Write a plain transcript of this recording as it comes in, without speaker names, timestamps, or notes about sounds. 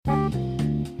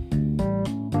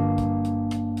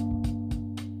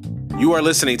You are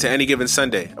listening to Any Given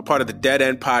Sunday, a part of the Dead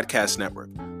End Podcast Network.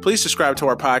 Please subscribe to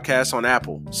our podcast on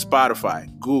Apple, Spotify,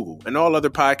 Google, and all other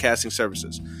podcasting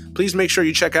services. Please make sure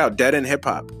you check out Dead End Hip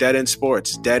Hop, Dead End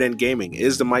Sports, Dead End Gaming,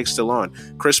 Is the Mic Still On,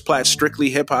 Chris Platt's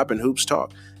Strictly Hip Hop and Hoops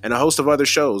Talk, and a host of other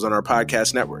shows on our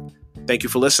podcast network. Thank you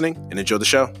for listening and enjoy the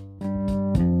show.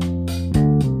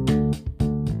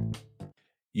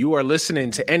 You are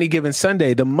listening to Any Given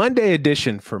Sunday, the Monday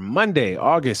edition for Monday,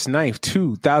 August 9th,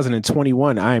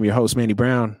 2021. I am your host, Manny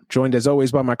Brown, joined as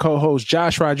always by my co-host,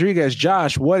 Josh Rodriguez.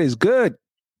 Josh, what is good?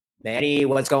 Manny,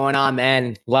 what's going on,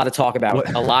 man? A lot to talk about.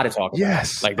 What? A lot to talk about.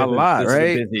 Yes, like a lot,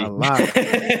 right? A lot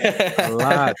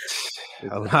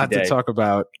to talk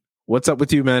about. What's up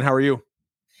with you, man? How are you?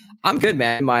 I'm good,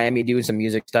 man. Miami doing some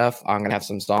music stuff. I'm gonna have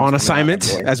some songs on assignment,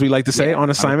 as we like to say, on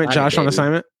assignment. Josh on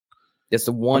assignment. It's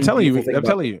the one. I'm telling you, we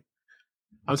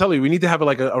need to have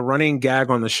a running gag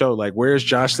on the show. Like, where's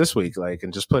Josh this week? Like,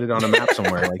 and just put it on a map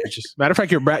somewhere. Like, just matter of fact,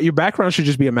 your background should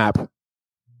just be a map.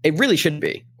 It really should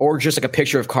be, or just like a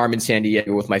picture of Carmen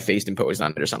Sandiego with my face imposed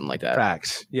on it, or something like that.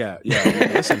 Facts. Yeah.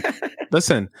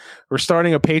 Listen. We're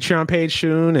starting a Patreon page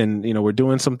soon, and we're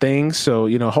doing some things. So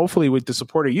hopefully, with the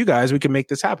support of you guys, we can make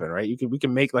this happen, right? We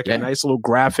can make a nice little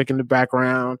graphic in the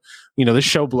background. This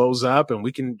show blows up, and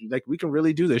we can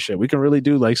really do this shit. We can really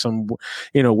do some,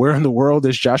 where in the world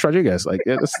is Josh Rodriguez? Like,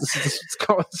 let's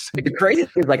the crazy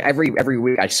thing is, every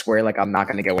week, I swear, I'm not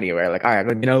going to go anywhere. Like, all right, I'm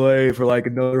going to be in LA for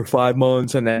another 5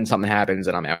 months, and then something happens,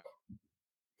 and I'm out.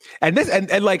 And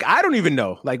I don't even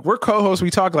know. We're co-hosts.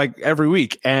 We talk every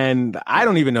week, and I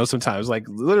don't even know sometimes.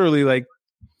 Literally,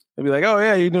 they'll be like, "Oh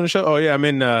yeah, you're doing a show? Oh yeah, I'm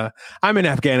in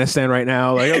Afghanistan right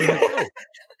now." Okay.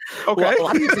 Well,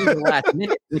 obviously, the last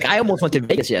minute. I almost went to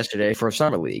Vegas yesterday for a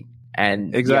summer league,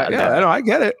 and exactly. Yeah, I know. I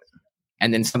get it.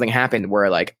 And then something happened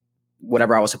where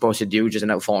whatever I was supposed to do just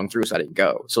ended up falling through, so I didn't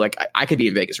go. So I could be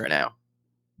in Vegas right now.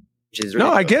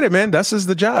 No, I get it, man. That's just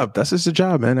the job.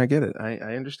 Man. I get it.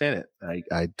 I understand it.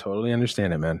 I totally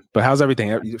understand it, man. But how's everything?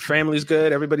 Your family's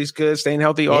good. Everybody's good. Staying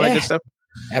healthy. All that good stuff.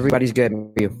 Everybody's good.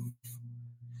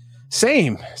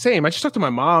 Same. I just talked to my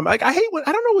mom. I hate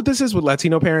I don't know what this is with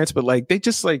Latino parents, but they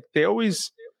just they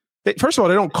always. First of all,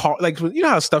 they don't call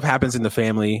how stuff happens in the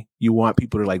family. You want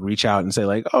people to reach out and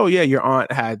say oh yeah, your aunt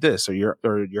had this or your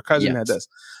cousin had this.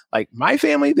 My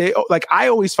family, they I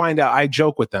always find out. I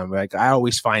joke with them. I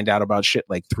always find out about shit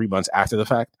 3 months after the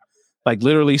fact.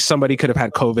 Literally, somebody could have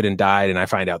had COVID and died, and I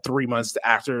find out 3 months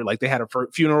after. They had a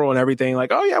funeral and everything.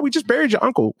 Oh yeah, we just buried your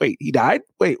uncle. Wait, he died?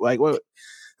 Wait, what?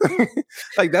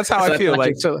 That's how I feel.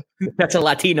 That's a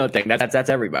Latino thing. That's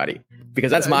everybody,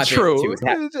 because that's my true.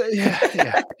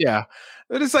 Yeah.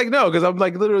 But it's no, because I'm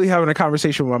literally having a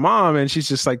conversation with my mom, and she's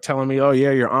just telling me, "Oh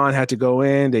yeah, your aunt had to go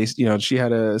in. They, she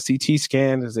had a CT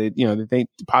scan. They, they think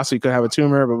possibly could have a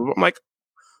tumor." But I'm like,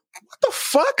 "What the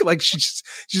fuck?" She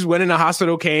just went in the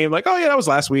hospital, came "Oh yeah, that was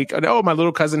last week. Oh, my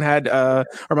little cousin had, or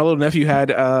my little nephew had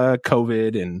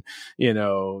COVID, and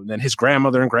then his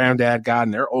grandmother and granddad got,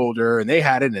 and they're older, and they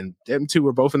had it, and them two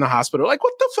were both in the hospital. What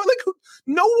the fuck?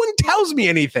 No one tells me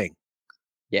anything."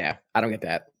 Yeah, I don't get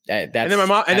that. And then my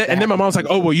mom, and then my mom's like,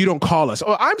 "Oh well, you don't call us."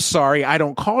 Oh, I'm sorry, I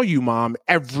don't call you, Mom,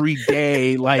 every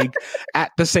day,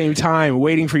 at the same time,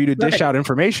 waiting for you to dish out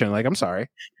information. I'm sorry.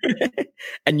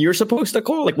 And you're supposed to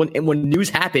call. When news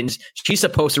happens, she's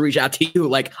supposed to reach out to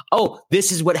you. "Oh,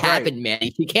 this is what happened, man."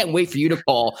 She can't wait for you to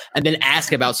call and then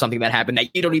ask about something that happened that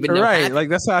you don't even know. Right,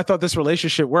 happened. That's how I thought this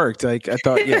relationship worked. I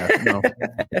thought, yeah, no.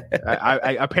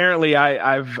 I apparently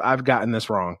I've gotten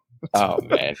this wrong. Oh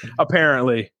man.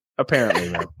 Apparently,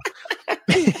 man.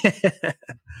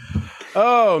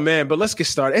 Oh man, but let's get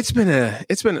started. It's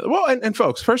been well, and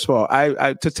folks, first of all,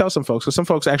 I to tell some folks, because some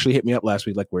folks actually hit me up last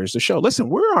week, where's the show? Listen,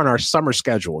 we're on our summer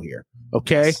schedule here.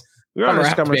 Okay. Yes. We're on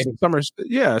our summer.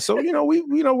 Yeah. So,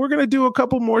 we're going to do a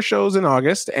couple more shows in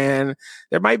August, and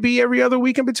there might be every other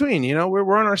week in between.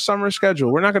 We're on our summer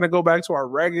schedule. We're not going to go back to our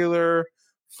regular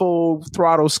full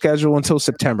throttle schedule until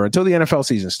September, until the NFL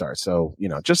season starts. So,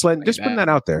 just putting that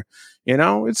out there.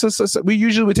 We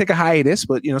usually would take a hiatus,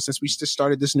 but since we just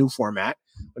started this new format,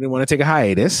 we didn't want to take a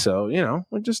hiatus. So,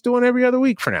 we're just doing every other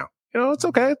week for now. It's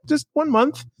okay. Just 1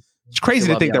 month. It's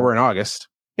crazy to think that we're in August.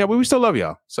 Yeah, but we still love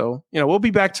y'all. So, we'll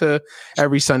be back to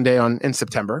every Sunday in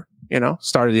September,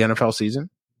 start of the NFL season,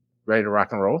 ready to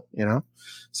rock and roll,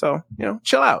 So,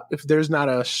 chill out if there's not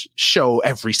a show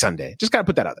every Sunday. Just got to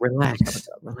put that out there.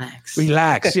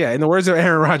 Relax. Yeah. In the words of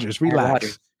Aaron Rodgers,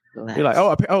 relax.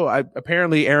 You're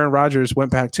apparently Aaron Rodgers went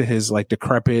back to his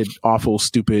decrepit, awful,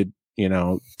 stupid,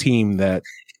 team that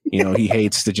You know, he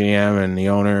hates the GM and the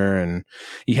owner, and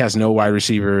he has no wide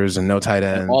receivers and no tight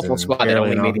ends. An awful squad that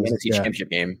only made the NFC yeah. Championship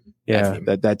game. Yeah,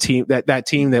 that team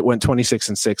that went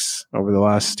 26-6 over the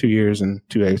last 2 years and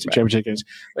two championship games.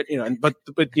 But you know,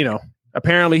 but you know,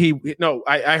 apparently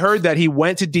I heard that he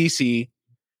went to DC,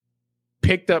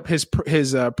 picked up his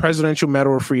Presidential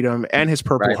Medal of Freedom and his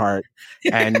Purple Heart,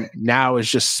 and now is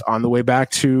just on the way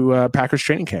back to Packers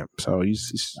training camp. So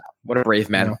he's what a brave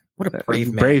man! You know, what a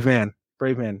brave man!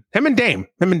 Brave man. Him and Dame.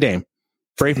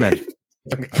 Brave men.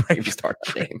 Brave start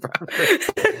name, bro.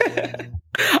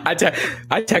 I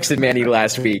texted Manny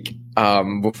last week.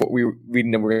 Before we were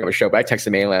going to have a show, but I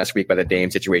texted Manny last week about the Dame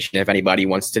situation. If anybody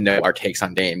wants to know our takes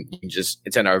on Dame, you can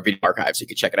it's in our video archive, so you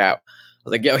can check it out. I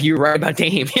was like, yo, you were right about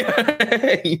Dame. You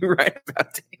were right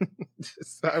about Dame.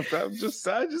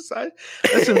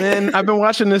 Listen, man, I've been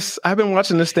watching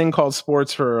this thing called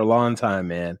sports for a long time,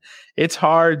 man. It's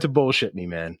hard to bullshit me,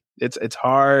 man. It's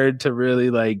hard to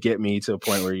really like get me to a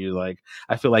point where you like,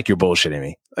 I feel like you're bullshitting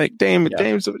me. Like Dame's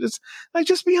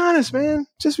just be honest, man.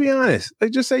 Just be honest.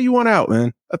 Like just say you want out,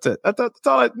 man. That's it. That's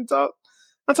all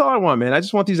I want, man. I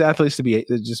just want these athletes to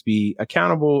just be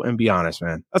accountable and be honest,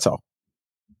 man. That's all.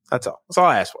 That's all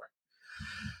I ask for.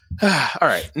 All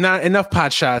right. Not enough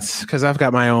pot shots because I've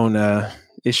got my own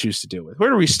issues to deal with.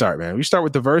 Where do we start, man? We start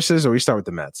with the Versus or we start with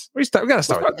the Mets? We got to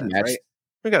start with the Mets, right?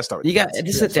 We got to start with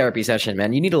this is a therapy session,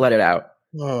 man. You need to let it out.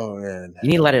 Oh, man.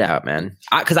 You need to let it out, man.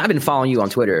 Because I've been following you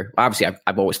on Twitter. Obviously,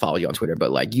 I've always followed you on Twitter,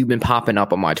 but like you've been popping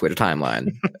up on my Twitter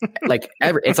timeline.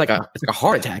 It's like a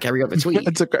heart attack every other tweet.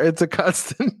 It's a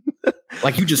constant.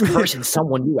 Like you just cursing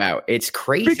someone new out. It's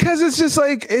crazy. Because the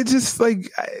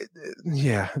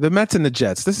Mets and the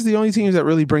Jets. This is the only teams that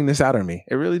really bring this out of me.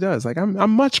 It really does. Like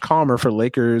I'm much calmer for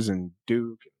Lakers and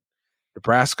Duke,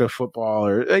 Nebraska football,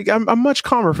 or like I'm much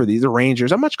calmer for these. The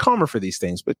Rangers. I'm much calmer for these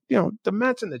things. But you know, the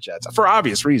Mets and the Jets, for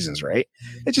obvious reasons, right?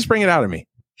 It just bring it out of me.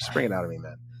 Just bring it out of me,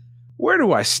 man. Where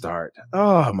do I start?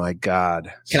 Oh my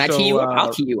God! Can I tee you up?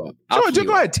 I'll tee you up.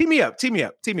 Go ahead. Tee me up. So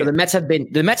the Mets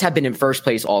have been in first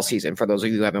place all season. For those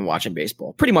of you who have been watching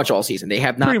baseball, pretty much all season. They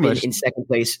have not been in second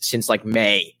place since like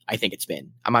May. I think it's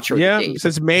been. I'm not sure.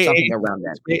 Since May 8th, around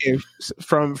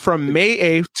that. From May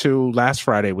 8th to last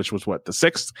Friday, which was what, the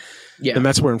 6th. Yeah, the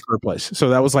Mets were in third place. So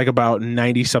that was like about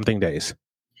 90 something days.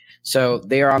 So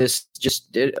they are on this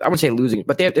I wouldn't say losing,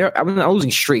 but they're on a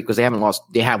losing streak because they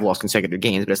have lost consecutive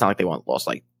games, but it's not like they lost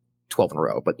like 12 in a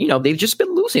row. But you know, they've just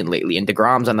been losing lately, and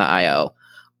DeGrom's on the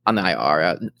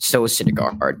IR. So is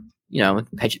Syndergaard. You know,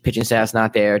 pitching staff's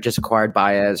not there. Just acquired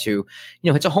Baez, who, you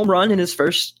know, hits a home run in his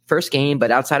first game, but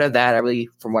outside of that, I really,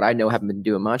 from what I know, haven't been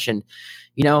doing much. And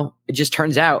you know, it just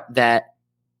turns out that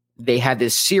they had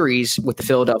this series with the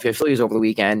Philadelphia Phillies over the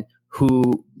weekend,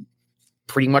 who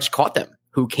pretty much caught them.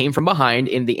 Who came from behind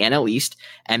in the NL East.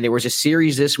 And there was a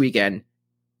series this weekend,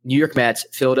 New York Mets,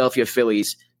 Philadelphia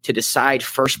Phillies, to decide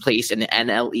first place in the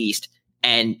NL East.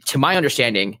 And to my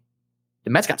understanding,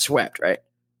 the Mets got swept, right?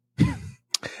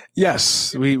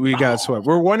 Yes, we got swept.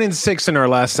 We're 1-6 in our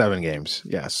last 7 games.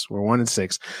 Yes, we're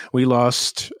 1-6. We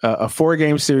lost a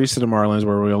 4-game series to the Marlins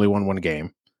where we only won 1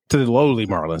 game, to the lowly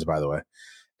Marlins, by the way.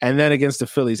 And then against the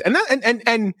Phillies.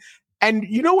 And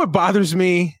you know what bothers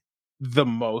me the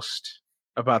most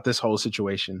about this whole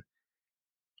situation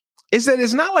is that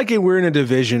it's not like we're in a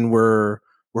division where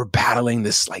we're battling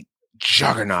this like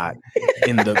juggernaut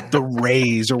in the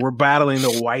Rays, or we're battling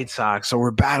the White Sox, or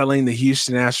we're battling the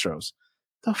Houston Astros.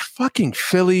 The fucking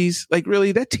Phillies, like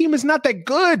really, that team is not that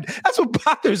good. That's what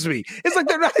bothers me. It's like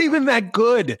they're not even that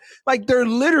good. Like they're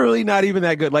literally not even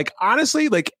that good. Like honestly,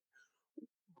 like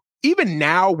even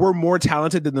now we're more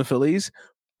talented than the Phillies.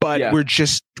 But we're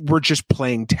just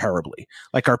playing terribly.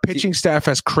 Like our pitching staff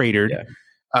has cratered.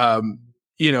 Yeah.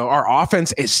 You know, our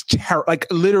offense is like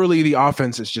literally the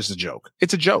offense is just a joke.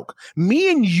 It's a joke.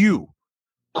 Me and you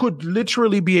could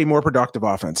literally be a more productive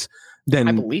offense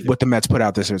than what the Mets put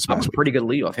out this year. I'm a pretty good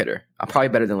leadoff hitter. I'm probably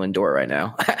better than Lindor right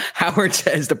now. Howard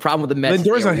says the problem with the Mets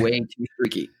is they're way too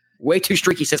streaky. Way too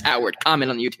streaky, says Howard.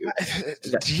 Comment on YouTube.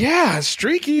 Yeah,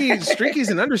 streaky. Streaky is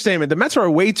an understatement. The Mets are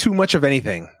way too much of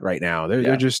anything right now.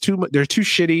 They're just too. They're too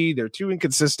shitty. They're too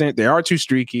inconsistent. They are too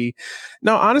streaky.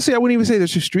 No, honestly, I wouldn't even say they're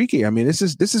too streaky. I mean, this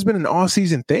has been an all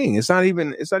season thing. It's not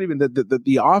even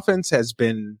the offense has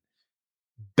been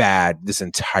bad this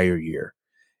entire year.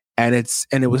 And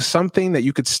it was something that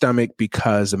you could stomach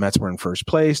because the Mets were in first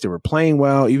place. They were playing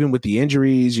well, even with the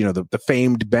injuries. You know, the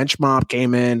famed bench mob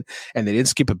came in and they didn't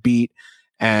skip a beat.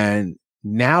 And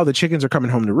now the chickens are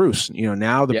coming home to roost. You know,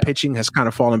 now the pitching has kind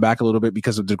of fallen back a little bit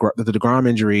because of the DeGrom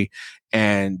injury.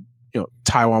 And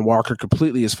Taijuan Walker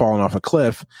completely has fallen off a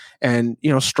cliff. And,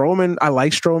 Stroman, I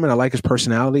like Stroman. I like his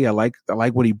personality. I like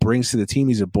what he brings to the team.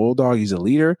 He's a bulldog. He's a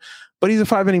leader, but he's a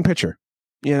 5-inning pitcher,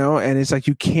 and it's like,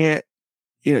 you can't,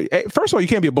 first of all, you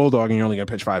can't be a bulldog and you're only going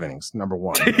to pitch 5 innings. Number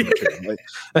one,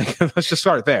 let's just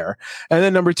start there. And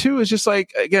then number two is just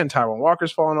like, again, Taijuan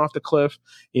Walker's fallen off the cliff.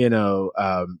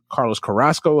 Carlos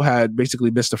Carrasco had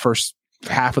basically missed the first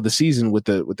half of the season with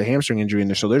the hamstring injury in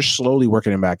there, so they're slowly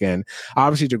working him back in.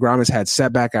 Obviously, DeGrom has had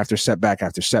setback after setback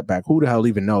after setback. Who the hell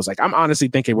even knows? Like, I'm honestly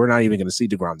thinking we're not even going to see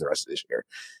DeGrom the rest of this year.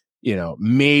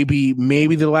 Maybe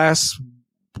the last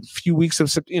few weeks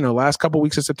of last couple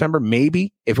weeks of September,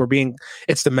 maybe, if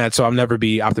it's the Mets, so I'll never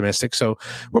be optimistic. So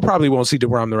we probably won't see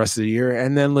DeGrom the rest of the year.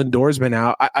 And then Lindor's been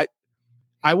out.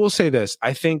 I will say this: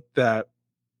 I think that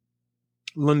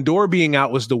Lindor being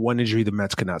out was the one injury the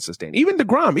Mets could not sustain. Even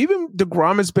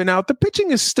DeGrom has been out. The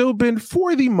pitching has still been,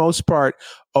 for the most part,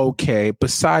 okay.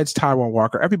 Besides Taijuan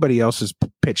Walker, everybody else has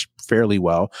pitched fairly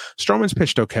well. Stroman's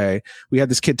pitched okay. We had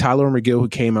this kid, Tyler McGill, who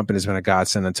came up and has been a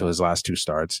godsend until his last 2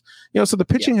 starts. So the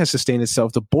pitching has sustained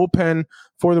itself. The bullpen,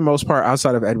 for the most part,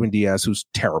 outside of Edwin Diaz, who's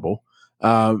terrible,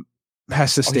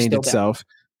 has sustained itself.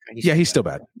 He's still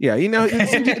bad. Yeah,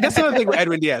 that's another thing with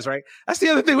Edwin Diaz, right? That's the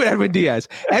other thing with Edwin Diaz.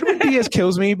 Edwin Diaz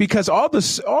kills me because all the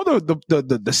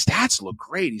stats look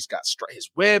great. He's got his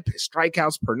whip, his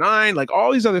strikeouts per 9, like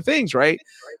all these other things, right?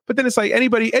 But then it's like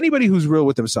anybody who's real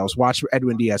with themselves, watch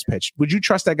Edwin Diaz pitch. Would you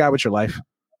trust that guy with your life?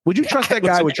 Would you trust that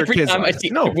guy with your kids? Every time I see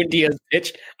Edwin Diaz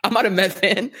pitch, I'm not a Met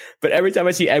fan, but every time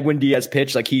I see Edwin Diaz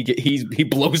pitch, like he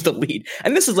blows the lead.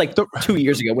 And this is like 2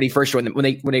 years ago when he first joined them, when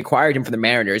they acquired him from the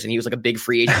Mariners, and he was like a big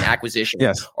free agent acquisition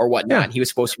or whatnot. Yeah. And he was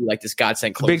supposed to be like this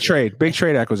godsend closer. Big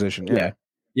trade acquisition.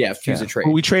 Yeah, fuse a trade.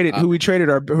 Who we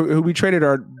traded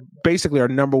our basically our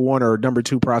number 1 or number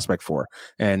 2 prospect for.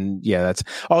 And that's,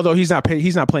 although he's not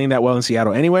playing that well in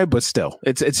Seattle anyway, but still,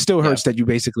 it still hurts that you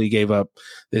basically gave up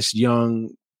this young,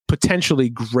 potentially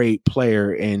great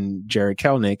player in Jared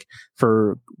Kelenic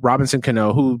for Robinson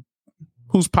Cano,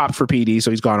 who's popped for PD, so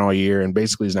he's gone all year and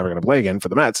basically is never going to play again for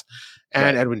the Mets,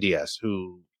 and Edwin Diaz,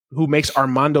 who makes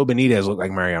Armando Benitez look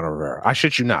like Mariano Rivera. I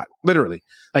shit you not, literally.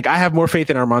 Like, I have more faith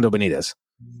in Armando Benitez.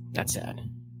 That's sad.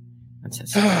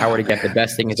 If I were to get, the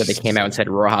best thing is that they came out and said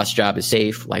Rojas' job is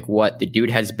safe. Like, what? The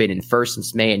dude has been in first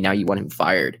since May, and now you want him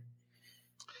fired.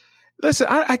 Listen,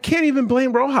 I can't even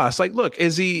blame Rojas. Like, look,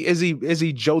 is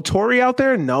he Joe Torre out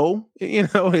there? No.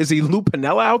 Is he Lou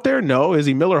Piniella out there? No. Is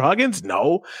he Miller Huggins?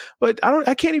 No. But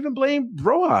I can't even blame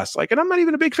Rojas. Like, and I'm not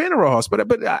even a big fan of Rojas, but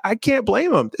I can't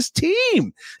blame him. This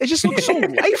team, it just looks so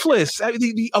lifeless.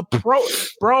 The approach,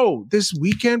 bro, this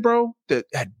weekend, bro, the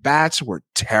at bats were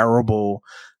terrible.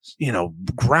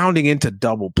 Grounding into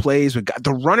double plays.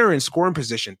 The runner in scoring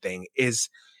position thing is,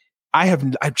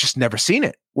 I've just never seen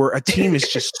it, where a team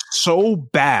is just so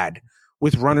bad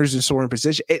with runners in scoring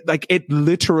position. It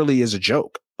literally is a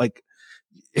joke. Like,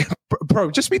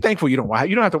 bro, just be thankful you don't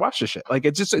have to watch this shit. Like,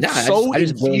 it's so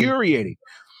infuriating.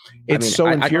 It's so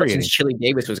infuriating. Since Chili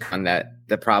Davis was gone, that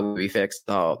probably fixed.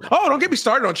 Oh, don't get me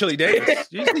started on Chili Davis.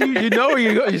 you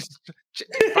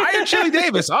fire Chili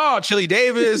Davis. Oh, Chili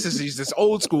Davis he's this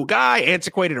old school guy,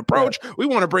 antiquated approach. We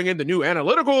want to bring in the new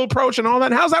analytical approach and all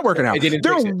that. How's that working out?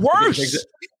 They're worse.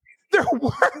 They're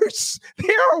worse.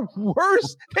 They are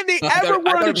worse than they ever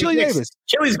were under Chili Davis.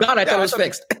 Chili's gone. I thought it was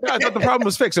fixed. I thought the problem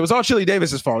was fixed. It was all Chili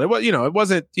Davis's fault. It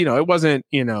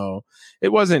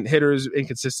wasn't hitters'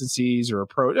 inconsistencies or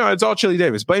approach. No, it's all Chili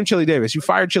Davis. Blame Chili Davis. You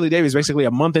fired Chili Davis basically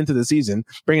a month into the season,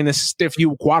 bringing this stiff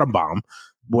Quattlebaum,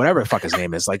 whatever the fuck his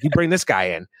name is. Like, you bring this guy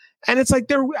in, and it's like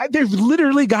they've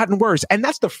literally gotten worse. And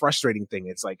that's the frustrating thing.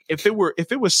 It's like, if it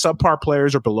was subpar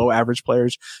players or below average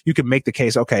players, you could make the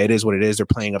case, okay, it is what it is. They're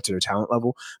playing up to their talent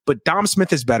level. But Dom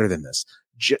Smith is better than this.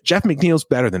 Jeff McNeil's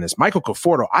better than this. Michael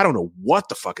Conforto, I don't know what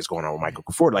the fuck is going on with Michael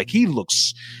Conforto. Like, he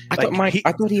looks. I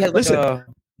thought he had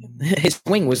his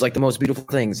swing was like the most beautiful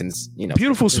thing since,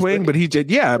 beautiful swing, but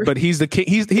but he's the king.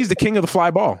 He's the king of the fly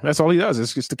ball. That's all he does.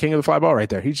 It's just the king of the fly ball right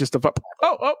there. He's just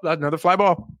another fly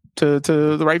ball to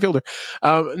the right fielder.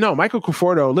 No, Michael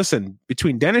Conforto. Listen,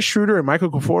 between Dennis Schroeder and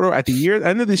Michael Conforto, at the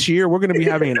end of this year, we're going to be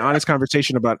having an honest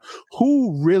conversation about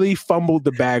who really fumbled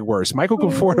the bag worse, Michael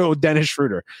Conforto or Dennis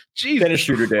Schroeder. Jeez, Dennis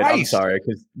Schroeder did. I'm sorry,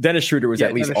 because Dennis Schroeder was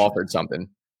at least offered something.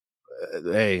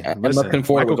 Hey,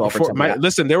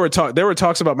 listen, there were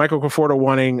talks about Michael Conforto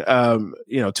wanting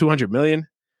 $200 million.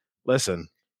 Listen,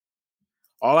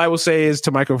 all I will say is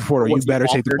to Michael Conforto, you better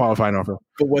take the qualifying offer.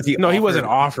 But was he? No, he wasn't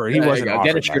offered. He wasn't offered.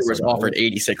 Dennis Schroeder was offered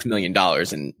 $86 million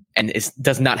and it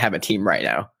does not have a team right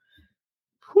now.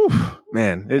 Whew,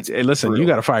 man, listen, you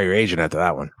got to fire your agent after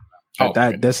that one.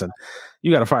 Listen,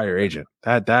 you got to fire your agent.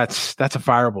 That's a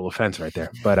fireable offense right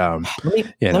there. But let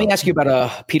me ask you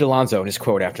about Pete Alonso and his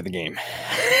quote after the game.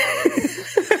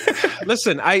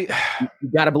 Listen, you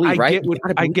gotta believe, right?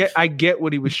 I get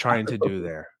what he was trying to do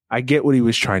there. I get what he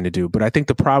was trying to do, but I think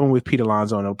the problem with Pete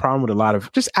Alonso and the problem with a lot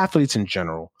of just athletes in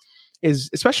general is,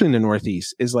 especially in the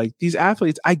Northeast, is like these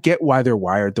athletes. I get why they're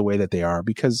wired the way that they are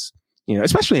because, you know,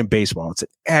 especially in baseball, it's an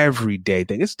everyday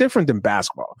thing. It's different than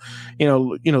basketball. You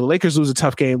know, the Lakers lose a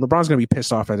tough game. LeBron's going to be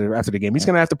pissed off after the game. He's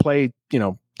going to have to play, you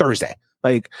know, Thursday.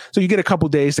 Like, so you get a couple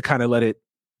days to kind of let it,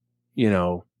 you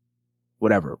know,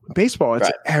 whatever. Baseball, it's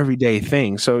an everyday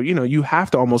thing. So, you know, you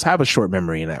have to almost have a short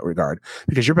memory in that regard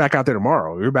because you're back out there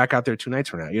tomorrow. You're back out there 2 nights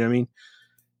from now. You know what I mean?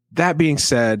 That being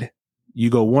said, you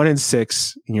go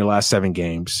 1-6 in your last 7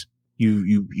 games.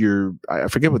 I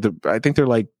forget I think they're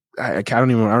like, I don't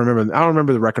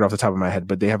remember the record off the top of my head,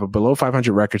 but they have a below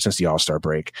 500 record since the All-Star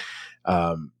break.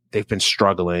 They've been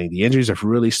struggling. The injuries have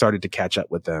really started to catch up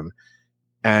with them.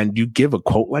 And you give a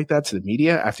quote like that to the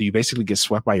media after you basically get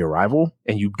swept by your rival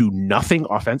and you do nothing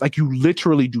offensively. Like you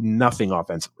literally do nothing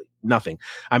offensively. Nothing.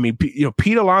 I mean, you know,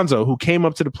 Pete Alonso, who came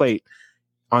up to the plate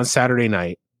on Saturday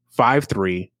night,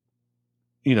 5-3,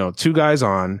 you know, 2 guys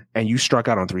on, and you struck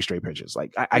out on 3 straight pitches.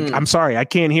 Like, I'm sorry, I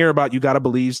can't hear about you got to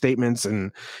believe statements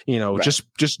and, you know,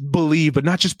 just believe, but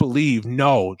not just believe.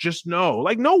 No, just no.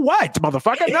 Like, no what,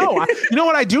 motherfucker? No. You know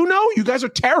what I do know? You guys are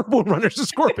terrible runners in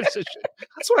score position.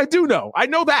 That's what I do know. I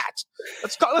know that.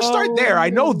 Let's start there.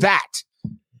 I know that.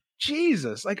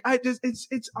 Jesus, like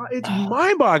it's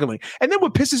mind-boggling. And then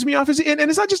what pisses me off is, and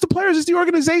it's not just the players, it's the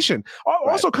organization.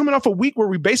 Also coming off a week where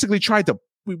we basically tried to,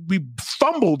 we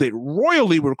fumbled it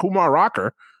royally with Kumar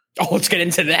Rocker. Oh, let's get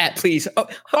into that, please.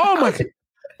 Oh my God.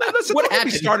 Listen, what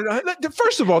happened?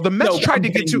 First of all, the Mets tried to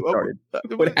get to.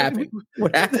 What happened?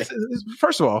 What happened?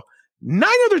 First of all, 9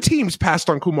 other teams passed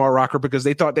on Kumar Rocker because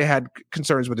they thought they had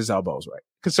concerns with his elbows, right?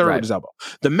 With his elbow.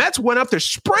 The Mets went up there,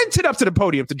 sprinted up to the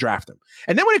podium to draft him.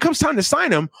 And then when it comes time to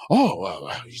sign him,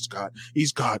 he's got.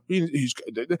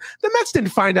 The Mets didn't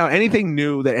find out anything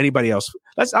new that anybody else.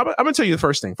 I'm going to tell you the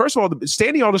first thing. First of all,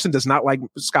 Standy Alderson does not like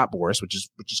Scott Boras, which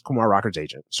is Kumar Rocker's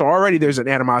agent. So already there's an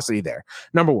animosity there.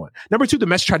 Number 1. Number 2, the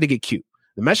Mets tried to get cute.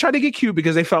 The Mets tried to get cute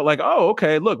because they felt like, oh,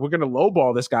 okay, look, we're going to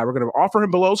lowball this guy. We're going to offer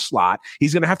him below slot.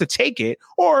 He's going to have to take it,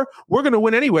 or we're going to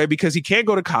win anyway because he can't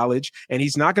go to college and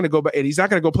he's not going to go back and he's not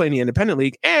going to go play in the independent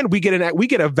league. And we get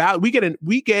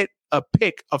a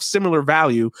pick of similar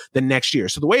value the next year.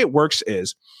 So the way it works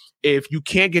is, if you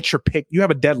can't get your pick, you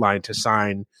have a deadline to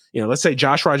sign. You know, let's say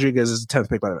Josh Rodriguez is the 10th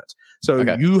pick by the Mets. So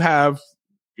you have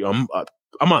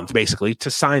a month basically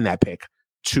to sign that pick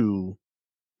to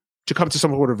come to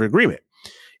some sort of agreement.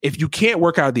 If you can't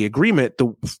work out the agreement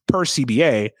per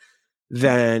CBA,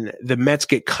 then the Mets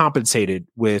get compensated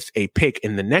with a pick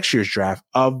in the next year's draft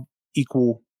of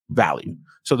equal value.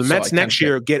 So the Mets next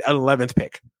year get an 11th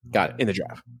pick. Got it. In the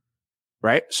draft.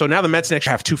 Right? So now the Mets next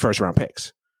year have 2 first-round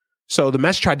picks. So the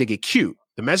Mets tried to get cute.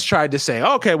 The Mets tried to say,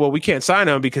 okay, well, we can't sign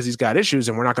him because he's got issues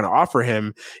and we're not going to offer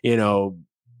him, you know,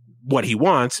 what he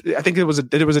wants. I think there was a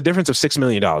difference of $6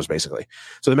 million basically.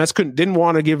 So the Mets didn't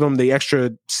want to give him the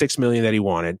extra $6 million that he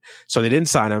wanted. So they didn't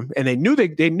sign him, and they knew they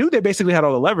basically had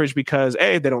all the leverage because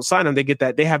if they don't sign him,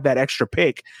 they have that extra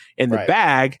pick in the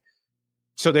bag.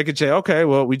 So they could say, okay,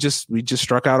 well, we just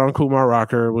struck out on Kumar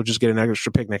Rocker. We'll just get an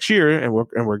extra pick next year and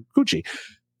we're Gucci.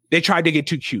 They tried to get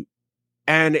too cute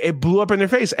and it blew up in their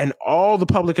face, and all the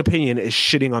public opinion is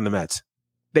shitting on the Mets.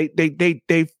 They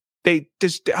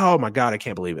just, oh my God, I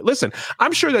can't believe it. Listen,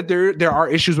 I'm sure that there are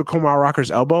issues with Kumar Rocker's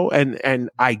elbow,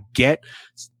 and I get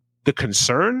the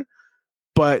concern,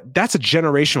 but that's a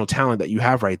generational talent that you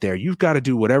have right there. You've got to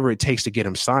do whatever it takes to get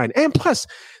him signed. And plus,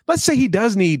 let's say he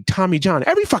does need Tommy John.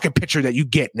 Every fucking pitcher that you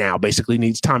get now basically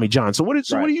needs Tommy John. So what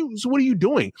are you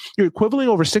doing? You're equivaling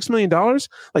over $6 million?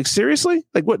 Like, seriously?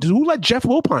 Like, what? Who let Jeff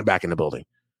Wilpon back in the building?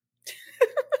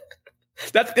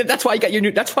 That's why you got your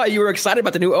new. That's why you were excited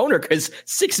about the new owner, because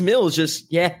 $6 million is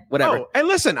just whatever. Oh, and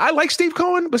listen, I like Steve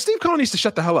Cohen, but Steve Cohen needs to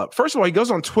shut the hell up. First of all, he goes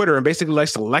on Twitter and basically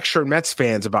likes to lecture Mets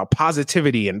fans about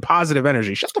positivity and positive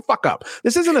energy. Shut the fuck up.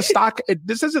 This isn't a stock.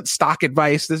 This isn't stock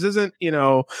advice. This isn't I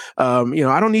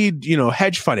don't need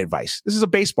hedge fund advice. This is a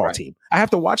baseball team. I have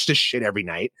to watch this shit every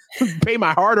night. Pay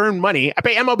my hard-earned money. I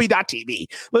pay MLB.TV.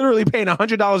 Literally paying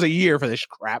 $100 a year for this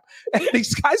crap, and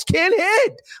these guys can't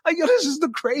hit. Like, this is the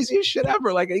craziest shit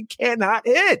ever. Like, it cannot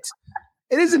hit.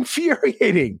 It is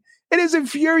infuriating.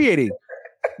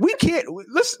 We can't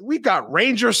listen. We got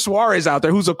Ranger Suarez out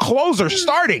there who's a closer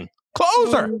starting.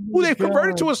 Who they've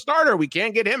converted to a starter. We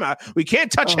can't get him out. We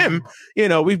can't touch him.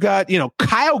 We've got,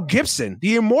 Kyle Gibson,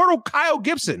 the immortal Kyle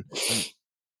Gibson.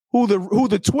 who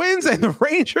the Twins and the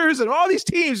Rangers and all these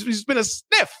teams, he's been a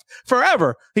sniff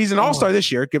forever. He's an all-star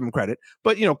this year, give him credit.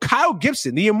 But, Kyle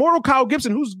Gibson, the immortal Kyle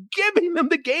Gibson, who's giving them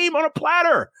the game on a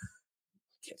platter.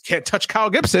 Can't touch Kyle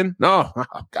Gibson. No.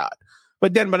 Oh, God.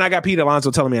 But I got Pete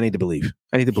Alonso telling me I need to believe.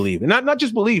 And not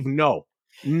just believe, know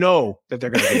that they're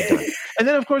going to get it done. And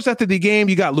then, of course, after the game,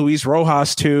 you got Luis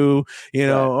Rojas, too.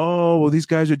 These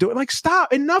guys are doing, like,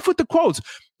 stop. Enough with the quotes.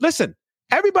 Listen,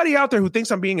 everybody out there who thinks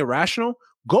I'm being irrational,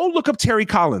 go look up Terry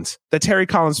Collins. That's what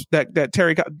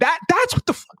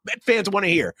the fuck Met fans want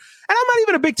to hear. And I'm not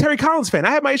even a big Terry Collins fan. I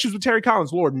have my issues with Terry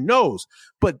Collins, Lord knows.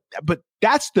 But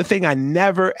that's the thing I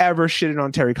never, ever shitted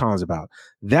on Terry Collins about.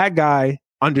 That guy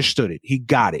understood it. He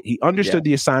got it. He understood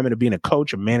the assignment of being a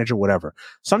coach, a manager, whatever.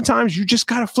 Sometimes you just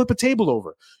got to flip a table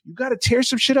over. You got to tear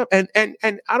some shit up. And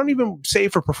I don't even say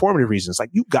for performative reasons.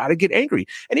 Like, you got to get angry.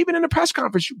 And even in a press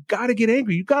conference, you got to get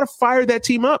angry. You got to fire that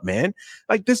team up, man.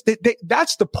 Like this,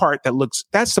 that's the part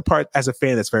as a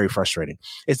fan that's very frustrating,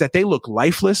 is that they look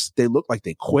lifeless. They look like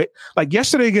they quit. Like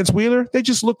yesterday against Wheeler, they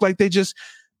just looked like they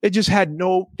had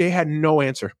no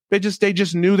answer. They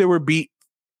just knew they were beat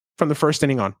from the first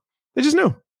inning on. They just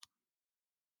knew.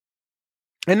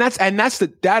 And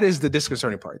that is the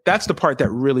disconcerting part. That's the part that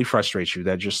really frustrates you.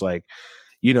 That just like,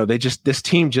 this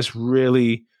team just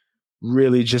really,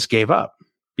 really just gave up,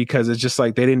 because it's just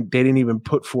like they didn't even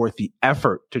put forth the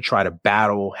effort to try to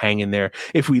battle, hang in there.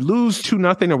 If we lose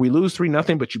 2-0 or we lose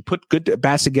 3-0, but you put good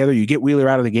bats together, you get Wheeler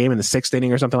out of the game in the 6th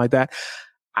inning or something like that,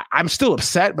 I'm still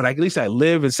upset, but at least I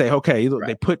live and say, okay, look,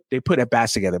 right. They put at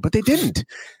bats together, but they didn't.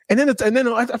 And then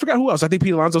I forgot who else. I think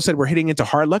Pete Alonso said we're hitting into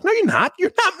hard luck. No, you're not.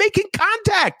 You're not making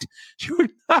contact. You're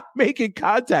not making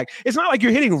contact. It's not like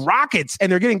you're hitting rockets and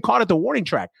they're getting caught at the warning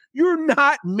track. You're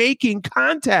not making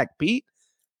contact, Pete.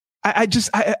 I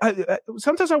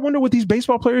sometimes I wonder what these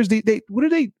baseball players, are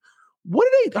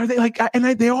they like? And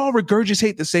they all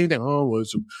regurgitate the same thing. Oh, we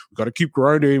got to keep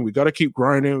grinding. We got to keep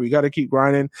grinding. We got to keep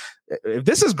grinding. If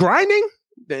this is grinding,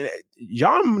 then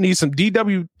y'all need some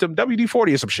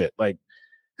WD-40 or some shit. Like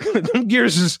them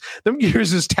gears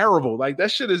is terrible. Like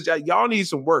that shit is. Y'all need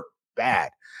some work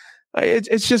bad.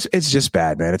 It's just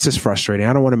bad, man. It's just frustrating.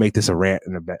 I don't want to make this a rant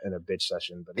in a bitch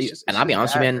session, but I'll be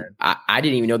honest with you, man. I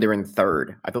didn't even know they were in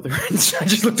third. I thought they were I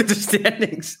just looked at the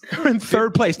standings. They're in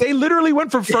third place. They literally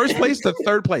went from first place to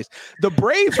third place. The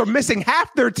Braves are missing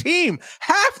half their team.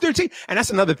 And that's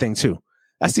another thing too.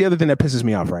 That's the other thing that pisses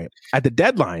me off, right? At the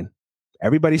deadline,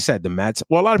 everybody said the Mets.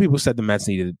 Well, a lot of people said the Mets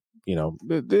needed,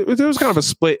 there was kind of a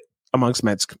split amongst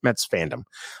Mets fandom.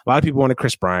 A lot of people wanted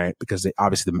Chris Bryant because they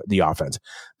obviously the offense,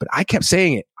 but I kept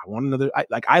saying it. I want another.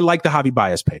 I like the Javi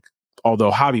Baez pick,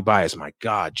 although Javi Baez, my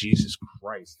God, Jesus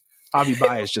Christ, Javi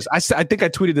Baez just. I think I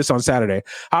tweeted this on Saturday.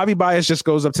 Javi Baez just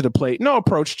goes up to the plate, no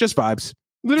approach, just vibes,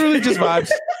 literally just vibes,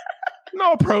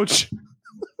 no approach.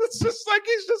 It's just like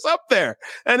he's just up there,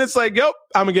 and it's like, yep,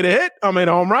 I'm gonna get a hit, I'm gonna hit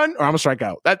a home run, or I'm gonna strike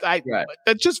out. That's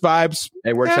just vibes.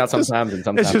 It works out sometimes, and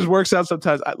sometimes it just works out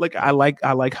sometimes. I like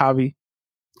Javi.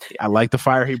 I like the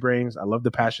fire he brings. I love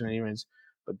the passion he brings.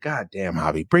 But goddamn,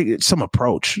 Javi, bring some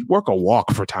approach. Work a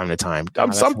walk for time to time.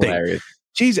 Something. Hilarious.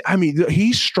 Jeez, I mean,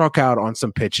 he struck out on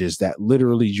some pitches that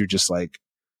literally you're just like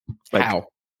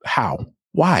how,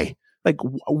 why? Like,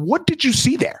 what did you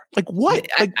see there? Like, what?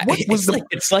 Like, what was the?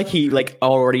 It's like he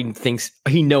already thinks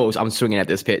he knows I'm swinging at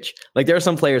this pitch. Like, there are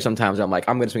some players sometimes I'm like,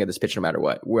 I'm going to swing at this pitch no matter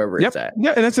what, wherever it's at.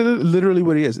 Yeah, and that's literally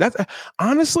what he is. That's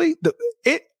honestly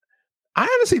I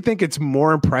honestly think it's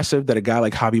more impressive that a guy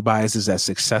like Javi Baez is as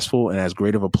successful and as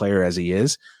great of a player as he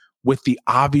is, with the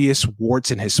obvious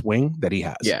warts in his swing that he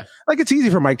has. Yeah. Like, it's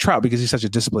easy for Mike Trout because he's such a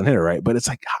disciplined hitter, right? But it's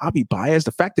like Javi Baez,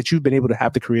 the fact that you've been able to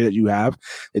have the career that you have,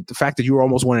 the fact that you were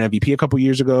almost won an MVP a couple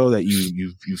years ago, that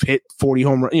you've hit 40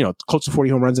 home run, close to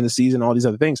 40 home runs in a season, all these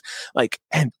other things. Like,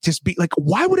 and just be like,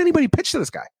 why would anybody pitch to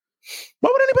this guy? Why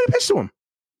would anybody pitch to him?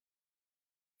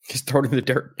 Just throw it in the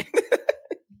dirt.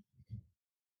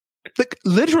 Like,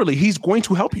 literally, he's going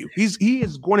to help you. He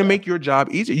is going to make your job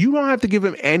easier. You don't have to give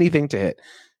him anything to hit.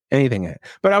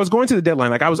 But I was going to the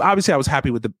deadline. Like, I was happy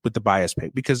with the Baez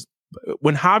pick, because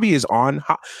when Javi is on,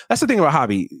 that's the thing about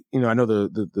Javi. I know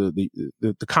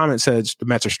the comment says the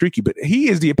Mets are streaky, but he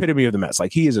is the epitome of the Mets.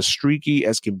 Like, he is a streaky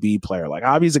as can be player. Like,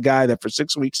 Javi's a guy that for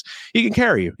 6 weeks he can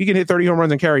carry you. He can hit 30 home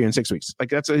runs and carry you in 6 weeks. Like,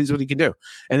 that's what he can do.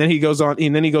 And then he goes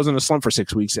in a slump for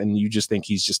 6 weeks, and you just think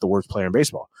he's just the worst player in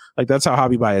baseball. Like, that's how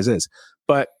Javi Baez is.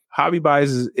 But Javi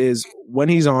Baez is when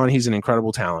he's on, he's an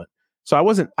incredible talent. So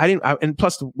and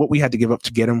plus what we had to give up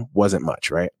to get him wasn't much,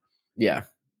 right? Yeah.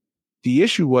 The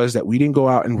issue was that we didn't go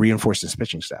out and reinforce this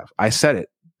pitching staff. I said it.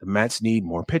 The Mets need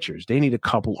more pitchers. They need a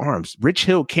couple arms. Rich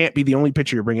Hill can't be the only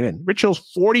pitcher you're bringing in. Rich Hill's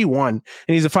 41 and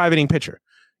he's a 5-inning pitcher.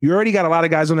 You already got a lot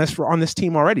of guys on this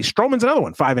team already. Stroman's another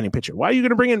one, 5-inning pitcher. Why are you going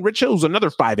to bring in Rich Hill's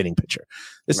another 5-inning pitcher?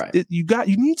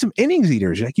 You need some innings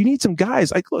eaters. Like, you need some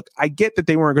guys. Like, look, I get that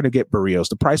they weren't going to get Barrios.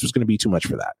 The price was going to be too much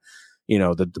for that. You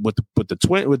know, with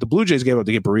the Blue Jays gave up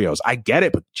to get Barrios. I get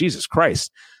it, but Jesus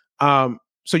Christ. So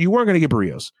you weren't going to get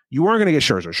Barrios. You weren't going to get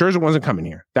Scherzer. Scherzer wasn't coming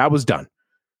here. That was done.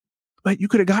 But you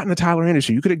could have gotten a Tyler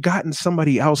Anderson. You could have gotten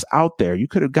somebody else out there. You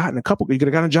could have gotten you could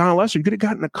have gotten a John Lester. You could have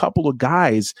gotten a couple of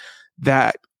guys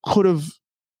that could have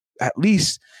at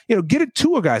least, get it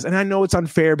to a guys. And I know it's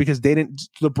unfair because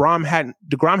DeGrom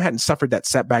hadn't suffered that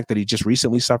setback that he just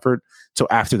recently suffered till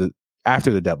after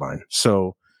the deadline.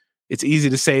 So it's easy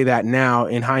to say that now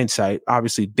in hindsight.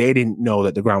 Obviously, they didn't know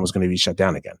that DeGrom was going to be shut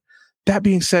down again. That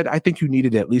being said, I think you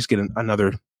needed to at least get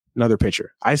another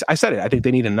pitcher. I said it. I think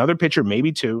they need another pitcher,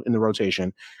 maybe two in the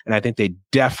rotation. And I think they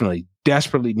desperately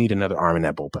need another arm in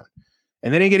that bullpen.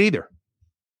 And they didn't get either.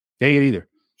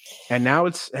 And now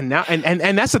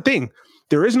and that's the thing.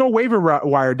 There is no waiver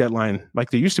wire deadline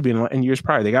like there used to be in years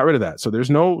prior. They got rid of that. So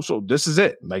so this is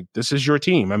it. Like, this is your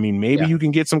team. I mean, maybe you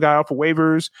can get some guy off of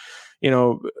waivers,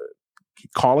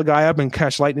 call a guy up and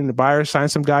catch lightning to buyer, sign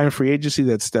some guy in free agency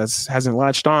that's hasn't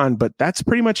latched on, but that's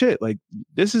pretty much it. Like,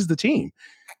 this is the team.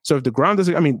 So if DeGrom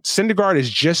doesn't, Syndergaard is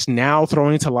just now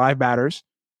throwing to live batters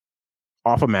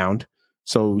off a mound.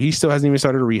 So he still hasn't even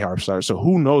started a rehab start. So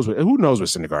who knows with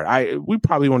Syndergaard? We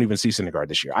probably won't even see Syndergaard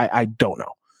this year. I don't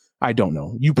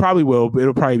know. You probably will, but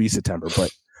it'll probably be September,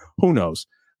 but who knows?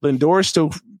 Lindor is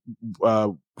still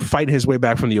fighting his way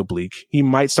back from the oblique. He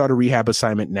might start a rehab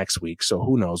assignment next week. So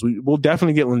who knows? We'll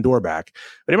definitely get Lindor back,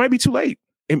 but it might be too late.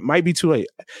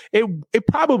 It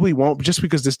probably won't, just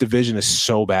because this division is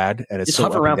so bad and it's so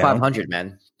up around 500,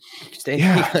 man. Stay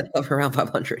up around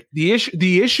 500. The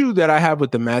issue that I have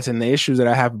with the Mets, and the issue that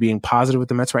I have being positive with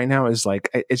the Mets right now, is like,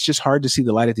 it's just hard to see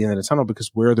the light at the end of the tunnel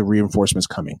because where are the reinforcements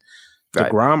coming? Right.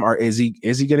 DeGrom, is he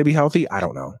going to be healthy? I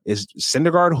don't know. Is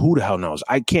Syndergaard? Who the hell knows?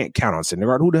 I can't count on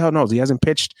Syndergaard. Who the hell knows? He hasn't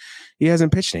pitched in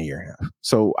a year and a half.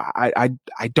 So I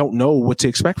don't know what to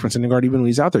expect from Syndergaard even when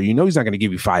he's out there. He's not going to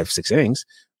give you 5-6 innings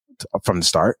from the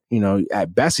start.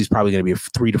 At best, he's probably going to be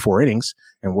 3 to 4 innings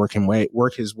and work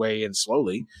his way in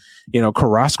slowly.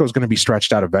 Carrasco is going to be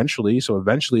stretched out eventually. So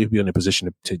eventually he'll be in a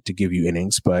position to give you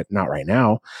innings, but not right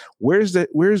now.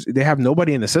 They have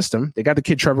nobody in the system. They got the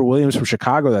kid Trevor Williams from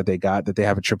Chicago that they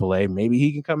have at AAA. Maybe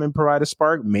he can come and provide a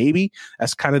spark. Maybe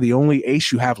that's kind of the only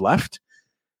ace you have left.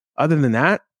 Other than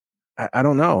that, I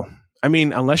don't know.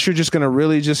 Unless you're just going to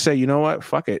really just say, you know what,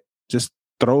 fuck it. Just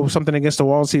throw something against the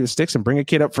wall and see if it sticks, and bring a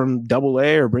kid up from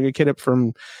AA or bring a kid up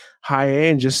from high A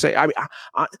and just say,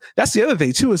 that's the other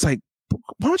thing too. Is like,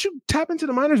 why don't you tap into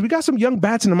the minors? We got some young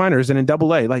bats in the minors and in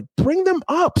AA. Like, bring them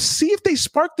up, see if they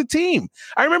spark the team.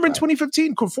 I remember in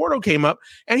 2015, Conforto came up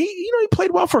and he played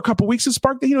well for a couple of weeks and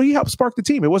sparked. He helped spark the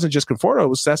team. It wasn't just Conforto; it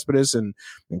was Cespedes and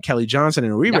Kelly Johnson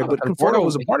and Uribe. But Conforto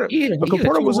was a part of it. But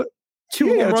Conforto was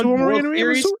two in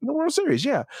the World Series.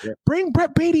 Yeah. Bring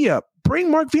Brett Beatty up. Bring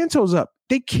Mark Vientos up.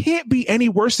 They can't be any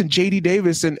worse than J.D.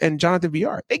 Davis and Jonathan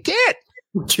Villar. They can't.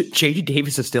 J.D.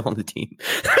 Davis is still on the team.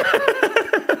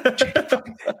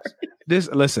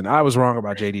 Listen, I was wrong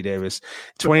about J.D. Davis.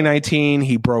 2019,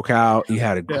 he broke out. He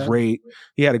had a great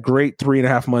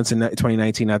 3.5 months in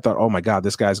 2019. I thought, oh my God,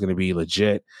 this guy's going to be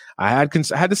legit. I had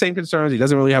the same concerns. He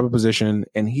doesn't really have a position,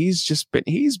 and he's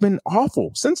been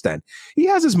awful since then. He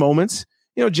has his moments.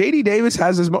 JD Davis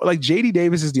has JD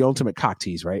Davis is the ultimate cock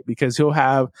tease, right? Because he'll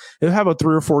have a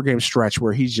 3 or 4 game stretch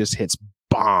where he just hits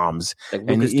bombs,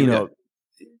 and he's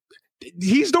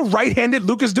the right-handed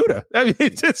Lucas Duda.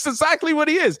 It's exactly what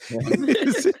he is.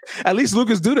 Yeah. At least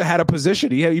Lucas Duda had a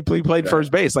position. He played first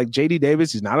base. Like JD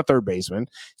Davis, he's not a third baseman.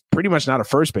 Pretty much not a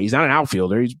first base. He's not an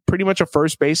outfielder. He's pretty much a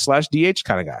first base / DH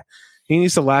kind of guy. He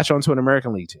needs to latch onto an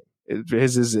American League team.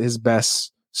 His is his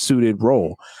best suited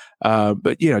role.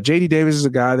 But JD Davis is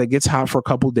a guy that gets hot for a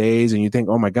couple days and you think,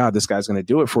 oh my God, this guy's going to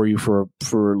do it for you for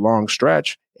a long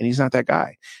stretch. And he's not that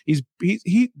guy.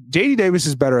 JD Davis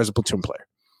is better as a platoon player.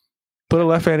 Put a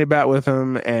left-handed bat with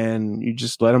him and you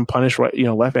just let him punish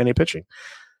left-handed pitching.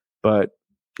 But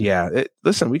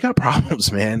listen, we got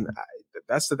problems, man.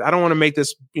 I don't want to make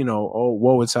this,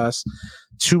 woe, it's us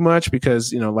too much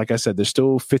because, like I said, there's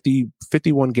still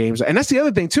 51 games. And that's the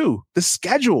other thing too, the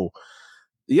schedule.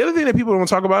 The other thing that people don't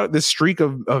talk about, this streak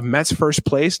of Mets first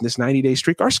place, this 90-day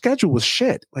streak, our schedule was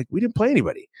shit. Like, we didn't play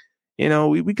anybody.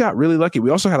 We got really lucky.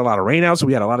 We also had a lot of rainouts. So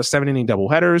we had a lot of 7-inning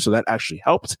doubleheaders. So that actually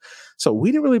helped. So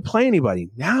we didn't really play anybody.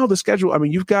 Now the schedule,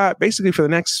 you've got basically for the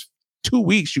next 2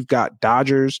 weeks, you've got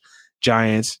Dodgers,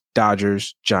 Giants,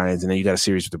 and then you got a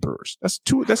series with the Brewers. That's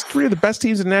 3 of the best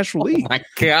teams in the National League. Oh my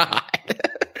God.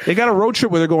 They got a road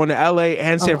trip where they're going to LA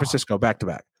and San Francisco back to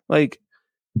back. Like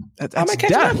that's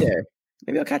death. There.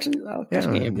 Maybe I'll catch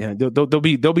him. Yeah.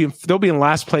 They'll be in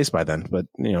last place by then. But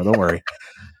don't worry.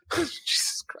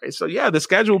 Jesus Christ. So yeah, the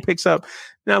schedule picks up.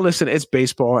 Now listen, it's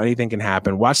baseball. Anything can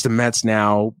happen. Watch the Mets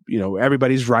now.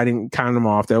 Everybody's counting them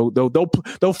off.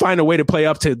 They'll find a way to play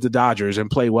up to the Dodgers and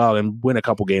play well and win a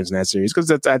couple games in that series because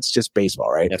that's just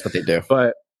baseball, right? That's what they do.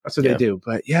 But that's what they do.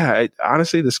 But yeah,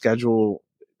 honestly, the schedule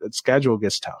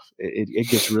gets tough. It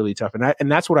gets really tough,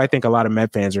 and that's what I think a lot of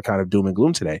Met fans are kind of doom and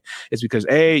gloom today. Is because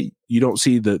you don't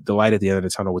see the light at the end of the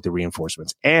tunnel with the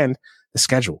reinforcements and the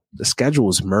schedule. The schedule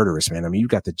is murderous, man. I mean, you've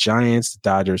got the Giants, the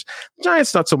Dodgers. The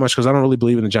Giants not so much because I don't really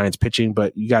believe in the Giants pitching,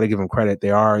 but you got to give them credit. They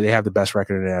have the best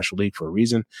record in the National League for a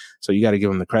reason, so you got to give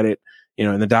them the credit.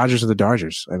 And the Dodgers are the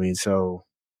Dodgers. I mean, so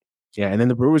yeah, and then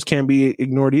the Brewers can't be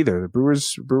ignored either. The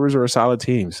Brewers are a solid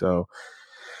team, so.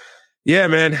 Yeah,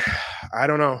 man. I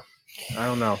don't know.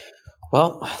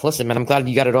 Well, listen, man, I'm glad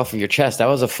you got it off of your chest. That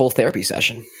was a full therapy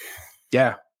session.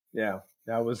 Yeah.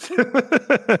 That was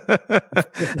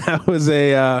that was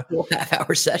a full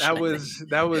half-hour session.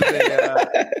 That was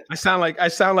a I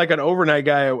sound like an overnight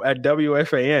guy at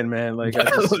WFAN, man. Like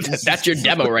that's your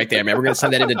demo right there, man. We're gonna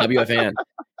send that into WFAN.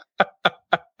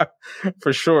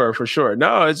 For sure.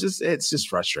 No, it's just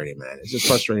frustrating, man. It's just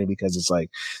frustrating because it's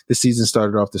like the season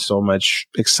started off with so much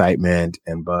excitement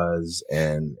and buzz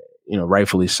and,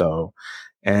 rightfully so.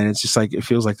 And it's just like, it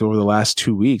feels like over the last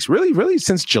 2 weeks, really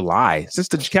since July, since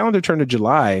the calendar turned to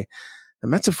July, the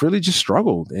Mets have really just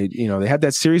struggled. They had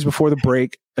that series before the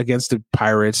break against the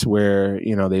Pirates where,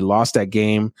 they lost that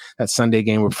game, that Sunday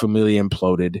game where Familia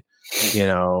imploded,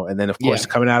 and then of course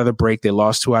coming out of the break, they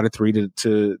lost 2 out of 3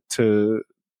 to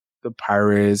the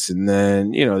Pirates, and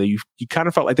then you kind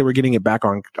of felt like they were getting it back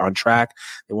on track.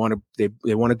 They won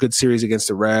a good series against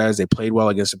the Reds. They played well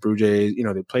against the Blue Jays.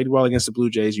 They played well against the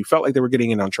Blue Jays. You felt like they were getting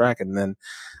it on track, and then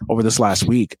over this last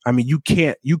week, I mean, you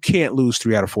can't lose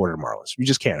 3 out of 4 to the Marlins. You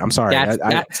just can't. I'm sorry.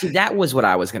 That was what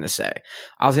I was going to say.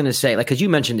 I was going to say, like, because you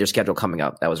mentioned their schedule coming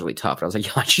up, that was really tough. And I was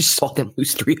like, I just saw them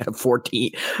lose 3 out of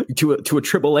 14 to a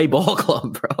AAA ball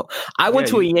club, bro. I went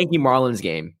to a Yankee Marlins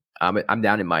game. I'm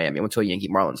down in Miami. I went to a Yankee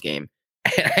Marlins game,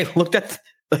 and I looked at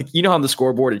on the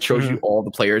scoreboard it shows you all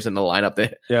the players in the lineup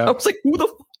there. Yeah. I was like,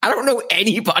 I don't know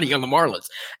anybody on the Marlins.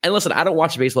 And listen, I don't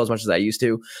watch baseball as much as I used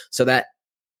to, so that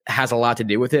has a lot to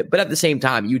do with it. But at the same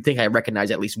time, you'd think I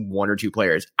recognize at least 1 or 2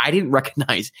 players. I didn't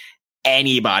recognize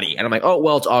anybody, and I'm like, oh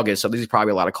well, it's August, so this is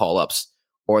probably a lot of call ups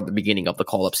or the beginning of the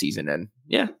call up season. And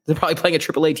yeah, they're probably playing a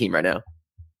AAA team right now.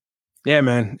 Yeah,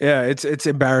 man. Yeah, it's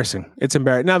embarrassing. It's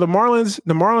embarrassing. Now the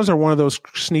Marlins are one of those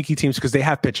sneaky teams because they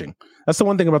have pitching. That's the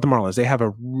one thing about the Marlins. They have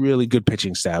a really good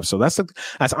pitching staff. So that's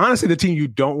honestly the team you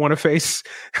don't want to face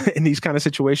in these kind of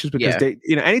situations because they,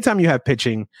 anytime you have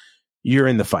pitching, you're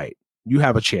in the fight. You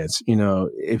have a chance.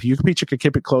 If you can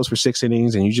keep it close for 6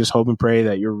 innings and you just hope and pray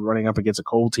that you're running up against a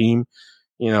cold team,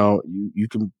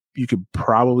 you could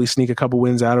probably sneak a couple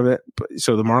wins out of it.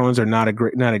 So the Marlins are not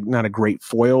a great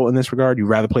foil in this regard. You'd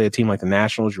rather play a team like the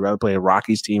Nationals. You'd rather play a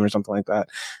Rockies team or something like that.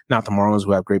 Not the Marlins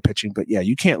who have great pitching, but yeah,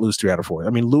 you can't lose 3 out of 4. I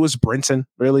mean, Lewis Brinson,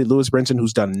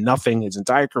 who's done nothing his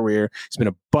entire career. He's been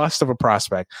a bust of a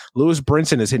prospect. Lewis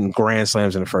Brinson is hitting grand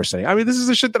slams in the first inning. I mean, this is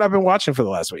the shit that I've been watching for the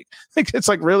last week. It's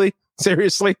like, really?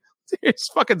 Seriously?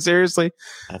 Seriously.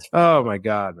 Oh my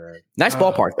God, man. Nice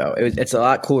ballpark though. It's a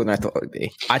lot cooler than I thought it would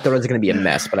be. I thought it was going to be a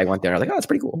mess, but I went there and I was like, oh, that's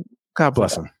pretty cool. God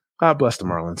bless them. God bless the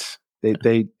Marlins.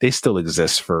 They still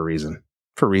exist for a reason.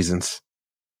 For reasons.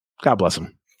 God bless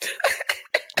them.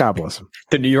 God bless them.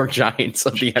 The New York Giants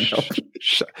of the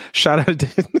MLB. Shout out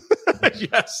to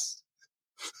yes.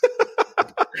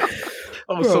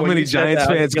 Oh, so many Giants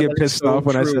fans get pissed off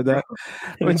when I said that.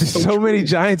 So many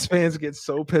Giants fans get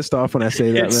so pissed off when I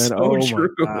say that, man. Oh my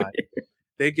God.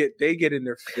 They get in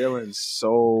their feelings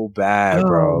so bad,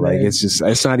 bro. Like it's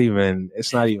not even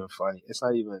funny. It's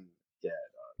not even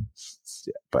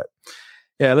but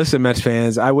yeah, listen, Mets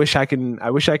fans, I wish I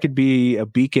could be a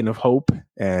beacon of hope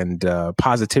and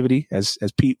positivity as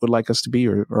Pete would like us to be,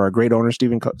 or our great owner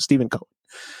Stephen Cohen,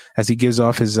 as he gives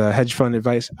off his hedge fund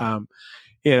advice.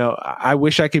 I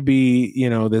wish I could be,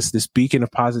 this beacon of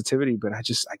positivity, but I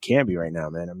can't be right now,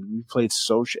 man. I mean, we played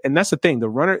and that's the thing.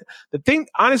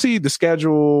 Honestly, the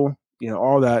schedule,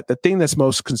 all that. The thing that's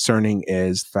most concerning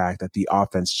is the fact that the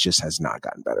offense just has not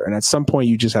gotten better. And at some point,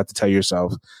 you just have to tell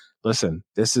yourself, listen,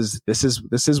 this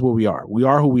is what we are. We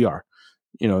are who we are.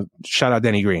 Shout out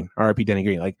Denny Green, RIP Denny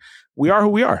Green. Like, we are who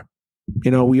we are.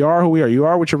 We are who we are. You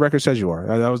are what your record says you are.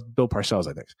 That was Bill Parcells,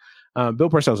 I think. Bill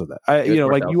Parcells said that.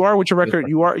 You are what your record.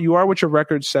 You are what your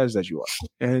record says that you are.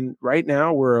 And right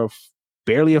now, we're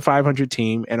barely a 500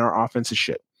 team, and our offense is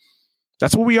shit.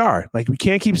 That's what we are. Like, we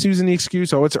can't keep using the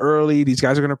excuse, oh, it's early, these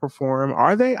guys are going to perform.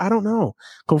 Are they? I don't know.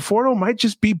 Conforto might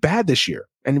just be bad this year,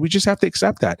 and we just have to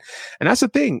accept that. And that's the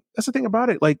thing. That's the thing about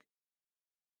it. Like,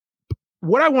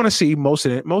 what I want to see most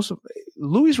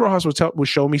Luis Rojas will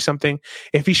show me something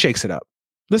if he shakes it up.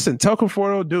 Listen, tell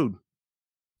Conforto, dude,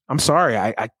 I'm sorry.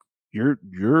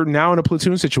 You're now in a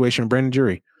platoon situation, Brandon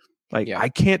Drury. Like, I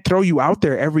can't throw you out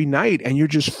there every night and you're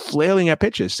just flailing at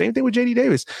pitches. Same thing with JD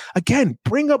Davis. Again,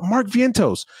 bring up Mark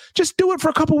Vientos. Just do it for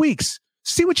a couple weeks.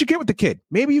 See what you get with the kid.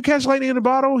 Maybe you catch lightning in a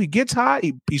bottle. He gets hot.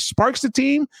 He sparks the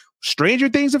team. Stranger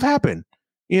things have happened.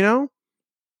 You know?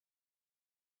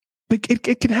 Like,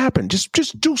 it can happen.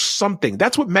 Just do something.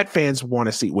 That's what Met fans want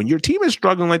to see. When your team is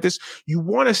struggling like this, you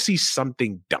want to see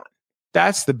something done.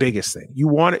 That's the biggest thing. You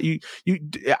want it.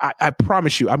 I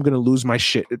promise you, I'm going to lose my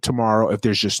shit tomorrow if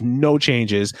there's just no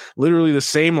changes. Literally the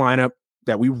same lineup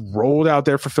that we rolled out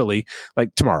there for Philly,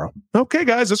 like tomorrow. Okay,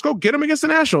 guys, let's go get them against the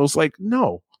Nationals. Like,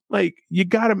 no, like you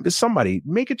got to somebody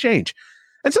make a change.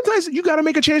 And sometimes you got to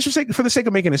make a change for the sake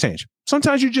of making a change.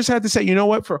 Sometimes you just have to say, you know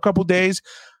what, for a couple days,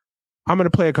 I'm going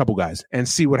to play a couple guys and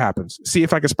see what happens. See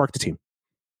if I can spark the team.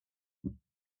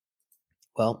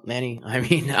 Well, Manny, I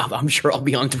mean, I'm sure I'll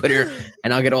be on Twitter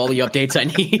and I'll get all the updates I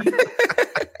need.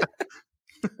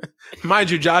 Mind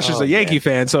you, Josh is a Yankee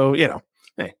fan, so, you know.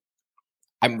 Hey.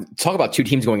 I'm talking about two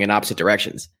teams going in opposite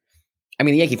directions. I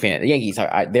mean, the Yankees,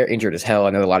 they're injured as hell.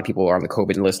 I know a lot of people are on the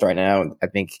COVID list right now. And I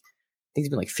think there's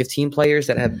been like 15 players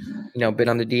that have, been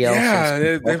on the DL.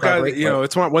 Yeah, they've got,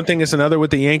 it's one thing, it's another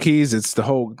with the Yankees. It's the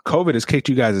whole COVID has kicked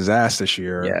you guys' ass this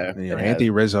year. Yeah. Anthony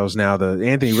Rizzo's now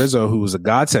Anthony Rizzo, who was a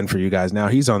godsend for you guys. Now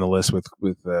he's on the list with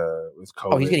COVID.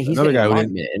 Oh, he's another guy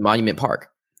in Monument Park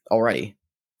already.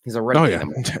 He's already. Oh,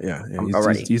 yeah.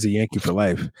 He's a Yankee for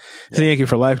life. He's a Yankee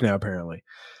for life now, apparently.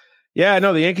 Yeah,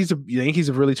 no, the Yankees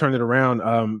have really turned it around.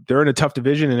 They're in a tough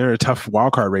division and they're in a tough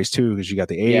wild card race too, because you got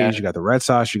the A's, you got the Red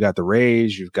Sox, you got the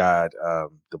Rays, you've got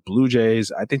the Blue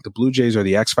Jays. I think the Blue Jays are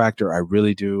the X factor. I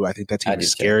really do. I think that team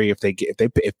is scary if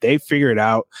they figure it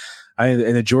out.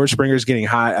 And the George Springer's getting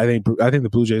hot. I think the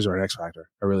Blue Jays are an X factor.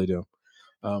 I really do.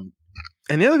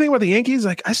 And the other thing about the Yankees,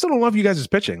 like, I still don't love you guys'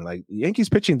 pitching. Like, the Yankees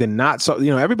pitching did not. So,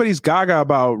 everybody's gaga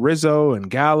about Rizzo and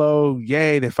Gallo.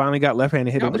 Yay, they finally got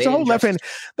left-handed hitting. But the whole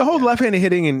left-handed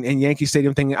hitting in Yankee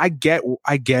Stadium thing, I get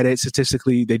it.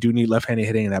 Statistically, they do need left-handed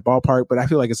hitting in that ballpark, but I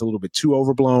feel like it's a little bit too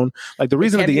overblown. Like, the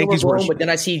reason that the Yankees were. But then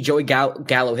I see Joey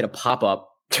Gallo hit a pop-up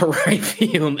to right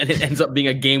field, and it ends up being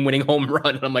a game-winning home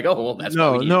run. And I'm like, oh, well, that's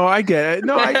no, I get it.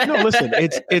 No, listen,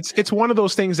 it's one of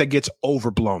those things that gets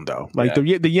overblown, though. Like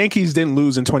the Yankees didn't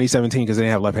lose in 2017 because they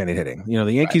didn't have left-handed hitting.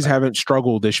 The Yankees haven't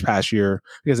struggled this past year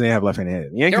because they have left-handed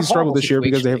hitting. The Yankees struggled this year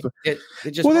because they have.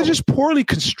 They're just poorly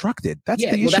constructed. That's the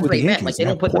issue with the Yankees. Like, they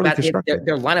don't put the bat.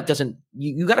 Their lineup doesn't.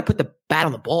 You got to put the bat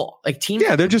on the ball. Like, teams.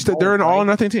 Yeah, they're an all or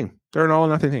nothing team. They're an all or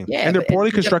nothing team, and they're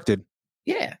poorly constructed.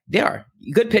 Yeah, they are.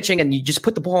 Good pitching, and you just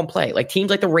put the ball in play. Like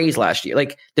teams like the Rays last year,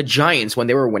 like the Giants when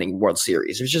they were winning World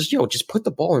Series. It was just, just put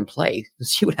the ball in play and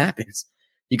see what happens.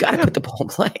 You got to put the ball in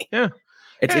play. Yeah.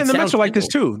 And the Mets are like this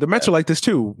too. The Mets are like this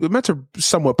too. The Mets are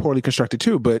somewhat poorly constructed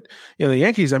too. But, the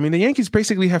Yankees, the Yankees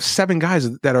basically have 7 guys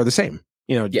that are the same.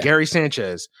 Gary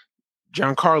Sanchez,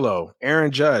 Giancarlo, Aaron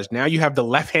Judge. Now you have the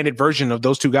left-handed version of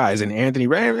those 2 guys. And Anthony,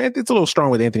 it's a little strong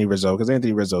with Anthony Rizzo because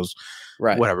Anthony Rizzo's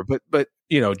whatever. But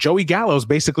Joey Gallo's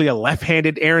basically a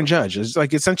left-handed Aaron Judge. It's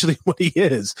like essentially what he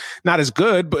is. Not as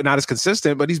good, but not as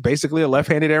consistent, but he's basically a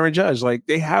left-handed Aaron Judge. Like,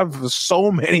 they have so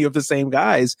many of the same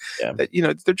guys that,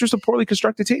 they're just a poorly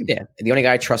constructed team. Yeah. And the only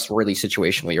guy I trust really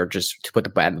situationally or just to put the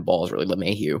bat in the ball is really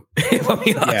LeMahieu.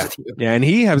 Yeah. And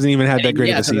he hasn't even had that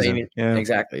great of a season.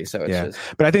 Exactly. So it's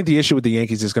but I think the issue with the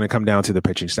Yankees is going to come down to the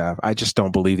pitching staff. I just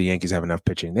don't believe the Yankees have enough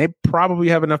pitching. They probably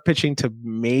have enough pitching to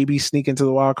maybe sneak into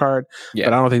the wild card, but I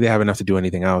don't think they have enough to do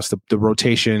anything else. The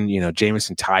rotation,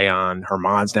 Jameson, Taillon,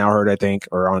 Herman's now hurt, I think,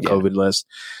 or on COVID list.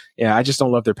 Yeah, I just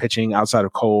don't love their pitching outside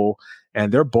of Cole,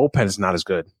 and their bullpen is not as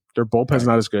good. Their bullpen's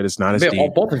not as good. It's not as deep.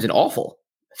 Bullpen's awful.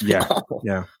 Yeah.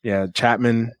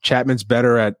 Chapman's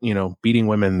better at beating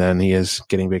women than he is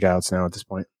getting big outs now at this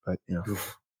point. But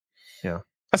yeah.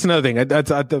 That's another thing. I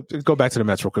go back to the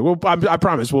Mets real quick. Well, I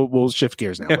promise we'll shift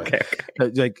gears now. Okay.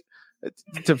 Like,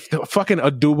 the fucking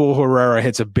Odubel Herrera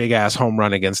hits a big ass home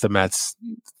run against the Mets.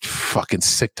 Fucking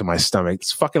sick to my stomach.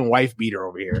 It's fucking wife beater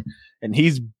over here, and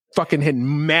he's fucking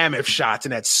hitting mammoth shots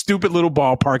in that stupid little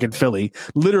ballpark in Philly.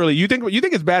 Literally, you think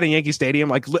it's bad in Yankee Stadium?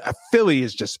 Like, Philly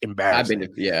is just embarrassing.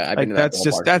 I've been to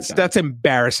that that's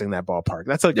embarrassing. That ballpark.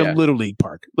 That's like a little league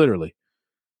park. Literally.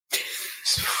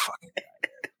 Fucking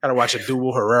gotta watch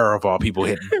Odubel Herrera of all people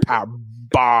hitting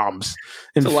bombs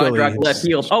in Philly. Left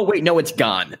field. Oh wait, no, it's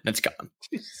gone. It's gone.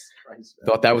 Christ,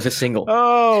 Thought that was a single.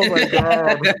 Oh my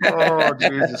God. Oh,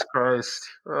 Jesus Christ.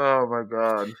 Oh my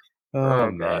God.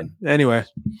 Oh, man. Anyway,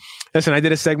 listen, I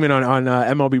did a segment on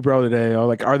MLB Bro today.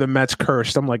 Like, are the Mets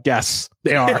cursed? I'm like, yes,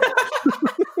 they are.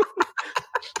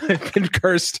 They've been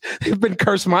cursed. They've been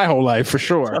cursed my whole life for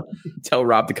sure. Tell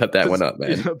Rob to cut that one up,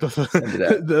 man.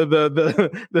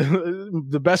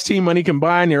 The best team money can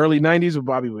buy in the early '90s with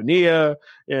Bobby Bonilla.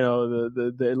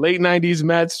 The late '90s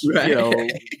Mets.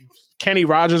 Right. Kenny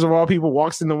Rogers of all people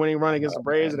walks in the winning run against the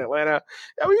Braves in Atlanta.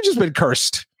 We've just been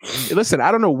cursed. Listen,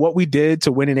 I don't know what we did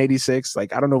to win in '86.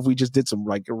 Like, I don't know if we just did some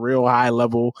like real high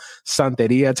level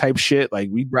Santeria type shit, like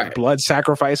we blood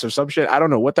sacrifice or some shit. I don't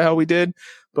know what the hell we did,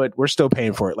 but we're still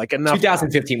paying for it. Like, enough.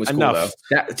 2015 was enough. Cool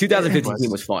though. That 2015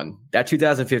 team was fun. That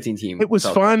 2015 team, it was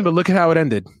fun, but look at how it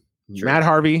ended. True. Matt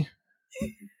Harvey.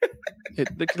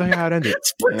 Look at how it ended.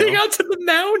 Sprinting out to the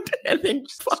mound and then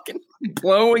fucking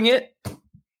blowing it.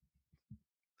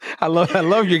 I love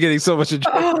you're getting so much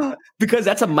enjoyment. Because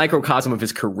that's a microcosm of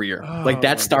his career. Like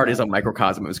that start is a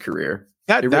microcosm of his career.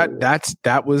 That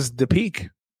was the peak.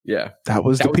 Yeah. That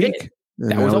was the peak.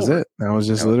 That was it. That was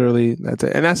just literally that's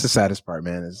it. And that's the saddest part,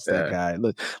 man, is that guy.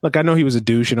 Look, I know he was a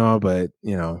douche and all, but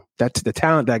that's the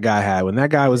talent that guy had. When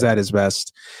that guy was at his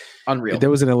best, unreal.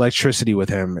 There was an electricity with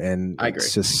him, and I agree.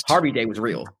 It's just Harvey Day was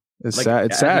real. It's sad.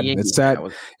 It's sad.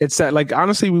 It's sad. Like,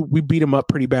 honestly, we beat him up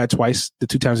pretty bad twice. The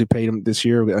two times we played him this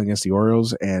year against the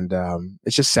Orioles, and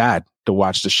it's just sad to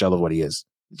watch the shell of what he is.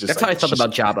 That's how I felt about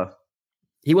Jabba.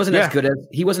 He wasn't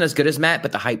as good as Matt,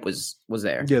 but the hype was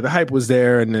there. Yeah, the hype was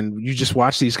there, and then you just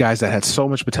watch these guys that had so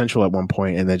much potential at one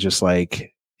point, and they're just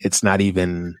like, it's not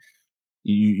even.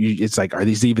 It's like, are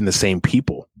these even the same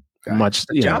people? Right.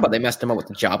 Jabba, they messed him up with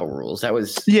the Jabba rules. That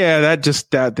was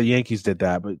that the Yankees did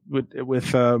that, but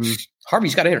with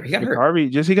Harvey's got hurt. He got hurt.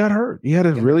 He got hurt. He had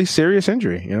a really serious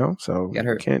injury, so he got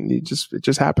hurt. It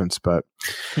just happens. But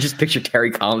just picture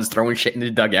Terry Collins throwing shit in the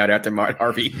dugout after Martin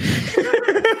Harvey.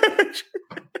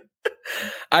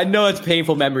 I know it's a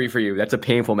painful memory for you. That's a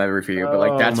painful memory for you, but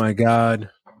like that's oh my God,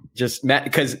 just Matt,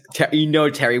 because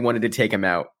Terry wanted to take him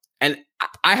out, and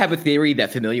I have a theory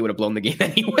that Familia would have blown the game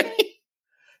anyway.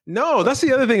 No, that's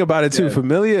the other thing about it too.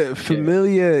 Yeah.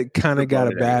 Familia kind of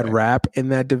got a bad rap in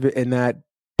that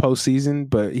postseason,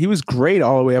 but he was great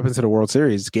all the way up into the World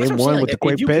Series. Game one with the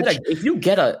quick pitch. If you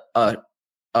get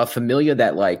a Familia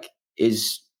that like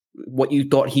is what you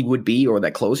thought he would be, or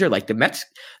that closer, like the Mets.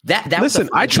 That listen,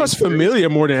 I trust Familia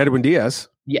more than Edwin Diaz.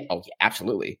 Yeah,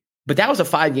 absolutely. But that was a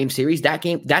 5-game series.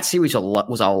 That series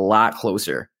was a lot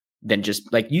closer than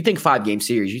just like you think 5-game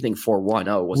series. You think 4-1.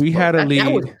 Oh, we had a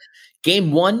lead.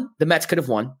 Game 1, the Mets could have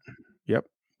won. Yep,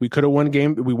 we could have won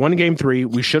game. We won game 3.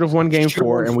 We should have won game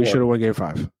 4, and we should have won game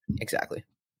 5. Exactly.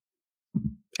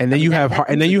 And then you have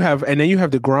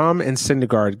DeGrom and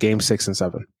Syndergaard game 6 and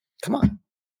 7. Come on.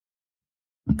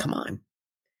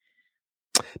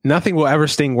 Nothing will ever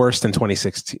sting worse than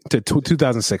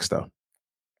 2006 though.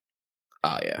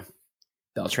 Oh yeah,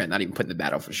 Beltran not even putting the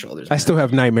bat off his shoulders. I still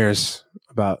have nightmares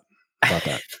about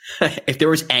that. If there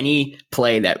was any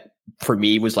play that for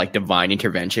me was like divine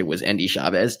intervention, was Endy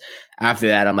Chavez. After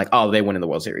that, I'm like, oh, they win in the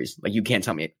World Series. Like, you can't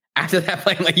tell me after that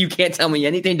play. Like, you can't tell me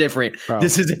anything different. Bro,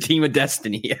 this is a team of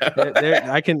destiny.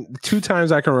 I can 2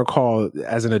 times I can recall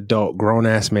as an adult, grown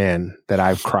ass man, that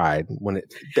I've cried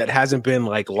that hasn't been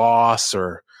like loss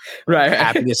or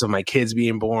happiness of my kids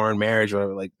being born, marriage,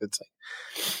 whatever. Like, it's like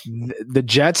the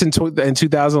Jets in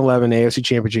 2011 AFC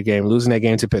Championship game, losing that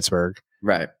game to Pittsburgh,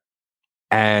 right?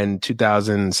 And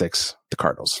 2006 the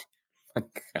Cardinals.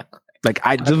 Like,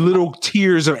 the little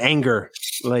tears of anger,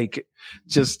 like,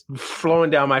 just flowing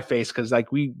down my face, because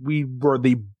like we were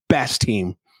the best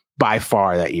team by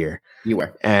far that year. You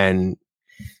were, and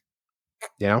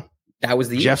that was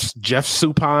the Jeff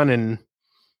Suppan and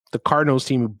the Cardinals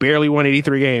team, who barely won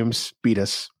 83 games, beat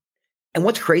us. And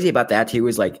what's crazy about that too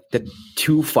is like the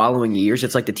 2 following years,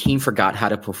 it's like the team forgot how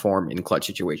to perform in clutch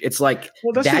situations. It's like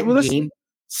game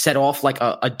set off like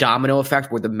a domino effect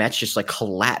where the Mets just like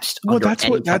collapsed. Well, that's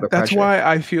why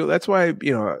I feel, that's why,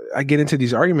 I get into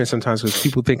these arguments sometimes, because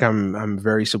people think I'm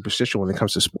very superstitious when it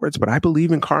comes to sports, but I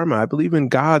believe in karma. I believe in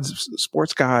gods,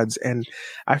 sports gods. And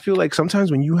I feel like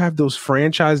sometimes when you have those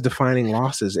franchise defining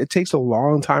losses, it takes a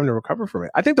long time to recover from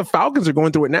it. I think the Falcons are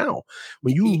going through it now.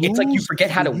 When you it's like you forget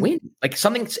how to win. Like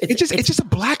something, it's just a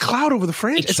black cloud over the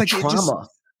franchise. It's like trauma.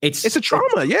 It's a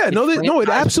trauma. Yeah. It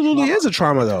absolutely is a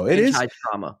trauma, though. It is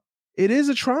trauma. It is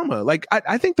a trauma. Like,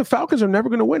 I think the Falcons are never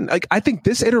going to win. Like, I think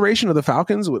this iteration of the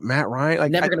Falcons with Matt Ryan,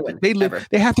 like, never going to win.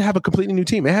 They have to have a completely new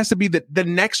team. It has to be the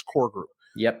next core group.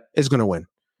 Yep. Is going to win.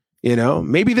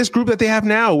 Maybe this group that they have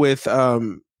now with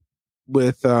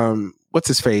what's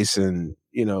his face and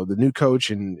the new coach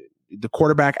and the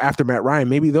quarterback after Matt Ryan,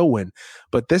 maybe they'll win.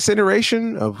 But this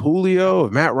iteration of Julio,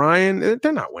 of Matt Ryan,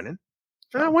 they're not winning.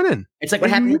 They're not winning. It's like what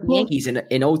happened with the Yankees in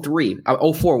 03,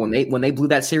 04 when they blew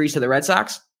that series to the Red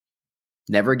Sox.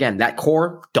 Never again. That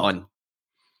core, done.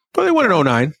 But they won in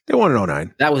 09. They won in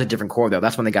 09. That was a different core, though.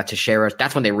 That's when they got Teixeira.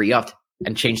 That's when they re-upped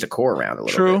and changed the core around a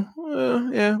little bit.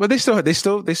 True. Yeah. But they still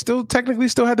technically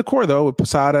still had the core, though, with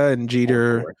Posada and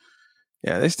Jeter.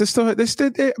 Yeah, they still, but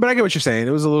I get what you're saying.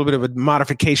 It was a little bit of a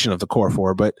modification of the core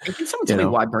four, but can someone tell me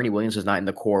why Bernie Williams was not in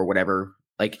the core or whatever?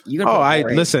 Like, you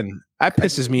listen, that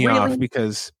pisses me off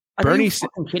because Bernie,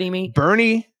 fucking kidding me?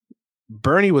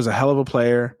 Bernie was a hell of a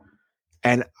player.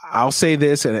 And I'll say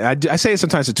this, and I say it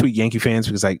sometimes to tweet Yankee fans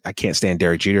because I can't stand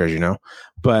Derek Jeter, as you know.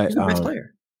 But he's the best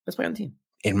player. Best player on the team.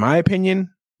 In my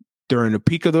opinion, during the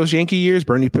peak of those Yankee years,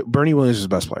 Bernie Williams was the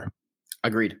best player.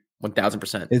 Agreed.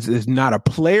 1,000%. There's not a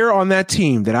player on that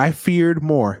team that I feared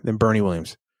more than Bernie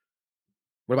Williams.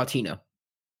 What about Tino?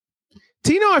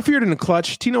 Tino, I feared in the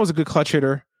clutch. Tino was a good clutch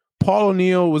hitter. Paul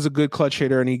O'Neill was a good clutch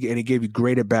hitter, and he gave you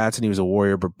great at bats, and he was a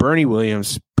warrior. But Bernie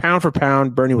Williams, pound for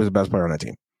pound, Bernie was the best player on that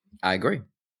team. I agree.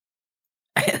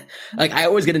 Like, I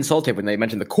always get insulted when they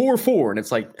mention the core four, and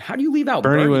it's like, how do you leave out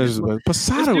Bernie?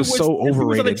 Posada was so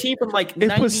overrated. On the team from like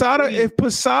if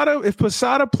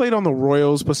Posada played on the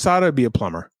Royals, Posada would be a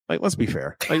plumber. Like, let's be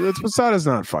fair. Like, Posada's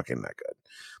not fucking that good.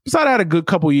 Posada had a good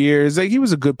couple years. Like, he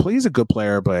was a good player. He's a good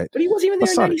player, but he wasn't even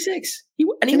there in '96. He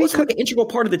wasn't like an integral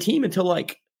part of the team until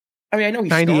like, I mean, I know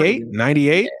he's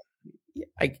 98.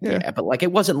 Yeah, but like,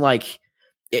 it wasn't like,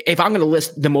 if I'm going to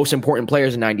list the most important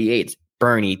players in '98,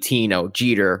 Bernie, Tino,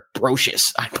 Jeter,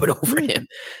 Brocious, I put over him.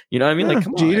 You know what I mean? Like,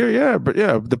 come Jeter, but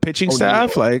the pitching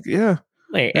staff,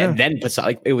 and then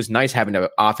it was nice having an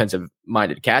offensive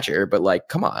minded catcher, but like,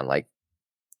 come on, like,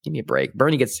 give me a break.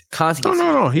 Bernie gets constantly.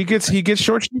 No. He gets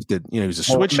short shifted. He was a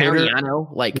switch hitter.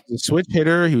 Like, a switch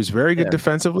hitter. He was very good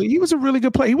defensively. He was a really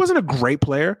good player. He wasn't a great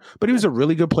player, but he was a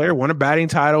really good player. Won a batting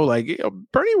title. Like,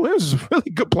 Bernie Williams is a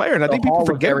really good player, and I think people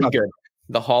forget about that.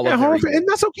 The Hall of Fame. And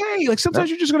that's okay. Like, sometimes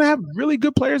you're just going to have really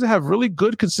good players that have really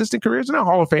good, consistent careers. They're not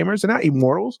Hall of Famers. They're not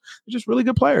immortals. They're just really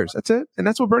good players. That's it. And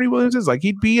that's what Bernie Williams is. Like,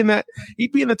 he'd be in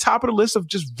the top of the list of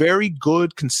just very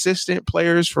good, consistent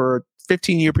players for a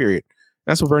 15-year period.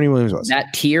 That's what Bernie Williams was.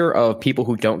 That tier of people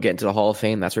who don't get into the Hall of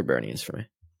Fame, that's where Bernie is for me.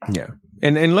 Yeah.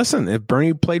 And listen, if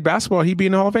Bernie played basketball, he'd be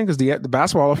in the Hall of Fame because the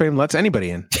Basketball Hall of Fame lets anybody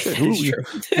in.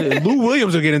 Lou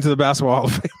Williams will get into the Basketball Hall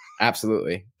of Fame.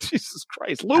 Absolutely. Jesus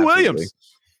Christ. Lou Williams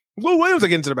will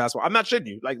get into the basketball. I'm not shitting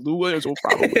you. Like, Lou Williams will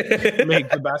probably make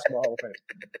the Basketball Hall of Fame.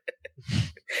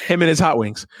 Him and his hot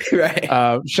wings. Right.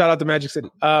 Shout out to Magic City.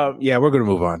 Yeah, we're going to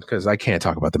move on because I can't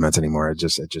talk about the Mets anymore. It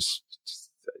just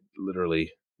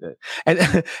literally.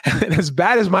 And as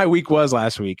bad as my week was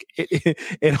last week,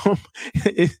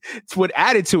 it's what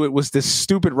added to it was this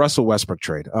stupid Russell Westbrook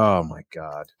trade. Oh my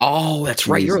God! Oh, that's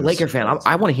right. You're a Laker fan.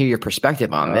 I want to hear your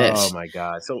perspective on this. Oh my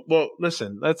God! So, well,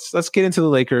 listen. Let's get into the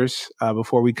Lakers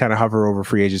before we kind of hover over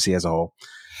free agency as a whole.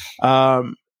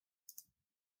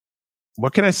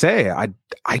 What can I say? I'm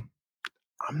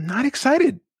not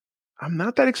excited. I'm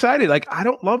not that excited. Like, I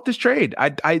don't love this trade.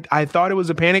 I thought it was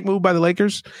a panic move by the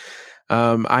Lakers.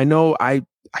 I know I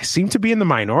seem to be in the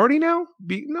minority now.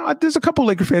 There's a couple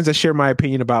Laker fans that share my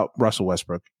opinion about Russell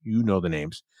Westbrook. You know the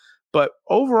names. But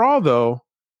overall, though,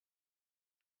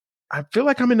 I feel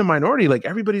like I'm in the minority. Like,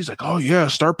 everybody's like, oh, yeah,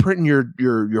 start printing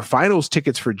your finals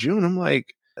tickets for June. I'm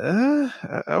like,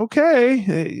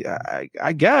 okay,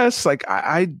 I guess. Like,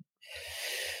 I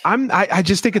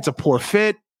just think it's a poor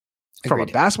fit from a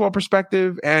basketball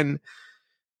perspective. And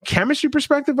chemistry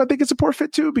perspective, I think it's a poor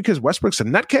fit too, because Westbrook's a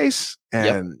nutcase,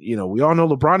 and we all know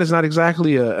LeBron is not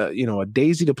exactly a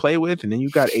daisy to play with, and then you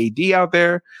got AD out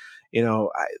there.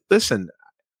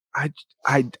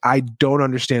 I don't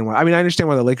understand why. I mean, I understand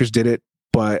why the Lakers did it,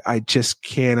 but I just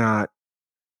cannot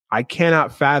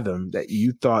fathom that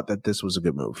you thought that this was a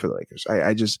good move for the Lakers.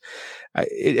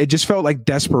 It just felt like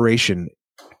desperation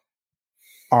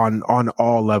on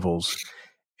all levels.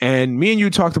 And me and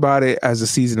you talked about it as the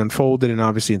season unfolded, and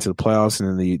obviously into the playoffs,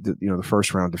 and then the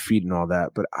first round defeat and all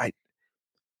that. But I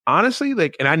honestly,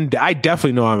 I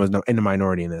definitely know I was in the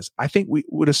minority in this. I think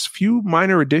with a few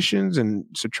minor additions and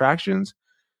subtractions,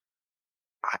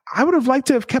 I would have liked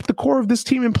to have kept the core of this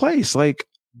team in place. Like,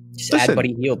 just add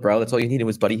Buddy Hield, bro. That's all you needed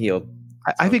was Buddy Hield.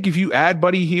 I think if you add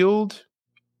Buddy Hield,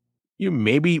 you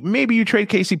maybe you trade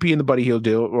KCP in the Buddy Hield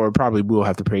deal, or probably will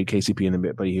have to trade KCP in the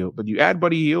Buddy Hield. But you add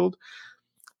Buddy Hield.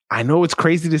 I know it's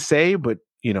crazy to say, but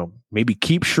maybe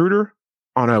keep Schroeder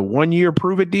on a 1-year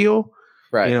prove it deal.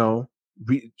 Right.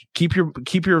 keep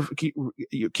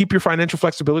your financial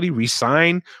flexibility.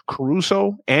 Resign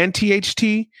Caruso and THT.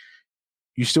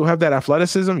 You still have that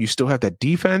athleticism. You still have that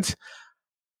defense.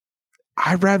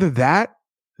 I'd rather that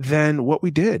than what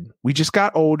we did. We just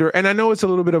got older, and I know it's a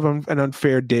little bit of an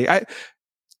unfair day.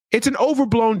 It's an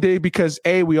overblown day because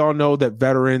we all know that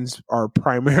veterans are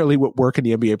primarily what work in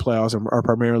the NBA playoffs, and are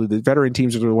primarily the veteran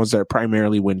teams are the ones that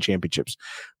primarily win championships,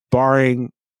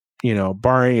 barring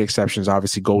exceptions.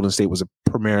 Obviously, Golden State was a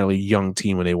primarily young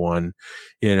team when they won.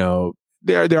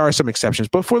 There are some exceptions,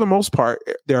 but for the most part,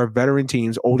 there are veteran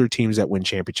teams, older teams that win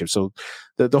championships. So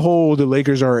the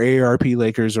Lakers are AARP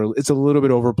Lakers, or it's a little bit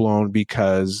overblown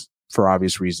because for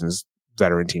obvious reasons,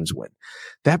 veteran teams win.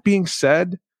 That being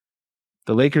said,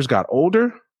 the Lakers got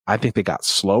older. I think they got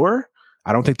slower.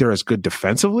 I don't think they're as good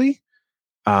defensively.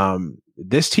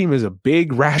 This team is a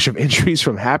big rash of injuries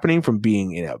from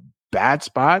being in a bad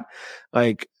spot,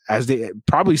 like as they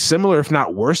probably similar, if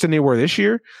not worse than they were this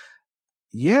year.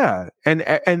 Yeah.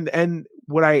 And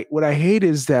what I hate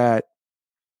is that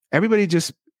everybody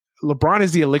LeBron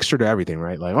is the elixir to everything,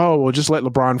 right? Like, oh, well, just let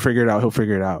LeBron figure it out. He'll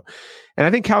figure it out. And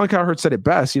I think Colin Cowherd said it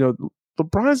best.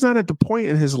 LeBron is not at the point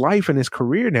in his life and his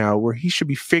career now where he should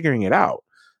be figuring it out.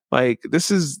 Like,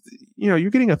 this is, you're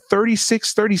getting a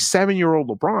 36, 37-year-old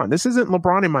LeBron. This isn't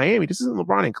LeBron in Miami. This isn't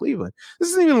LeBron in Cleveland. This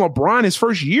isn't even LeBron his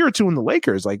first year or two in the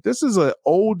Lakers. Like, this is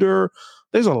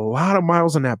there's a lot of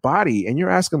miles in that body. And you're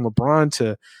asking LeBron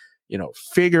to,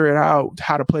 figure it out,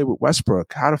 how to play with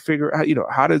Westbrook, how to figure out,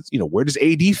 where does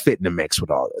AD fit in the mix with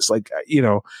all this? Like,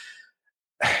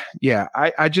 yeah,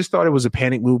 I just thought it was a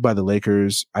panic move by the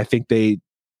Lakers. I think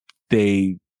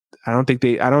I don't think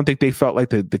they felt like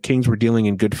the Kings were dealing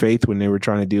in good faith when they were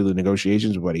trying to do the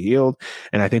negotiations with Buddy Hield.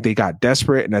 And I think they got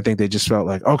desperate, and I think they just felt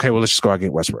like, okay, well, let's just go out and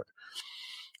get Westbrook.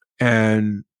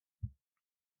 And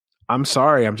I'm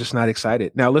sorry, I'm just not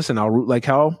excited. Now, listen, I'll root like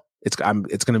hell. It's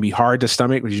going to be hard to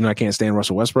stomach because I can't stand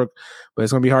Russell Westbrook, but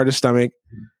it's going to be hard to stomach.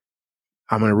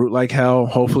 I'm going to root like hell.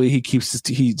 Hopefully he keeps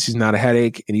he's not a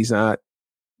headache and he's not,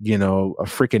 a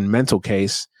freaking mental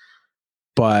case.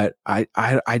 But I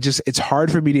just, it's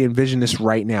hard for me to envision this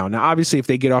right now. Now, obviously, if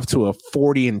they get off to a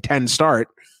 40-10 start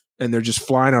and they're just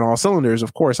flying on all cylinders,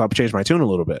 of course, I'll change my tune a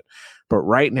little bit. But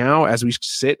right now, as we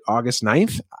sit August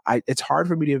 9th, it's hard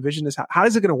for me to envision this. How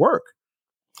is it going to work?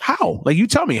 How? Like, you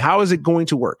tell me, how is it going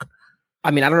to work?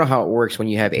 I mean, I don't know how it works when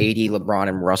you have AD, LeBron,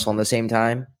 and Russell on the same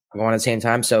time. Going at the same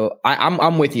time. So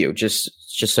I'm with you. Just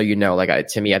so you know, like,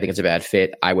 to me, I think it's a bad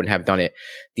fit. I wouldn't have done it.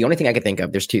 The only thing I could think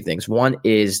of, there's two things. One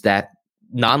is that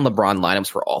non-LeBron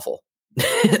lineups were awful.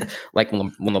 Like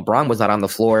when LeBron was not on the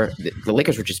floor, the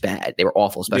Lakers were just bad. They were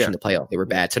awful, especially in the playoff. They were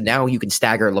bad. So now you can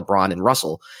stagger LeBron and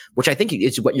Russell, which I think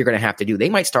is what you're going to have to do. They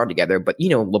might start together, but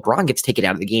LeBron gets taken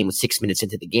out of the game with 6 minutes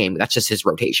into the game. That's just his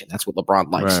rotation. That's what LeBron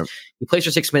likes. Right. He plays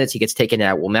for 6 minutes. He gets taken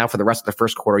out. Well, now for the rest of the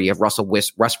first quarter, you have Russell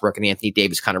Westbrook and Anthony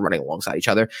Davis kind of running alongside each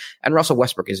other. And Russell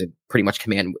Westbrook is in pretty much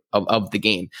command of the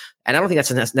game. And I don't think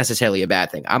that's necessarily a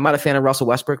bad thing. I'm not a fan of Russell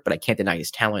Westbrook, but I can't deny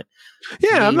his talent.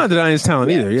 Yeah, I'm not denying his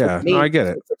talent either. Yeah, no, I get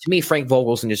it. To me, Frank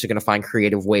Vogel's just going to find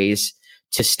creative ways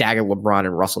to stagger LeBron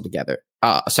and Russell together,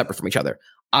 separate from each other.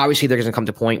 Obviously, there's going to come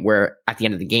to a point where at the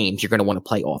end of the games, you're going to want to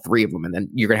play all three of them. And then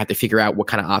you're going to have to figure out what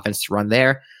kind of offense to run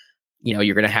there.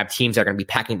 You're going to have teams that are going to be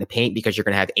packing the paint because you're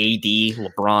going to have AD,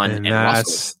 LeBron, and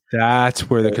Russell. That's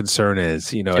where the concern is.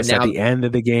 So it's now, at the end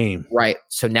of the game. Right.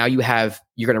 So now you're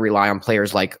going to rely on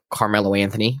players like Carmelo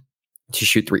Anthony to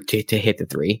shoot three, to hit the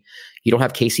three. You don't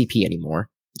have KCP anymore.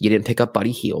 You didn't pick up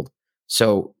Buddy Hield.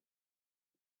 So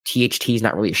THT is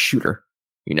not really a shooter.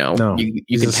 No,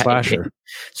 he's a slasher.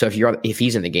 So if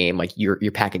he's in the game, like you're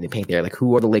packing the paint there. Like,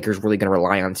 who are the Lakers really going to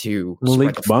rely on to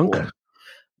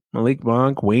Malik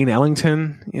Monk, Wayne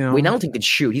Ellington. Wayne Ellington can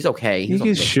shoot. He's okay. He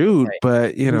can shoot,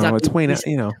 but it's Wayne.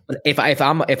 If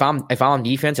I'm on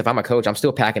defense, if I'm a coach, I'm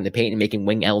still packing the paint and making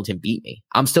Wayne Ellington beat me.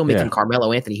 I'm still making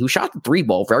Carmelo Anthony, who shot the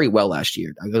 3-ball very well last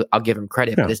year. I'll give him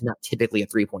credit, but is not typically a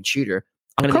 3-point shooter.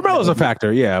 Carmelo's a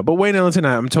factor, yeah, but Wayne Ellington,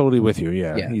 I'm totally with you,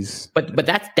 yeah. But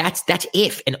that's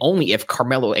if and only if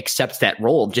Carmelo accepts that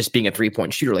role of just being a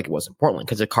 3-point shooter like it was in Portland.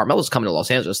 Because if Carmelo's coming to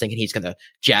Los Angeles thinking he's going to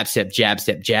jab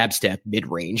step mid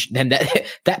range, then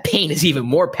that paint is even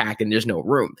more packed and there's no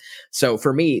room. So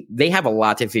for me, they have a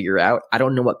lot to figure out. I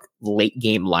don't know what late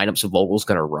game lineups Vogel's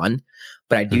going to run,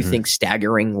 but I do think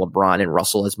staggering LeBron and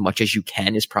Russell as much as you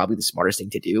can is probably the smartest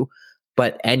thing to do.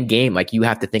 But end game, like, you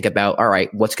have to think about, all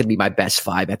right, what's going to be my best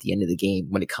five at the end of the game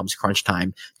when it comes crunch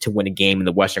time to win a game in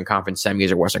the Western Conference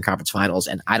semis or Western Conference finals.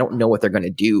 And I don't know what they're going to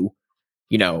do,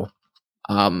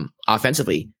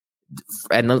 offensively.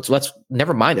 And let's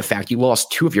never mind the fact you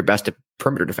lost two of your best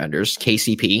perimeter defenders,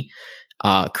 KCP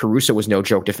Caruso was no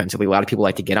joke defensively. A lot of people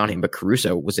like to get on him, but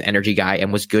Caruso was an energy guy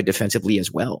and was good defensively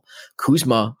as well.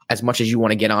 Kuzma, as much as you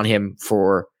want to get on him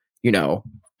for,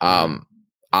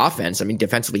 offense, I mean,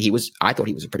 defensively, I thought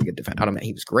he was a pretty good defender. I don't know,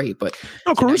 he was great, but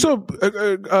no, Caruso,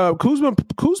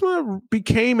 Kuzma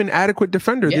became an adequate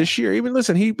defender this year. Even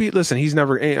he's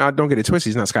never. Don't get it twisted.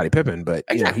 He's not Scottie Pippen, but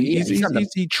exactly.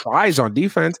 He tries on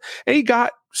defense, and he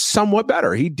got somewhat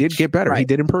better. He did get better. Right. He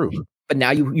did improve. But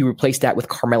now you replace that with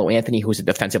Carmelo Anthony, who's a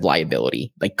defensive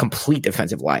liability, like complete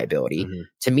defensive liability. Mm-hmm.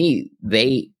 To me,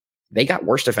 they got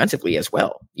worse defensively as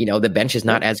well. The bench is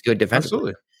not as good defensively.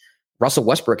 Absolutely. Russell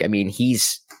Westbrook, I mean,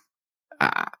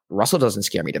 Russell doesn't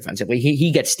scare me defensively.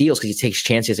 He gets steals because he takes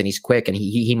chances and he's quick and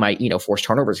he might, force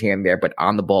turnovers here and there, but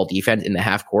on the ball defense in the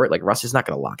half court, like Russ is not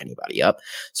going to lock anybody up.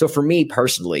 So for me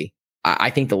personally, I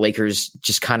think the Lakers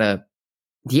just kind of,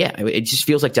 it just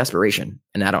feels like desperation.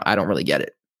 And I don't really get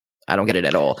it. I don't get it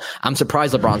at all. I'm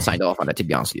surprised LeBron signed off on it, to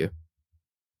be honest with you.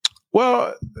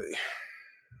 Well,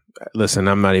 listen,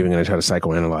 I'm not even going to try to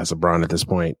psychoanalyze LeBron at this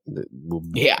point.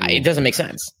 It doesn't make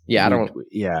sense. Yeah, I don't.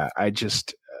 Yeah, I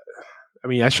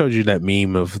showed you that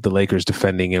meme of the Lakers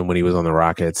defending him when he was on the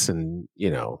Rockets, and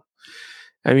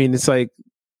it's like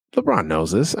LeBron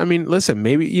knows this. I mean, listen,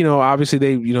 maybe obviously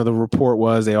they, the report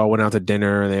was they all went out to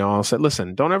dinner and they all said,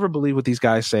 listen, don't ever believe what these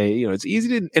guys say. It's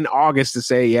easy in August to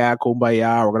say, yeah,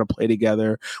 kumbaya, we're going to play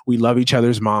together. We love each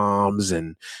other's moms,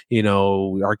 and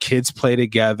our kids play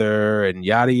together, and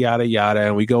yada yada yada,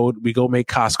 and we go make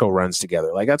Costco runs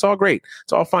together. Like, that's all great.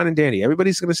 It's all fine and dandy.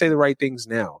 Everybody's going to say the right things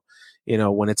now.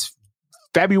 When it's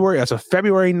February, that's a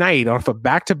February night off a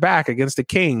back-to-back against the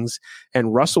Kings,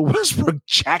 and Russell Westbrook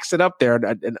jacks it up there,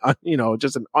 and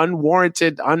just an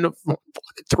unwarranted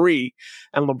three,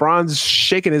 and LeBron's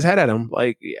shaking his head at him.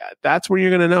 Like, that's where you're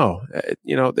going to know.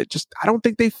 I don't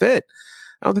think they fit.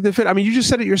 I mean, you just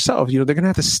said it yourself. They're going to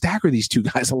have to stagger these two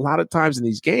guys a lot of times in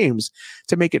these games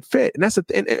to make it fit. And that's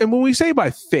and when we say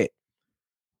by fit,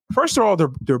 first of all,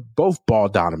 they're both ball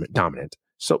dominant.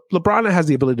 So LeBron has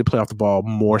the ability to play off the ball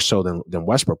more so than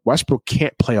Westbrook. Westbrook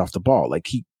can't play off the ball. Like,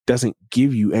 he doesn't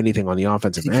give you anything on the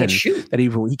offensive end. He can't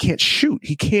shoot.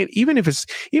 He can't, even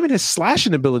his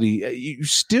slashing ability,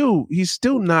 he's still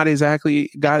not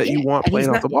exactly a guy that you want playing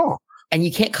off the ball. And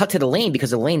you can't cut to the lane because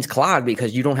the lane's clogged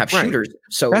because you don't have shooters.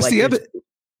 So that's the other.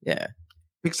 Yeah,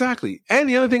 exactly. And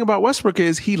the other thing about Westbrook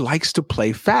is he likes to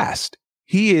play fast.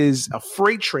 He is a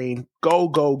freight train. Go,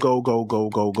 go, go, go,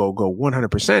 go, go, go, go,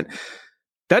 100%.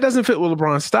 That doesn't fit with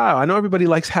LeBron's style. I know everybody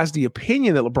has the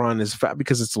opinion that LeBron is fat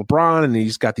because it's LeBron and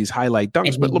he's got these highlight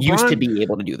dunks. And he used to be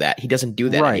able to do that. He doesn't do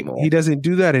that anymore. He doesn't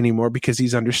do that anymore because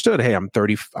he's understood. Hey, I'm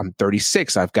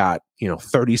 36. I've got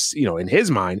 30. In his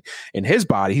mind, in his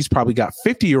body, he's probably got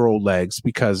 50-year-old legs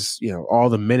because all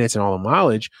the minutes and all the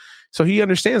mileage. So he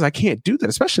understands I can't do that,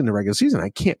 especially in the regular season. I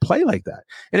can't play like that.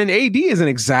 And then AD isn't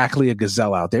exactly a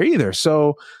gazelle out there either.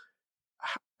 So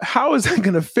how is that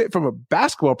going to fit from a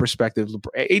basketball perspective?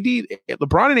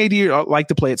 LeBron and AD like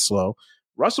to play it slow.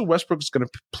 Russell Westbrook is going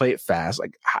to play it fast.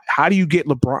 Like, how do you get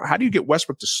LeBron? How do you get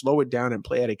Westbrook to slow it down and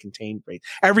play at a contained rate?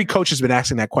 Every coach has been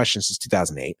asking that question since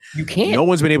 2008. You can't. No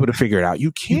one's been able to figure it out.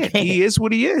 You can't. He is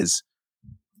what he is.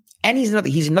 And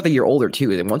he's another year older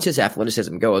too. And once his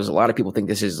athleticism goes, a lot of people think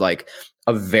this is like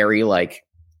a very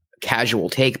casual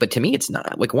take, but to me it's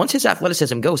not. Like, once his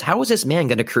athleticism goes, how is this man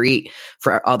going to create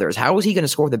for others? How is he going to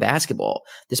score the basketball?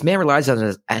 This man relies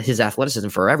on his athleticism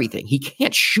for everything. He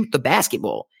can't shoot the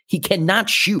basketball. He cannot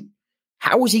shoot.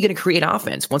 How is he going to create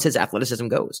offense once his athleticism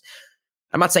goes?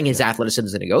 I'm not saying his athleticism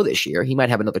is going to go this year. He might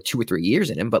have another 2 or 3 years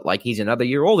in him, but he's another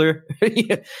year older.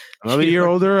 Another year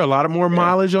older, a lot of more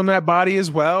mileage on that body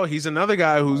as well. He's another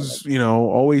guy who's,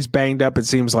 always banged up. It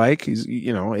seems like he's,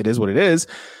 it is what it is.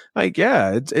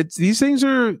 It's these things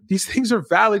are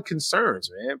valid concerns,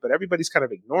 man. But everybody's kind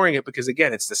of ignoring it because,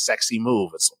 again, it's the sexy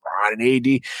move. It's LeBron and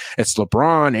AD. It's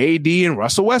LeBron, AD, and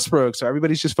Russell Westbrook. So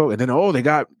everybody's just focused. And then they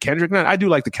got Kendrick Nunn. I do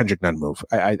like the Kendrick Nunn move.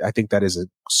 I think that is a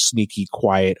sneaky,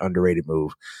 quiet, underrated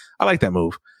move. I like that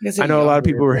move. I know a lot of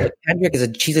people were. Kendrick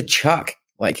she's a chuck.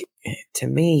 To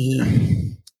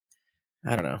me,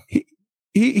 I don't know.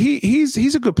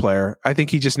 He's a good player. I think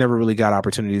he just never really got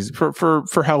opportunities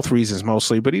for health reasons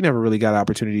mostly, but he never really got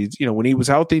opportunities. When he was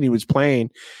healthy and he was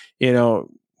playing,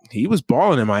 he was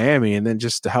balling in Miami, and then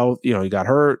just the health, he got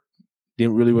hurt.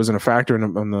 Wasn't a factor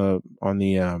on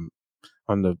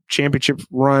the championship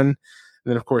run. And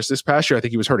then of course this past year, I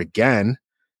think he was hurt again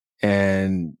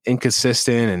and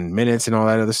inconsistent and minutes and all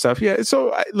that other stuff. Yeah.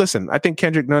 So listen, I think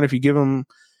Kendrick Nunn, if you give him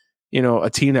a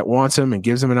team that wants him and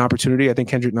gives him an opportunity, I think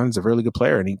Kendrick Nunn's a really good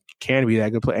player, and he can be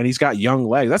that good player. And he's got young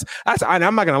legs. That's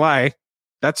I'm not going to lie.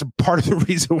 That's a part of the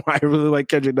reason why I really like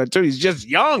Kendrick Nunn too. He's just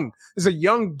young. There's a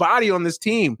young body on this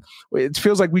team. It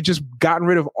feels like we just gotten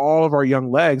rid of all of our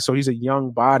young legs. So he's a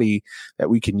young body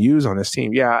that we can use on this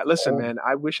team. Yeah, listen, man,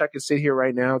 I wish I could sit here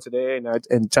right now today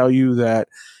and tell you that,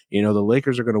 the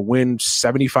Lakers are going to win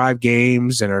 75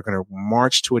 games and are going to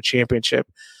march to a championship.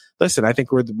 Listen, I think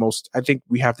I think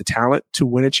we have the talent to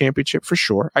win a championship for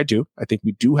sure. I do. I think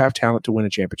we do have talent to win a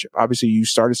championship. Obviously, you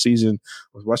start a season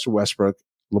with Russell Westbrook,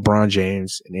 LeBron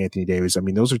James, and Anthony Davis. I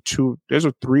mean, those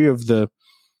are three of the,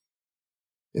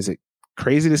 is it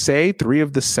crazy to say, 3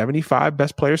 of the 75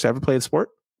 best players to ever play the sport?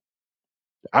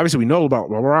 Obviously, we know about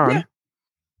LeBron.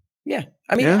 Yeah.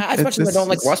 I mean, as much as I don't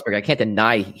like Westbrook, I can't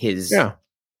deny his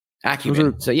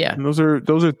acumen. Those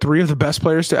are 3 of the best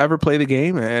players to ever play the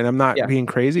game, and I'm not being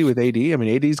crazy with AD. I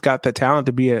mean, AD's got the talent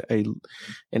to be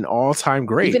an all-time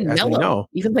great. Even Melo,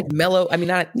 even like Melo. I mean,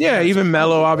 even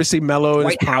Melo. Obviously, Melo in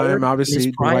his prime.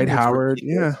 Obviously, Dwight Howard.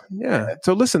 Yeah.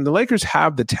 So listen, the Lakers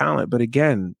have the talent, but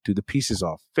again, do the pieces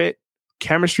all fit?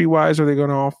 Chemistry-wise, are they going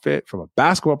to all fit? From a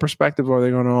basketball perspective, are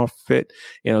they going to all fit?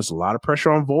 There's a lot of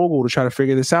pressure on Vogel to try to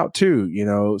figure this out too,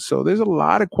 So there's a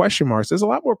lot of question marks. There's a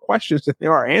lot more questions than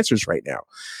there are answers right now.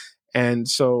 And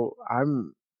so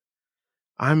I'm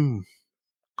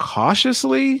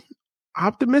cautiously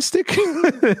optimistic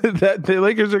that the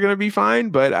Lakers are going to be fine,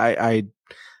 but I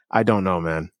don't know,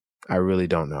 man. I really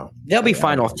don't know. They'll be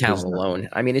fine off talent alone.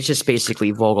 I mean, it's just basically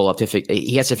Vogel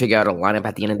he has to figure out a lineup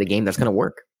at the end of the game that's going to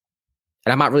work.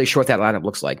 And I'm not really sure what that lineup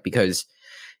looks like because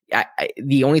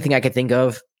the only thing I could think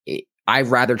of, I'd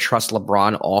rather trust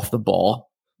LeBron off the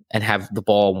ball and have the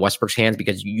ball in Westbrook's hands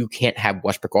because you can't have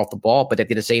Westbrook off the ball. But at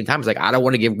the same time, it's like, I don't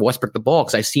want to give Westbrook the ball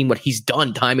because I've seen what he's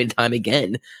done time and time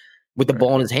again with the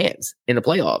ball in his hands in the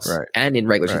playoffs and in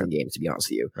regular season games, to be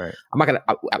honest with you. Right.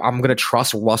 I'm going to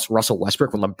trust Russell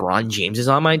Westbrook when LeBron James is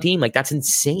on my team. Like, that's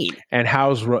insane. And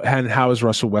how is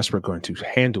Russell Westbrook going to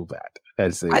handle that? I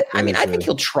think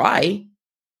he'll try.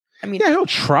 He'll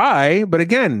try, but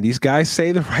again, these guys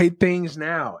say the right things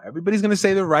now. Everybody's going to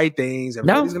say the right things.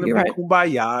 Everybody's going to be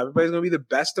kumbaya. Everybody's going to be the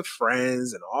best of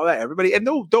friends and all that. Everybody, and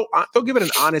they'll give it an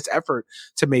honest effort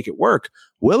to make it work.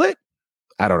 Will it?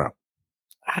 I don't know.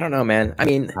 I don't know, man. I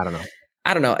mean, I don't know.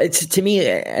 I don't know. It's, to me,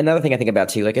 another thing I think about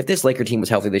too. Like, if this Laker team was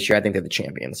healthy this year, I think they're the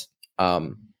champions.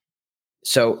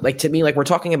 So, like, to me, like, we're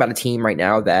talking about a team right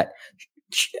now that,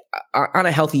 on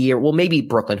a healthy year, well, maybe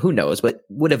Brooklyn, who knows, but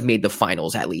would have made the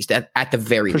finals at least, at the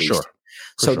very least. Sure.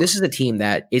 So this is a team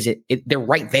that they're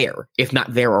right there, if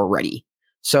not there already.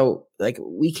 So, like,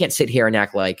 we can't sit here and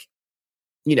act like,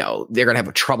 they're going to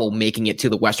have trouble making it to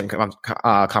the Western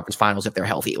Conference Finals if they're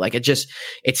healthy. Like,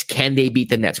 it's can they beat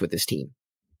the Nets with this team?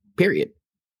 Period.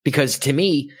 Because to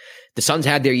me, the Suns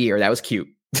had their year. That was cute.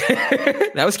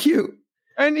 That was cute.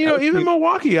 And, even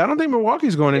Milwaukee, I don't think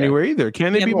Milwaukee's going anywhere either.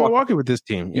 Can they beat Milwaukee with this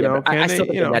team? I still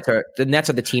think the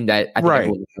Nets are the team that I think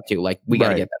everyone looks up to. Like, we got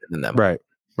to get better than them. Right.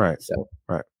 So,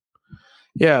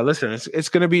 yeah, listen, it's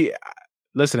going to be,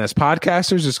 as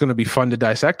podcasters, it's going to be fun to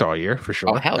dissect all year for sure.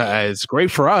 Oh, hell yeah. It's great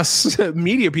for us,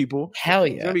 media people. Hell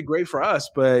yeah. It's going to be great for us.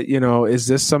 But, is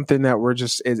this something that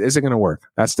is it going to work?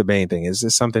 That's the main thing. Is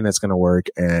this something that's going to work?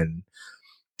 And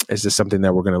is this something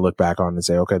that we're going to look back on and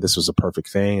say, okay, this was a perfect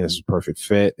thing. This is a perfect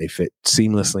fit. They fit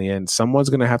seamlessly in. Someone's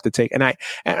going to have to take, and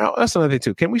that's another thing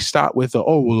too. Can we start with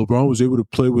LeBron was able to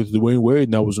play with Dwayne Wade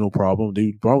and that was no problem.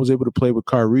 LeBron was able to play with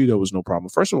Kyrie. That was no problem.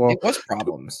 First of all, it was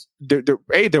problems.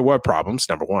 There were problems.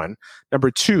 Number one. Number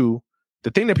two,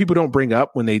 the thing that people don't bring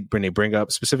up when they bring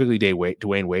up specifically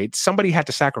Dwayne Wade, somebody had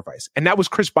to sacrifice, and that was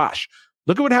Chris Bosh.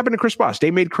 Look at what happened to Chris Bosh.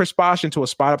 They made Chris Bosh into a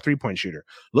spot-up three-point shooter.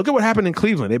 Look at what happened in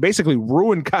Cleveland. They basically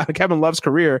ruined Kevin Love's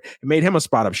career and made him a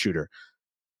spot-up shooter.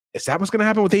 Is that what's going to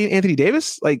happen with Anthony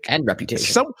Davis? Like, and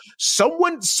reputation.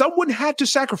 Someone had to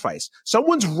sacrifice.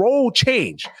 Someone's role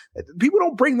changed. People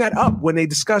don't bring that up when they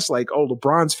discuss like, oh,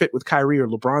 LeBron's fit with Kyrie or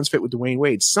LeBron's fit with Dwayne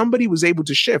Wade. Somebody was able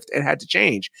to shift and had to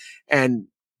change. And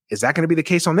is that going to be the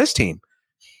case on this team?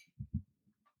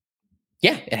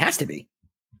 Yeah, it has to be.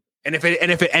 And if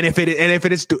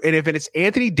it's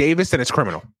Anthony Davis, then it's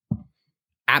criminal.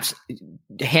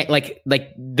 Absolutely.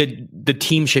 Like the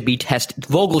team should be tested.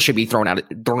 Vogel should be thrown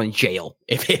in jail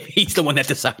if he's the one that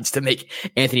decides to make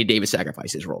Anthony Davis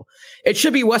sacrifice his role. It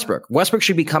should be Westbrook. Westbrook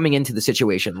should be coming into the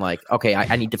situation like, okay,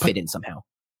 I need to fit in somehow.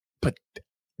 But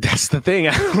that's the thing.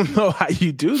 I don't know how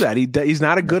you do that. He's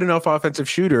not a good enough offensive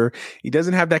shooter. He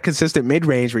doesn't have that consistent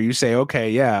mid-range where you say,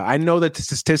 okay, yeah, I know that the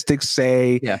statistics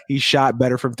say he shot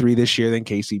better from three this year than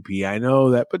KCP. I know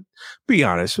that, but be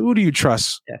honest, who do you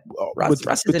trust? Yeah.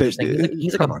 Russ is interesting.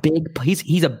 He's like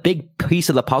he's a big piece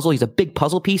of the puzzle. He's a big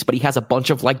puzzle piece, but he has a bunch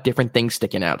of like different things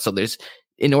sticking out. So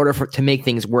in order to make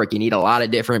things work, you need a lot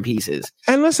of different pieces.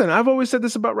 And listen, I've always said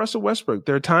this about Russell Westbrook.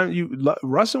 There are times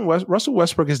Russell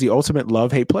Westbrook is the ultimate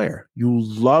love-hate player. You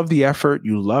love the effort.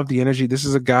 You love the energy. This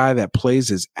is a guy that plays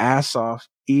his ass off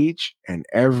each and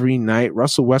every night.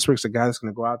 Russell Westbrook's a guy that's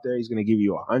going to go out there. He's going to give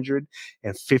you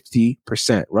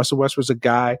 150%. Russell Westbrook's a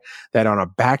guy that on a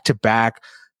back-to-back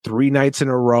 3 nights in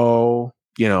a row,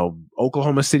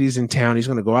 Oklahoma City's in town. He's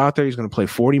going to go out there. He's going to play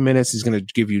 40 minutes. He's going to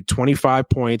give you 25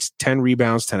 points, 10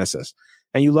 rebounds, 10 assists.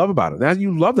 And you love about him.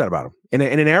 You love that about him. In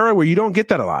an era where you don't get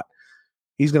that a lot,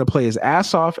 he's going to play his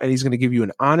ass off and he's going to give you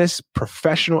an honest,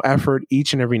 professional effort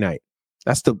each and every night.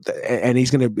 He's going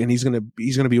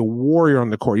to be a warrior on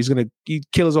the court.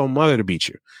 He'd kill his own mother to beat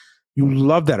you. You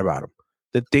love that about him.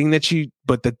 The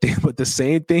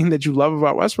same thing that you love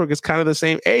about Westbrook is kind of the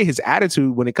same. His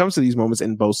attitude when it comes to these moments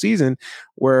in both season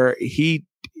where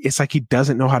it's like he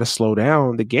doesn't know how to slow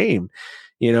down the game,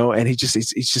 and he's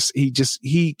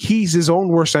his own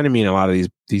worst enemy in a lot of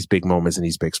these big moments in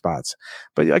these big spots.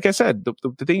 But like I said,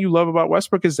 the thing you love about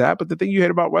Westbrook is that, but the thing you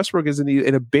hate about Westbrook is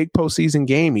in a big postseason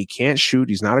game, he can't shoot.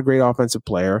 He's not a great offensive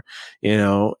player,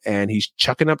 and he's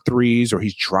chucking up threes or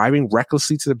he's driving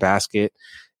recklessly to the basket.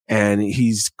 And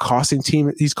he's costing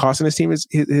his team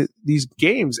these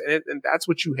games. And that's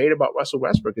what you hate about Russell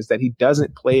Westbrook is that he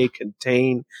doesn't play a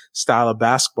contained style of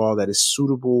basketball that is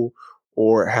suitable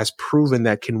or has proven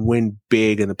that can win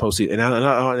big in the postseason.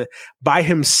 And by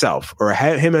himself or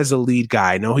him as a lead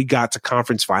guy. I know he got to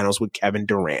conference finals with Kevin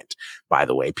Durant, by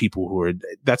the way.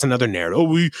 That's another narrative.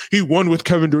 Oh, he won with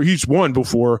Kevin Durant. He's won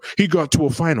before he got to a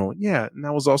final. Yeah. And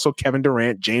that was also Kevin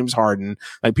Durant, James Harden.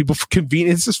 Like people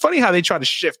convenient. It's just funny how they try to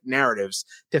shift narratives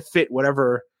to fit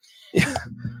whatever.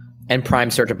 And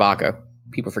prime Serge Ibaka.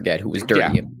 People forget who was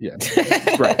dirty him. Yeah.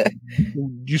 Right.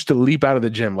 Used to leap out of the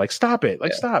gym. Like, stop it.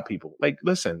 Like, stop, people. Like,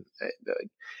 listen,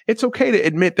 it's okay to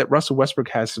admit that Russell Westbrook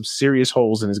has some serious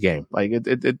holes in his game. Like,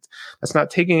 that's not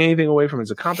taking anything away from his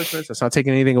accomplishments. That's not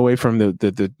taking anything away from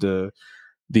the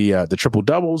triple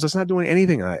doubles. That's not doing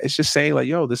anything. It's just saying, like,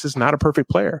 yo, this is not a perfect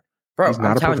player. Bro, he's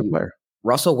not a perfect player.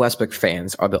 Russell Westbrook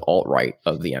fans are the alt-right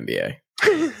of the NBA.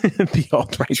 The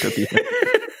alt-right of the NBA.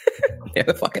 They're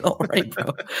the fucking alt-right,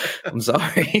 bro. I'm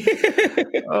sorry.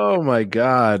 Oh my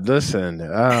God. Listen.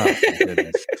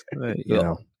 Goodness.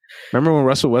 Remember when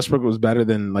Russell Westbrook was better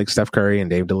than like Steph Curry and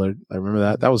Dave Dillard? I remember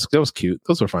that. That was cute.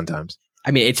 Those were fun times. I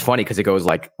mean, it's funny because it goes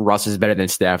like Russ is better than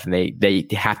Steph, and they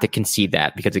have to concede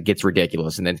that because it gets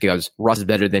ridiculous. And then it goes Russ is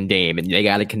better than Dame, and they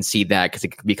got to concede that because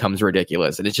it becomes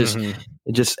ridiculous. And it's just,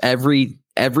 every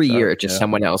year it's just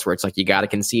someone else where it's like you got to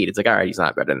concede. It's like, all right, he's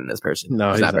not better than this person.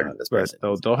 No, he's not better than this person.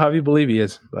 They'll have you believe he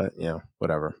is, but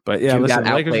whatever. But yeah, listen,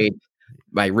 got outplayed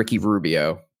by Ricky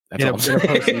Rubio. That's all I'm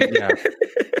saying.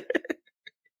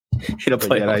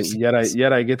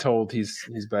 Yet I get told he's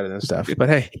better than Steph. But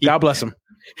hey, God bless him.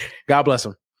 God bless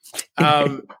him.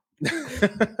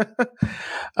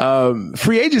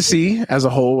 Free agency as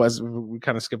a whole, as we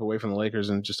kind of skip away from the Lakers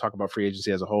and just talk about free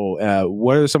agency as a whole,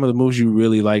 what are some of the moves you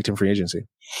really liked in free agency?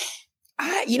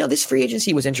 This free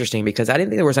agency was interesting because I didn't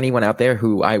think there was anyone out there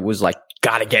who I was like,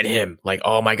 gotta get him. Like,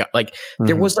 oh my God. Like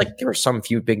there were some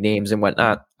few big names and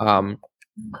whatnot.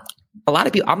 A lot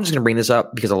of people, I'm just going to bring this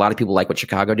up because a lot of people like what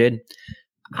Chicago did.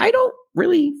 I don't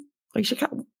really like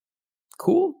Chicago.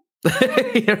 Cool.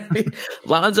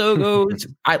 Lonzo goes.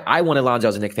 I wanted Lonzo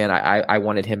as a Knicks fan. I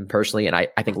wanted him personally, and I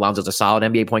think Lonzo's a solid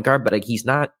NBA point guard, but like he's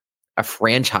not a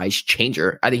franchise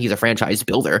changer. I think he's a franchise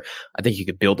builder. I think you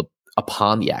could build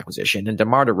upon the acquisition. And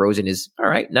DeMar DeRozan is all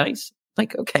right, nice.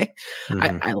 Like, okay.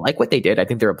 I like what they did. I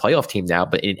think they're a playoff team now,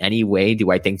 but in any way,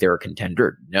 do I think they're a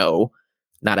contender? No,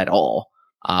 not at all.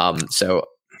 So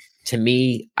to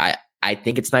me, I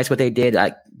think it's nice what they did.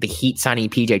 The Heat signing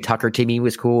PJ Tucker to me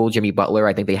was cool. Jimmy Butler,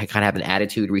 I think they kind of have an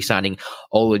attitude re-signing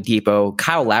Oladipo.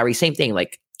 Kyle Lowry, same thing.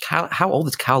 Like, how old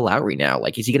is Kyle Lowry now?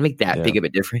 Like, is he going to make that big of a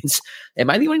difference? Am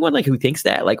I the only one like who thinks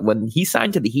that? Like, when he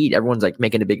signed to the Heat, everyone's like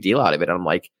making a big deal out of it. And I'm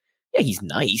like, yeah, he's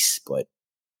nice, but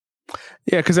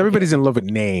yeah, because everybody's in love with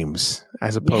names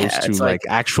as opposed to like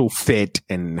actual fit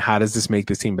and how does this make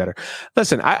this team better?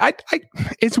 Listen, I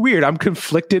it's weird. I'm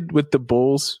conflicted with the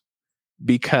Bulls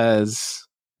because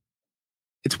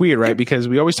it's weird, right? Because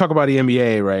we always talk about the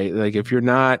NBA, right? Like if you're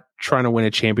not trying to win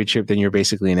a championship, then you're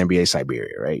basically an NBA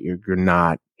Siberia, right? You're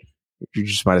not. You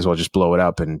just might as well just blow it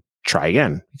up and try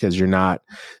again because you're not.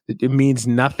 It means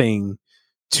nothing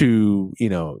to,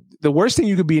 the worst thing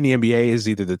you could be in the NBA is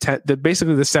either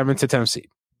basically the 7th to 10th seed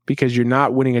because you're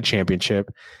not winning a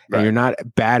championship and you're not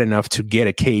bad enough to get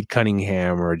a Cade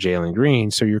Cunningham or a Jalen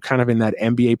Green. So you're kind of in that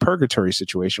NBA purgatory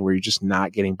situation where you're just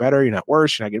not getting better. You're not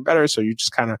worse. You're not getting better. So you're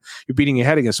just you're beating your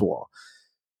head against the wall.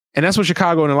 And that's what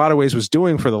Chicago in a lot of ways was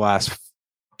doing for the last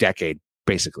decade,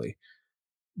 basically.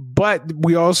 But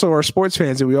we also are sports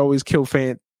fans, and we always kill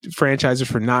franchises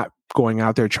for not going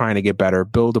out there trying to get better,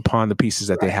 build upon the pieces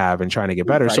that they have and trying to get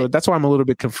better. So that's why I'm a little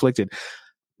bit conflicted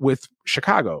with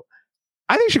Chicago.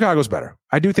 I think Chicago's better.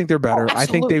 I do think they're better. I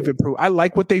think they've improved. I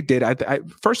like what they did. I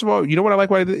first of all, you know what I like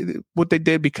what they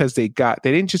did, because they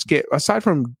didn't just get, aside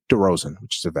from DeRozan,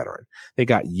 which is a veteran, they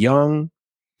got young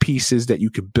pieces that you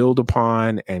could build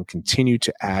upon and continue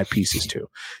to add pieces to.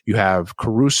 You have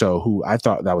Caruso, who I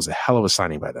thought that was a hell of a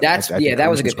signing by them. That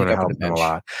was a good pickup. Help them a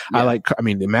lot. Yeah.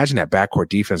 Imagine that backcourt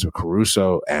defense with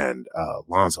Caruso and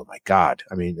Lonzo. My God.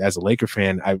 I mean, as a Laker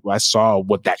fan, I saw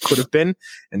what that could have been,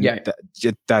 and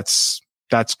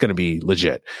that's going to be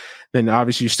legit. Then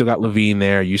obviously you still got Levine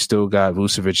there. You still got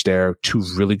Vucevic there, two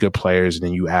really good players. And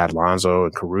then you add Lonzo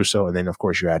and Caruso. And then of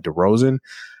course you add DeRozan.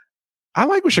 I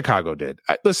like what Chicago did.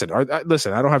 Listen, I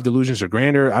don't have delusions or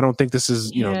grandeur. I don't think this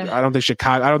is, I don't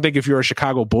think if you're a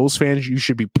Chicago Bulls fan, you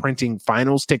should be printing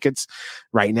finals tickets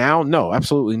right now. No,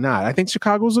 absolutely not. I think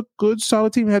Chicago's a good,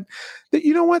 solid team.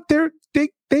 You know what?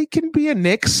 They can be a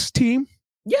Knicks team.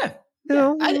 Yeah.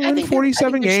 I think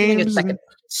 47 games.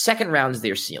 Second round is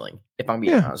their ceiling, if I'm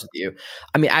being honest with you.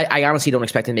 I mean, I honestly don't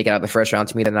expect them to make it out of the first round.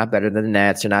 To me, they're not better than the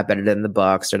Nets. They're not better than the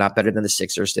Bucks. They're not better than the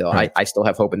Sixers still. Right. I still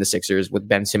have hope in the Sixers. With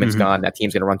Ben Simmons gone, that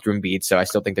team's going to run through Embiid, so I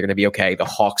still think they're going to be okay. The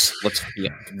Hawks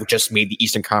just made the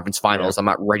Eastern Conference Finals. I'm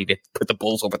not ready to put the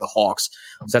Bulls over the Hawks.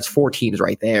 So that's 4 teams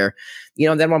right there.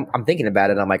 Then I'm thinking about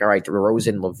it, and I'm like, all right,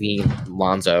 DeRozan, Levine,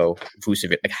 Lonzo,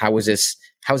 Vucevic. Like, how is this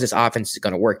offense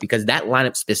going to work? Because that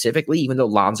lineup specifically, even though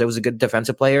Lonzo is a good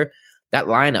defensive player, that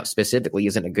lineup specifically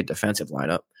isn't a good defensive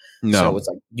lineup. No. So it's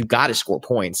like, you got to score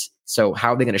points. So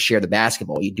how are they going to share the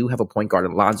basketball? You do have a point guard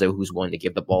in Lonzo who's willing to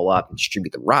give the ball up and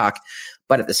distribute the rock.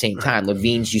 But at the same time,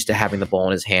 Levine's used to having the ball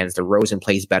in his hands. DeRozan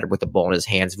plays better with the ball in his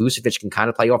hands. Vucevic can kind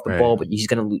of play off the ball, but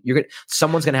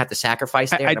someone's going to have to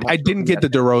sacrifice there. I didn't get the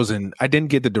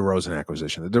DeRozan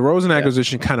acquisition. The DeRozan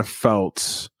acquisition kind of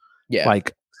felt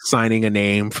like signing a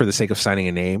name for the sake of signing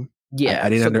a name. Yeah,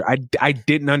 I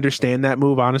didn't understand that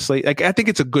move, honestly. Like, I think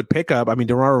it's a good pickup. I mean,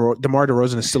 DeMar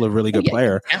DeRozan is still a really good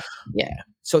player. Yeah.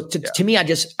 So to me, I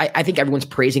think everyone's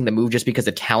praising the move just because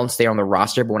the talent's there on the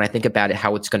roster. But when I think about it,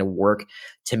 how it's going to work,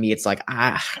 to me, it's like,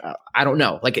 I don't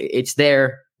know. Like, it's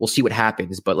there. We'll see what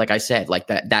happens. But like I said, like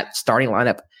that starting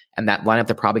lineup and that lineup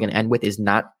they're probably going to end with is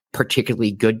not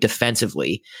particularly good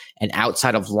defensively. And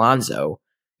outside of Lonzo,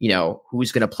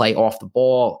 who's going to play off the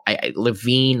ball?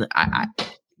 Levine,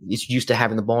 he's used to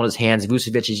having the ball in his hands.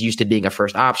 Vucevic is used to being a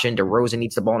first option. DeRozan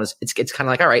needs the ball in his. It's kind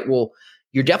of like, all right, well,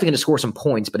 you're definitely going to score some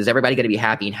points, but is everybody going to be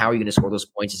happy? And how are you going to score those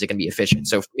points? Is it going to be efficient?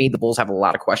 So for me, the Bulls have a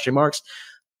lot of question marks.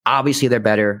 Obviously, they're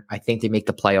better. I think they make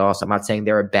the playoffs. I'm not saying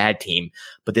they're a bad team,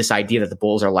 but this idea that the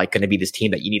Bulls are like going to be this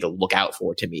team that you need to look out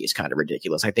for, to me, is kind of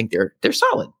ridiculous. I think they're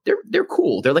solid. They're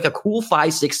cool. They're like a cool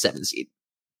 5, 6, 7 seed.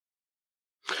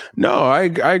 No, I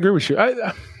agree with you.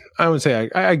 I would say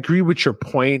I agree with your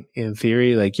point in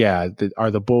theory. Like,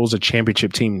 are the Bulls a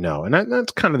championship team? No. And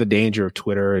that's kind of the danger of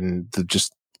Twitter and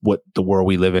just what the world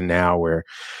we live in now, where,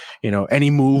 any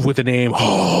move with a name,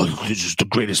 this is the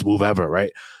greatest move ever,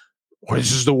 right? Or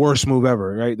this is the worst move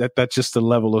ever, right? That's just the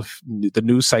level of the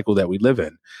news cycle that we live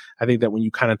in. I think that when you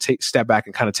kind of step back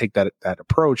and kind of take that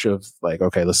approach of like,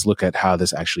 okay, let's look at how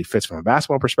this actually fits from a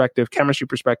basketball perspective, chemistry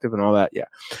perspective, and all that. Yeah,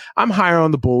 I'm higher on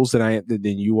the Bulls than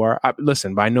you are.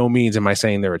 Listen, by no means am I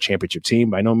saying they're a championship team.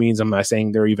 By no means am I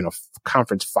saying they're even a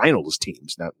conference finals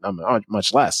teams. Not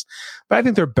much less. But I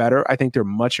think they're better. I think they're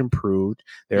much improved.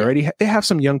 They have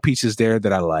some young pieces there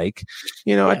that I like.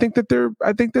 I think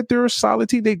that they're a solid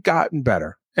team. They've gotten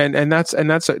better. And that's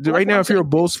right now. If you're a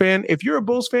Bulls fan,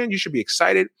 you should be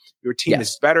excited. Your team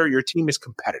is better. Your team is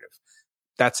competitive.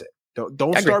 That's it.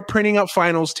 Don't start printing up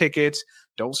finals tickets.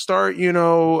 Don't start,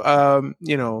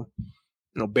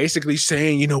 basically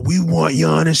saying, we want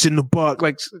Giannis in the Buck.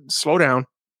 Like, slow down.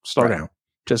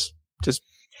 Just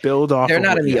build off. They're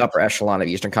not in the upper echelon of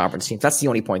Eastern Conference teams. That's the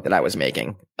only point that I was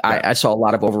making. I saw a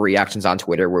lot of overreactions on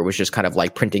Twitter where it was just kind of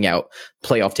like printing out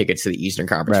playoff tickets to the Eastern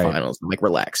Conference Finals. I'm like,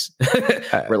 relax.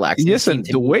 Listen,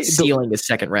 ceiling the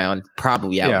second round,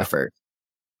 probably out in the first.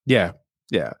 Yeah.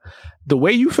 The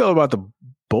way you feel about the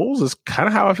Bulls is kind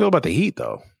of how I feel about the Heat,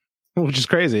 though, which is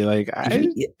crazy. Like,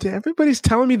 everybody's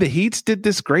telling me the Heats did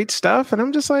this great stuff, and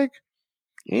I'm just like,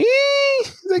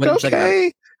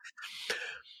 okay.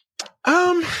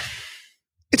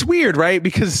 It's weird, right?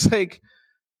 Because like,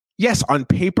 yes, on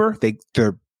paper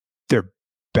they're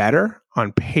better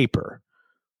on paper,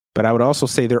 but I would also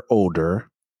say they're older,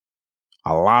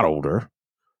 a lot older,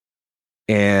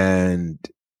 and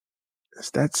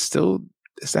that's still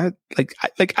is that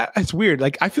it's weird.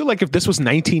 Like, I feel like if this was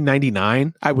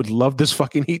 1999, I would love this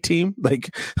fucking Heat team.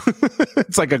 Like,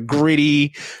 it's like a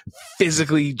gritty,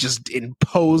 physically just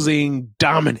imposing,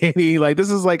 dominating. Like,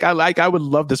 this is like, I would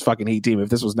love this fucking Heat team if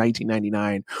this was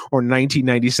 1999 or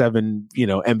 1997,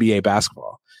 NBA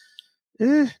basketball.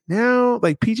 Now,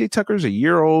 like, PJ Tucker's a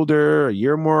year older, a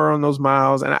year more on those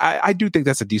miles, and I do think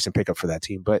that's a decent pickup for that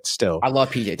team. But still, I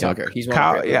love PJ Tucker. He's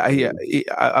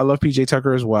I love PJ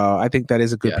Tucker as well. I think that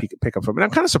is a good pickup for him. And I'm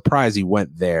kind of surprised he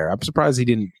went there. I'm surprised he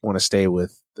didn't want to stay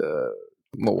with the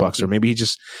Bucks, or maybe they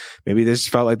just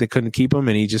felt like they couldn't keep him,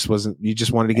 and he just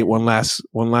wanted to get one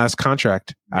last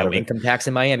contract out of income tax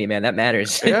in Miami, man. That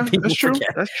matters. Yeah, that's true.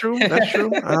 That's true.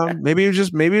 Maybe it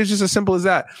was just as simple as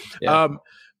that. Yeah.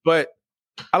 But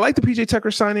I like the PJ Tucker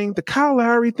signing. The Kyle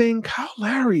Lowry thing. Kyle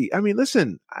Lowry. I mean,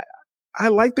 listen, I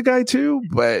like the guy too,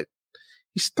 but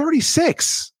he's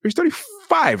 36. He's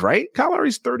 35, right? Kyle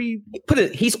Lowry's 30.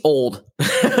 He's old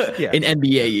in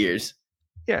NBA years.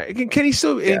 Yeah. Can he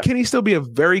still be a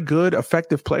very good,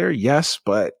 effective player? Yes,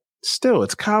 but still,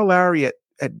 it's Kyle Lowry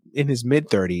in his mid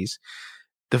 30s.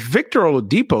 The Victor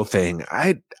Oladipo thing,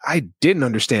 I didn't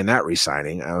understand that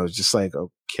re-signing. I was just like,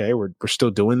 okay, we're still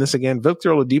doing this again. Victor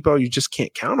Oladipo, you just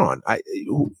can't count on.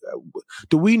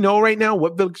 Do we know right now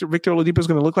what Victor Oladipo is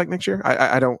going to look like next year?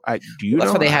 I don't. Do you?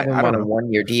 That's why they have him on a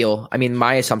 1-year deal. I mean,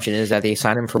 my assumption is that they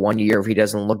sign him for 1 year. If he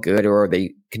doesn't look good, or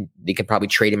they could probably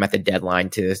trade him at the deadline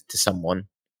to someone.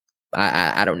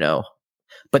 I don't know.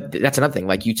 But that's another thing.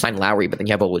 Like, you sign Lowry, but then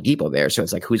you have Oladipo there, so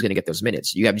it's like, who's going to get those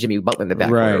minutes? You have Jimmy Butler in the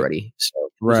backcourt already, so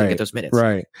who's going to get those minutes?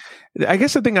 Right. I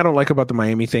guess the thing I don't like about the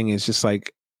Miami thing is just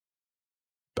like,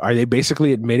 are they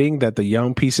basically admitting that the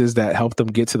young pieces that helped them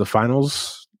get to the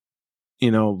finals,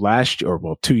 last year,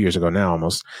 or 2 years ago now,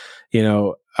 almost,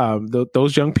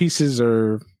 those young pieces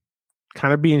are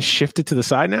kind of being shifted to the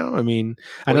side now? I mean,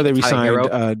 I know they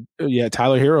re-signed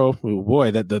Tyler Hero.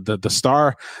 Boy, that the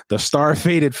star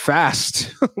faded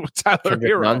fast. Tyler Kendrick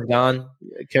Hero. Nunn's gone.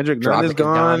 Kendrick Nunn is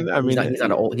gone. I mean, he's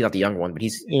not the young one, but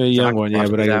he's a young one. Yeah,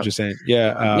 but I get what you're saying.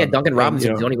 Yeah, Duncan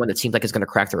Robinson's the only one that seems like it's going to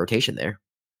crack the rotation there.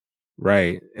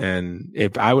 Right, and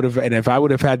if I would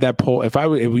have had that poll, if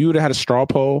we would have had a straw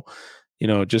poll,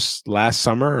 just last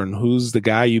summer, and who's the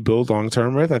guy you build long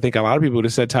term with, I think a lot of people would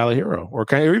have said Tyler Hero or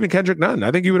even Kendrick Nunn. I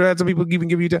think you would have had some people even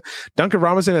give you Duncan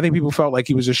Robinson. I think people felt like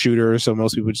he was a shooter, so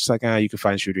most people were just like, you can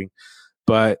find shooting.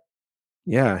 But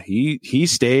yeah, he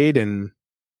stayed, and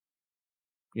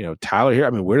Tyler Hero.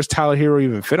 I mean, where does Tyler Hero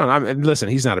even fit on? And listen,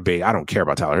 he's not I don't care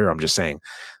about Tyler Hero. I'm just saying,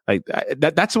 like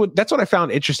that's what I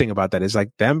found interesting about that is like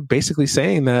them basically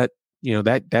saying that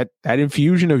that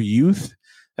infusion of youth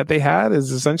that they had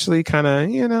is essentially kind of,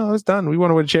 it's done. We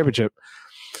want to win a championship.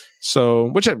 So,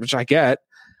 which I get.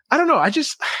 I don't know. I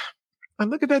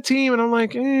look at that team and I'm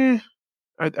like,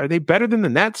 are they better than the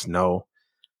Nets? No.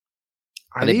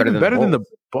 Are they better than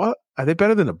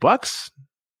the Bucks?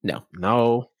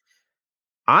 No.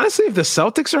 Honestly, if the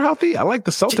Celtics are healthy, I like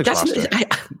the Celtics roster.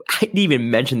 I didn't even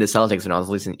mention the Celtics when I was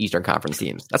listening to Eastern Conference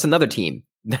teams. That's another team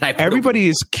that everybody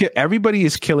is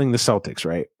killing the Celtics,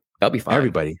 right? That'll be fine.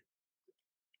 Everybody.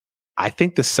 I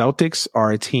think the Celtics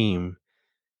are a team.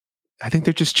 I think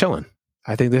they're just chilling.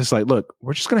 I think they're just like, look,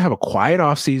 we're just going to have a quiet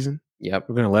offseason. Yep.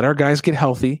 We're going to let our guys get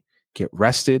healthy, get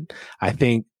rested. I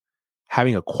think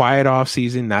having a quiet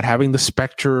offseason, not having the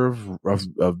specter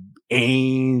of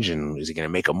Ainge, and is he going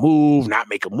to make a move, not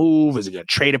make a move? Is he going to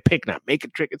trade a pick, not make a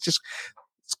trick? It's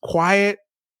quiet,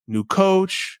 new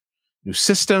coach, new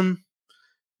system.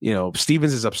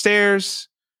 Stevens is upstairs.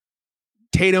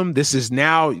 Tatum, this is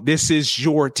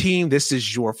your team. This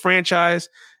is your franchise.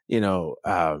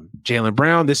 Jaylen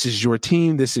Brown, this is your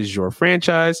team. This is your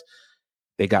franchise.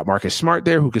 They got Marcus Smart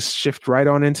there who could shift right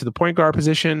on into the point guard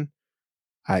position.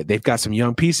 They've got some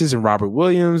young pieces in Robert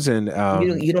Williams, and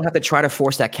you don't have to try to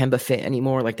force that Kemba fit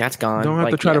anymore. Like, that's gone. Don't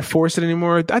have to try to force it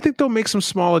anymore. I think they'll make some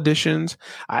small additions.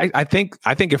 I think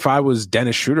if I was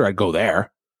Dennis Schroeder, I'd go there.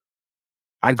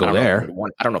 I don't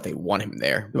know if they want him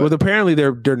there. But. Well, apparently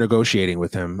they're negotiating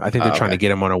with him. I think they're trying to get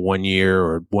him on a 1 year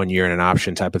or 1 year and an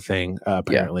option type of thing.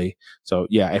 Apparently, So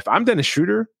yeah, if I'm Dennis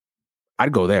Schroeder,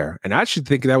 I'd go there, and I should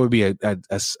think that would be I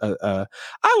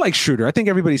like Schroeder. I think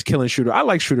everybody's killing Schroeder. I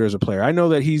like Schroeder as a player. I know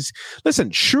that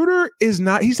Schroeder he's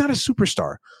not a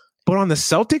superstar, but on the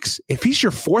Celtics, if he's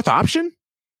your fourth option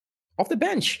off the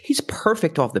bench, he's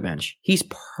perfect off the bench. He's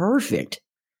perfect.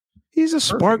 He's a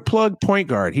spark plug point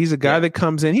guard. He's a guy that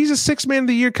comes in. He's a 6 man of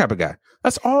the year type of guy.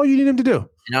 That's all you need him to do.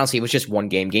 And honestly, it was just one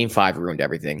game. Game 5 ruined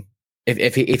everything.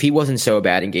 If he wasn't so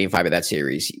bad in Game 5 of that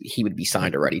series, he would be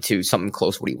signed already to something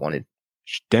close to what he wanted.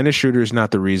 Dennis Schroeder is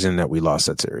not the reason that we lost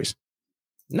that series.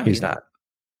 No, he's not.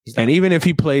 And even if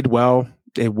he played well,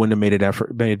 it wouldn't have made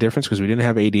a difference because we didn't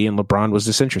have AD and LeBron was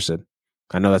disinterested.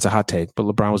 I know that's a hot take, but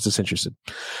LeBron was disinterested.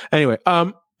 Anyway,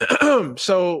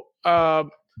 sorry,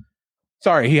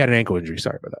 he had an ankle injury.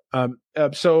 Sorry about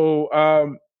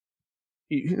that.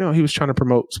 He was trying to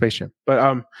promote Space Jam,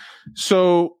 but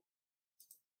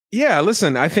yeah,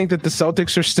 listen, I think that the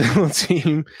Celtics are still a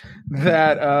team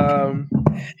that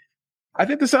I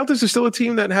think the Celtics are still a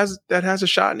team that has a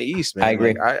shot in the East, man. I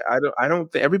agree. Like, I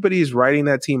don't think everybody is writing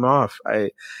that team off. I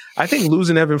think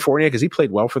losing Evan Fournier because he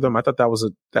played well for them. I thought that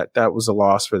was a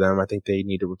loss for them. I think they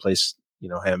need to replace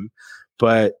him.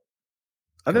 But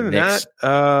other than that,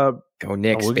 go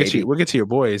Knicks. We'll get to your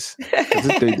boys.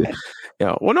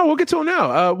 Well, no, we'll get to them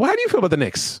now. How do you feel about the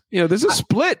Knicks? There's a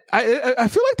split. I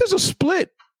feel like there's a split.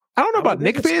 I don't know about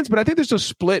Knicks fans, but I think there's a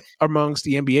split amongst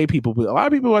the NBA people. A lot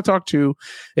of people I talk to,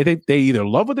 they think they either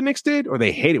love what the Knicks did or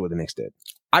they hate it what the Knicks did.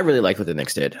 I really liked what the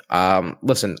Knicks did.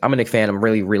 Listen, I'm a Knicks fan. I'm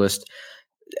really realist.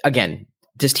 Again,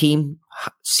 this team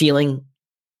ceiling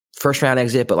first round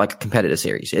exit, but like a competitive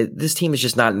series. This team is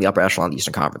just not in the upper echelon of the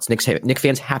Eastern Conference. Knicks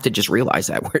fans have to just realize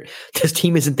that this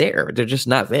team isn't there. They're just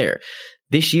not there.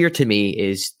 This year to me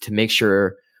is to make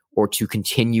sure or to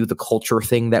continue the culture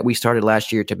thing that we started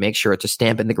last year, to make sure to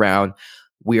stamp in the ground.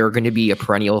 We are going to be a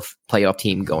perennial playoff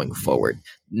team going forward.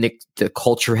 Nick, the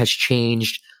culture has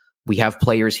changed. We have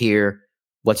players here.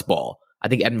 Let's ball. I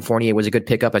think Evan Fournier was a good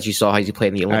pickup, as you saw how he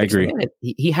played in the Olympics. I agree.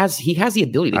 He has the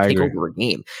ability to take over a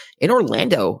game. In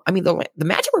Orlando, I mean, the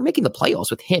Magic were making the playoffs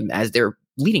with him as their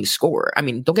leading scorer. I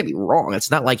mean, don't get me wrong.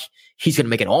 It's not like he's going to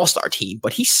make an all-star team,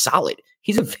 but he's solid.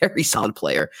 He's a very solid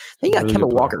player. Then you got Kemba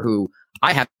Walker, who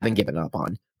I haven't given up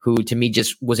on, who to me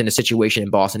just was in a situation in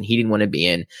Boston he didn't want to be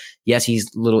in. Yes,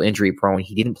 he's a little injury prone.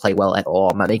 He didn't play well at all.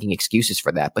 I'm not making excuses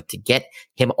for that. But to get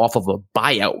him off of a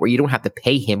buyout where you don't have to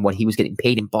pay him what he was getting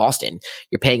paid in Boston,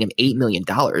 you're paying him $8 million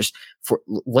for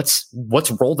let's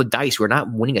roll the dice. We're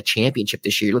not winning a championship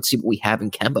this year. Let's see what we have in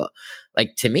Kemba.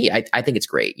 Like, to me, I think it's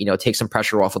great. Take some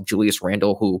pressure off of Julius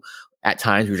Randle, who at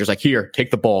times we were just like, here, take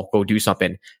the ball, go do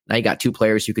something. Now you got two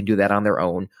players who can do that on their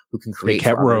own, who can create. They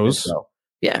kept Rose.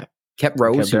 Yeah. Kept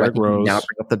Rose, who I think Rose. Now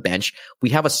bring up the bench. We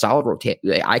have a solid rotation.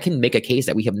 I can make a case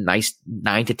that we have nice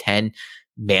 9 to 10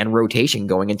 man rotation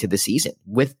going into the season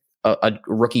with a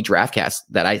rookie draft cast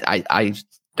that I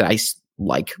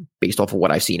like based off of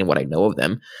what I've seen and what I know of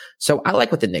them. So I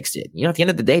like what the Knicks did. At the end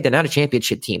of the day, they're not a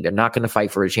championship team. They're not going to fight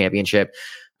for a championship.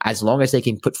 As long as they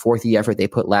can put forth the effort they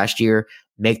put last year,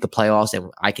 make the playoffs, and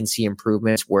I can see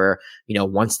improvements where,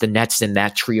 once the Nets and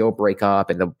that trio break up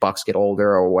and the Bucks get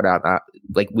older or whatever,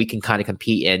 like we can kind of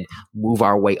compete and move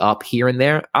our way up here and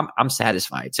there. I'm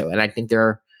satisfied. So, and I think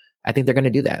they're going to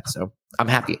do that. So I'm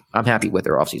happy. I'm happy with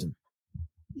their offseason.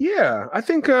 Yeah, I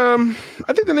think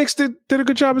the Knicks did a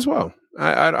good job as well.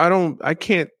 I don't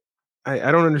understand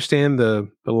the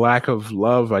lack of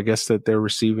love, I guess, that they're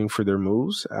receiving for their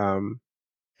moves.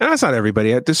 And that's not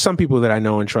everybody. There's some people that I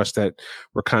know and trust that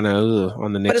were kind of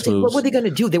on the Knicks moves. What were they going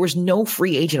to do? There was no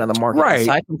free agent on the market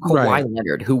aside from Kawhi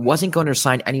Leonard, who wasn't going to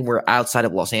sign anywhere outside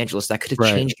of Los Angeles that could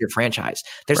have changed your franchise.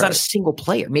 There's not a single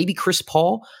player. Maybe Chris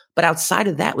Paul, but outside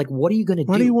of that, like, what are you going to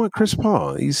do? Why do you want Chris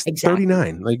Paul? He's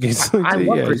 39. I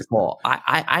love Chris Paul.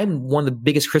 I'm one of the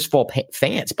biggest Chris Paul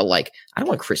fans, but like, I don't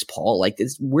want Chris Paul. Like,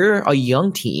 we're a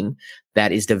young team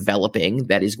that is developing,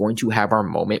 that is going to have our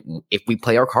moment if we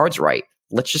play our cards right.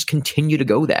 Let's just continue to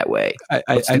go that way.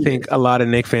 I think a lot of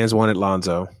Knicks fans wanted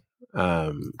Lonzo.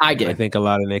 I did. I think a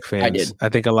lot of Knicks fans. I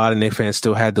think a lot of Knicks fans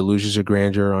still had delusions of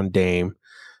grandeur on Dame.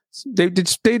 They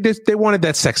wanted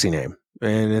that sexy name,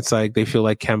 and it's like they feel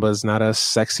like Kemba's not a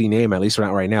sexy name, at least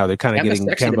not right now. They're kind of getting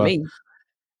Kemba.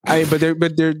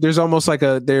 There's almost like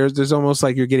there's almost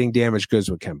like you're getting damaged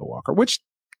goods with Kemba Walker, which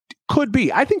could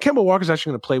be. I think Kemba Walker's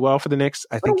actually going to play well for the Knicks.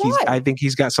 I think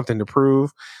he's got something to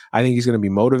prove. I think he's going to be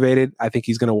motivated. I think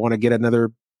he's going to want to get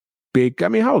another big. I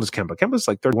mean, how old is Kemba? Kemba's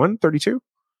like 31, 32?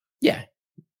 Yeah.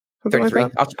 33.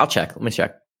 Like I'll check. Let me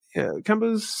check. Yeah,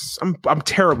 Kemba's I'm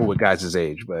terrible with guys'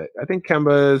 age, but I think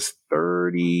Kemba's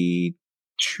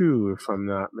 32 if I'm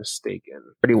not mistaken.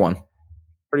 31.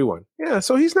 Yeah,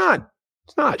 so he's not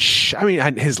I mean,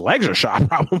 his legs are shot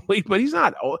probably, but he's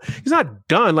not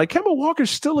done. Like, Kemba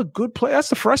Walker's still a good player. That's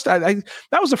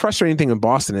that was the frustrating thing in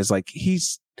Boston, is like he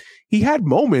had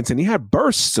moments and he had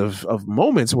bursts of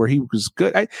moments where he was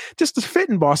good. Just the fit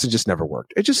in Boston just never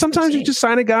worked. It just, sometimes you just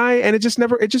sign a guy and it just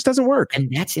doesn't work.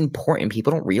 And that's important.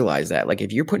 People don't realize that. Like,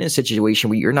 if you're put in a situation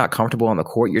where you're not comfortable on the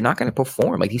court, you're not going to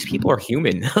perform. Like, these people are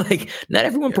human. Like, not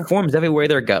everyone performs everywhere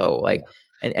they go. Like,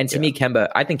 and to me, Kemba,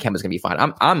 I think Kemba's gonna be fine.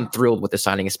 I'm thrilled with the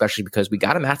signing, especially because we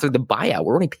got him after the buyout.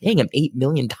 We're only paying him $8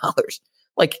 million.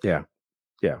 Like, yeah.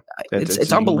 Yeah,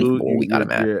 it's unbelievable. We got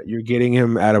him at. You're getting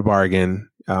him at a bargain.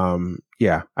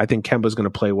 Yeah, I think Kemba's going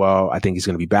to play well. I think he's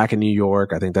going to be back in New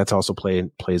York. I think that's also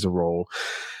plays a role.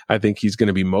 I think he's going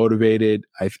to be motivated.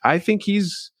 I think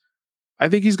he's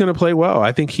going to play well.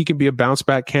 I think he can be a bounce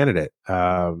back candidate.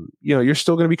 You're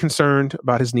still going to be concerned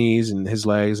about his knees and his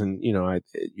legs, and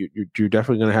you're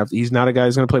definitely going to have. He's not a guy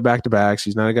who's going to play back to backs.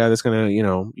 He's not a guy that's going to,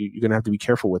 you're going to have to be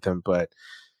careful with him. But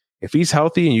if he's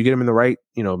healthy and you get him in the right,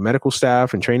 medical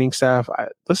staff and training staff,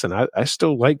 I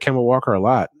still like Kemba Walker a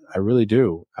lot. I really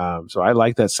do. So I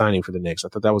like that signing for the Knicks. I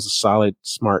thought that was a solid,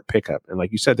 smart pickup. And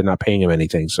like you said, they're not paying him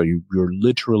anything. So you're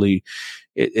literally,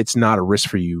 it's not a risk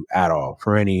for you at all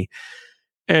for any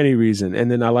reason.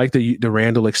 And then I like the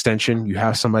Randall extension. You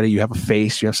have somebody, you have a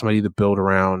face, you have somebody to build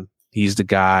around. He's the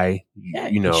guy,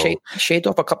 shaved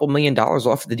off a couple $1 million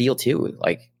off the deal too.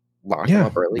 Like, lock him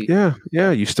up early. Yeah.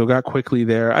 You still got Quickly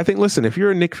there. I think, listen, if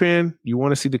you're a Knicks fan, you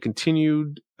want to see the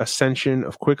continued ascension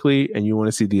of Quickly and you want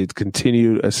to see the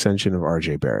continued ascension of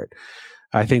RJ Barrett.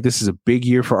 I think this is a big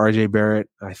year for RJ Barrett.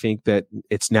 I think that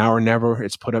it's now or never.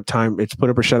 It's put up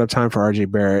or shut up time for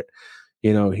RJ Barrett.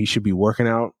 He should be working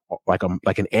out like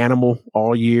an animal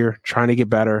all year, trying to get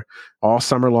better all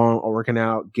summer long, working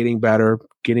out, getting better,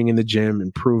 getting in the gym,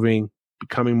 improving,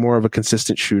 becoming more of a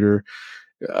consistent shooter.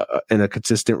 And a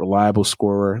consistent, reliable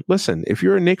scorer. Listen, if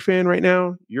you're a Knicks fan right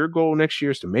now, your goal next year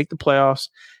is to make the playoffs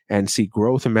and see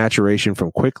growth and maturation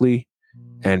from Quickly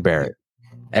and Barrett,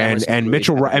 and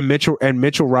Mitchell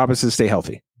Robinson stay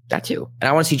healthy. That too, and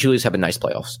I want to see Julius have a nice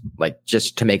playoffs, like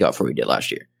just to make up for what he did last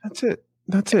year. That's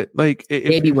it. Like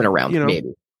maybe win a round,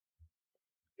 maybe.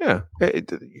 Yeah.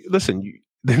 Listen,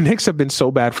 the Knicks have been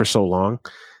so bad for so long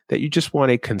that you just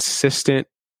want a consistent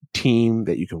team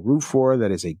that you can root for,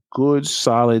 that is a good,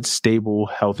 solid, stable,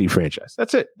 healthy franchise.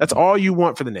 That's it. That's all you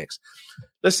want for the Knicks.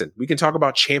 Listen, we can talk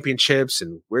about championships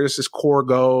and where does this core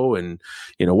go and,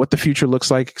 what the future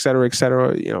looks like, et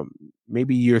cetera,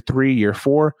 maybe year 3, year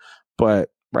 4. But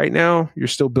right now, you're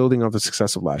still building on the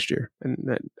success of last year.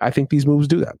 And I think these moves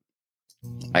do that.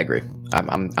 I agree.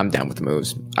 I'm down with the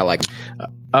moves. I like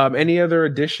any other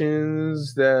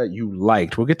additions that you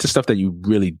liked? We'll get to stuff that you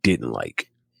really didn't like.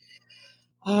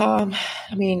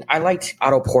 I liked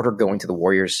Otto Porter going to the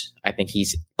Warriors. I think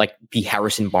he's like the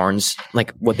Harrison Barnes,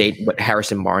 like what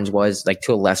Harrison Barnes was, like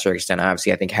to a lesser extent.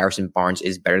 Obviously, I think Harrison Barnes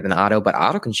is better than Otto, but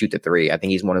Otto can shoot the three. I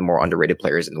think he's one of the more underrated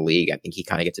players in the league. I think he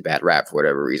kind of gets a bad rap for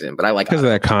whatever reason, but I like because of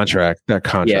that contract. That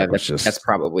contract, that's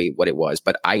probably what it was.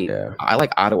 But I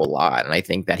like Otto a lot, and I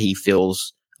think that he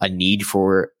fills a need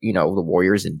for the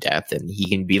Warriors in depth, and he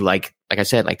can be like I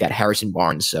said, like that Harrison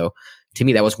Barnes. So to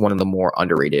me, that was one of the more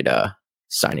underrated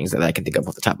signings that I can think of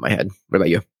off the top of my head. What about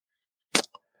you?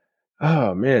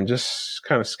 Oh man, just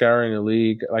kind of scouring the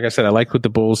league. Like I said, I like what the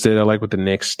Bulls did. I like what the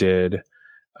Knicks did.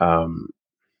 Trying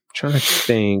to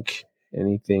think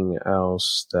anything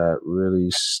else that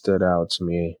really stood out to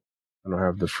me. I don't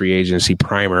have the free agency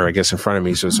primer, I guess, in front of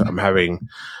me, so I'm having a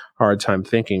hard time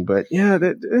thinking. But yeah,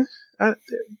 I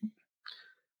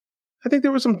think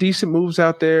there were some decent moves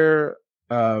out there.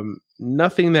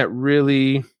 Nothing that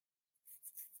really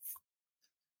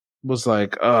was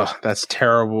like, oh, that's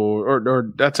terrible,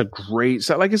 or that's a great.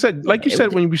 So like you said,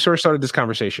 when we first started this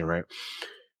conversation, right?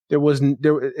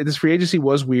 This free agency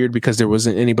was weird because there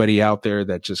wasn't anybody out there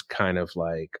that just kind of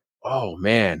like, oh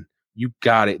man, you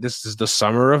got it. This is the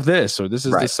summer of this, or this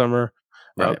is the summer.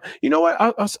 Right. You know what?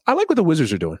 I like what the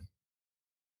Wizards are doing.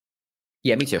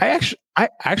 Yeah, me too. I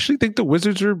actually think the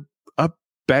Wizards are a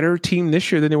better team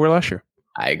this year than they were last year.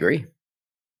 I agree.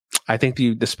 I think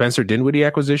the Spencer Dinwiddie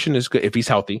acquisition is good if he's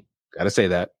healthy. Got to say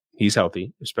that he's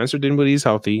healthy. If Spencer Dinwiddie is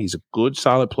healthy, he's a good,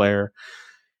 solid player.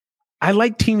 I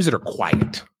like teams that are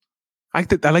quiet. I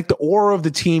like the aura of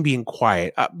the team being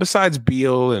quiet. Besides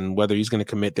Beal and whether he's going to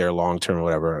commit there long term or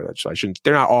whatever,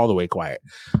 they're not all the way quiet.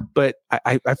 But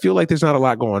I feel like there's not a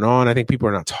lot going on. I think people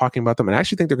are not talking about them, and I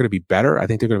actually think they're going to be better. I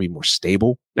think they're going to be more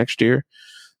stable next year.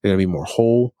 They're going to be more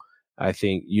whole. I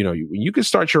think when you can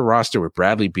start your roster with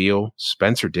Bradley Beal,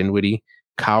 Spencer Dinwiddie,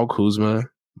 Kyle Kuzma,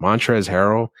 Montrezl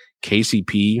Harrell,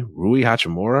 KCP, Rui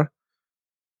Hachimura.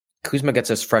 Kuzma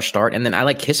gets us fresh start, and then I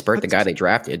like Kispert, the guy they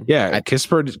drafted. Yeah,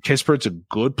 Kispert's a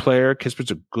good player. Kispert's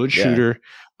a good shooter.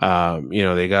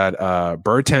 They got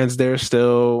Bertans there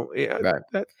still. Yeah, right.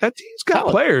 That team's got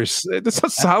players. That's a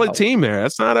solid team there. I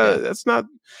like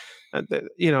what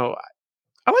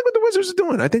the Wizards are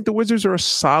doing. I think the Wizards are a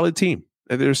solid team.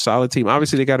 They're a solid team.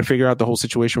 Obviously, they got to figure out the whole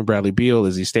situation with Bradley Beal.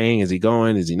 Is he staying? Is he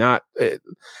going? Is he not?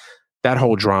 That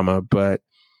whole drama. But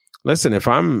listen, if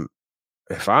I'm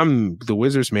the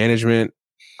Wizards management,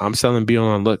 I'm selling Beal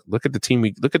on look at the team.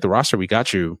 Look at the roster we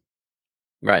got you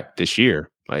right this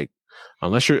year. Like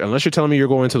unless you're telling me you're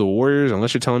going to the Warriors,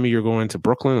 unless you're telling me you're going to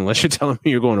Brooklyn, unless you're telling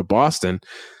me you're going to Boston,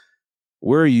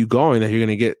 where are you going that you're going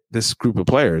to get this group of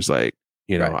players? Like,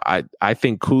 you know, right. I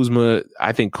think Kuzma's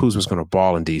going to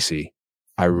ball in DC.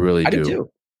 I really do.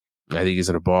 Too. I think he's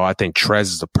going to ball. I think Trez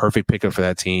is the perfect pickup for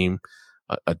that team.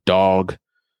 A dog,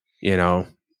 you know.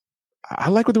 I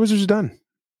like what the Wizards have done.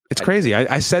 It's crazy.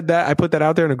 I said that. I put that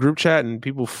out there in a group chat, and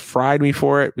people fried me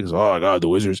for it because, oh my God, the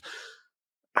Wizards.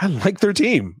 I like their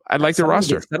team. I like their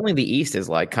roster. Suddenly the East is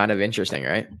like kind of interesting,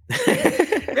 right?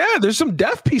 Yeah, there's some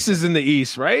depth pieces in the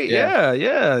East, right?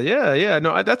 Yeah.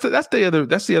 No, that's the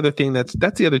other thing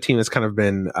that's the other team that's kind of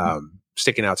been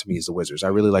sticking out to me is the Wizards. I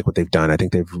really like what they've done. I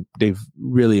think they've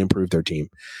really improved their team.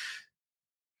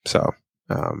 So,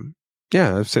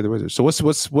 yeah, I'd say the Wizards. So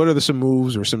what are some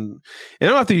moves or some? And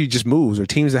I don't have to be just moves or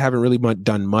teams that haven't really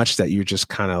done much that you're just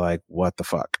kind of like, what the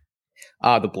fuck?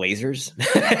 The Blazers.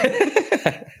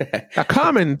 A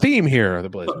common theme here are the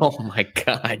Blazers. Oh my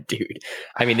God, dude.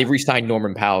 I mean, they re-signed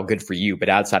Norman Powell, good for you. But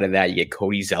outside of that, you get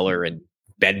Cody Zeller and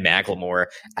Ben McLemore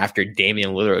after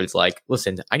Damian Lillard is like,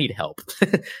 listen, I need help.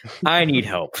 I need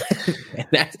help.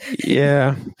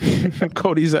 Yeah.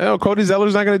 Cody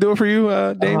Zeller's not going to do it for you,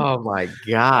 Dame? Oh my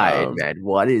God, man.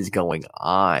 What is going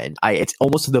on? It's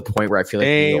almost to the point where I feel like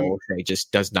Neil Olshey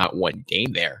just does not want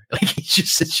Dame there. Like it's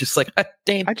just like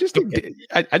Dame. I just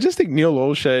think Neil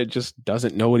Olshey just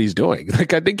doesn't know what he's doing.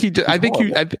 Like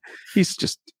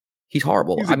he's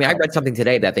horrible. I read something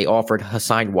today that they offered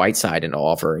Hassan Whiteside an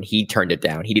offer and he turned it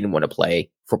down. He didn't want to play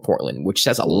for Portland, which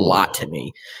says a lot to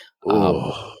me.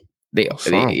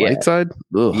 Whiteside?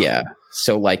 Ugh. Yeah.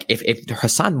 So like if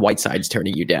Hassan Whiteside's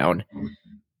turning you down,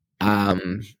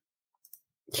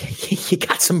 you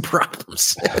got some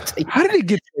problems. How did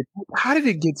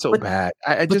it get so bad?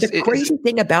 The crazy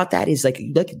thing about that is like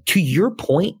to your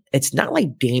point, it's not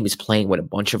like Dame is playing with a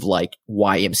bunch of like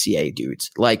YMCA dudes.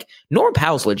 Like Norman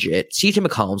Powell's legit, CJ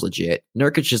McCollum's legit,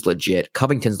 Nurkic is legit,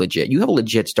 Covington's legit. You have a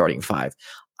legit starting five.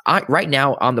 Right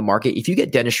now on the market, if you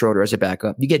get Dennis Schroeder as a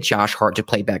backup, you get Josh Hart to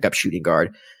play backup shooting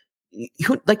guard.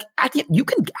 You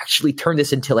can actually turn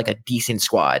this into like a decent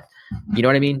squad. You know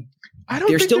what I mean? I don't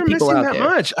think they're missing that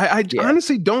much. I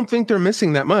honestly don't think they're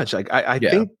missing that much. Like I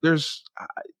think there's,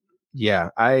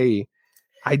 I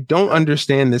don't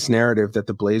understand this narrative that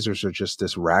the Blazers are just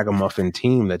this ragamuffin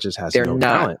team that just has no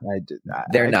talent.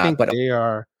 They're not, but they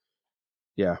are.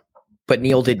 Yeah. But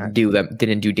Neil didn't do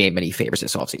Dame any favors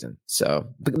this offseason. So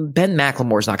Ben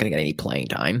McLemore's not going to get any playing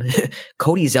time.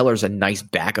 Cody Zeller's a nice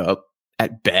backup.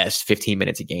 At best, 15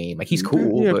 minutes a game. Like he's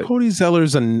cool. Yeah, Cody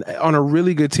Zeller's on a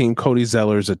really good team. Cody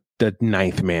Zeller's the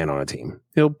ninth man on a team.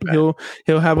 He'll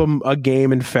have a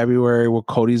game in February where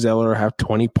Cody Zeller will have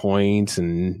 20 points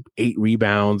and 8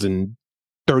 rebounds and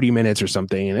 30 minutes or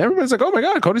something, and everybody's like, "Oh my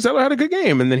God, Cody Zeller had a good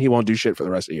game," and then he won't do shit for the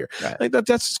rest of the year. Right. Like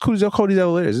that's who Cody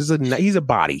Zeller is. He's a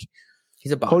body.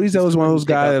 He's a body. Cody Zeller's one of those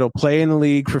guys that'll play in the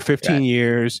league for 15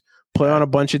 years. Play on a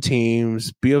bunch of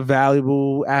teams, be a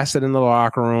valuable asset in the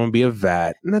locker room, be a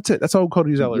vet, and that's it. That's all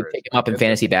Cody Zeller is. Pick him up in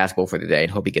fantasy basketball for the day and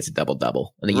hope he gets a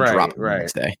double-double, and then you drop him the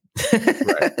next day.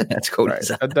 That's Cody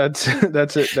Zeller. That's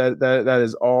it. That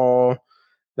is all.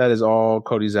 That is all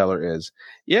Cody Zeller is.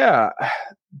 Yeah,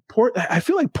 I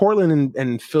feel like Portland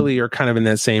and Philly are kind of in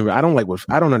that same. I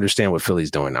don't understand what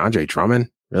Philly's doing. Andre Drummond,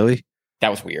 really? That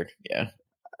was weird. Yeah.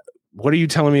 What are you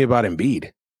telling me about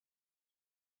Embiid?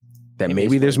 That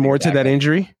maybe there's more to that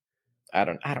injury. I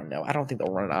don't know. I don't think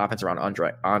they'll run an offense around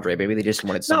Andre. Maybe they just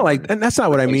wanted something. No, and that's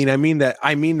not what I mean. I mean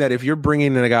that if you're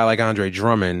bringing in a guy like Andre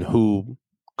Drummond who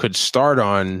could start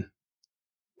on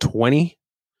 20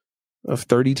 of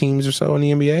 30 teams or so in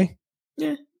the NBA.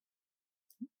 Yeah.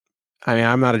 I mean,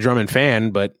 I'm not a Drummond fan,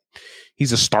 but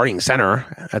he's a starting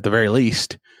center at the very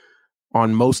least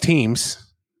on most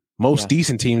teams,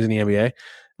 decent teams in the NBA.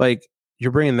 Like you're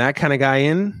bringing that kind of guy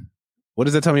in. What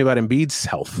does that tell me about Embiid's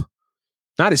health?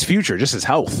 Not his future, just his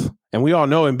health. And we all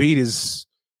know Embiid is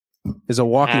a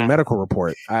walking medical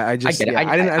report. I look at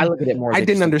it more. I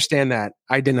didn't understand that.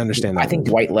 I think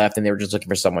Dwight left, and they were just looking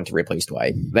for someone to replace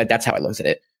Dwight. That's how I looked at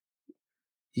it.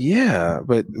 Yeah,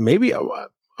 but maybe,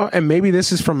 and maybe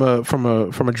this is from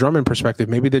a Drummond perspective.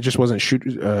 Maybe there just wasn't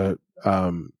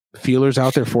feelers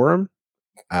out there for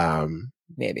him.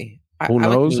 Maybe. Who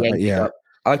knows?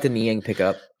 I like the Niang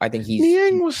pickup. I think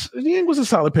Niang was a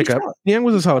solid pickup. Niang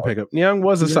was a solid pickup.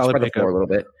 A little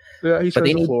bit. Yeah, he spread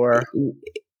the floor.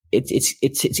 It's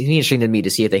interesting to me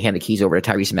to see if they hand the keys over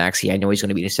to Tyrese Maxey. I know he's going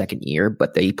to be in his second year,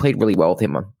 but they played really well with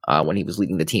him when he was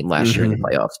leading the team last year in the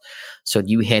playoffs. So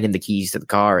you hand him the keys to the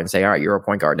car and say, "All right, you're a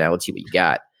point guard now. Let's see what you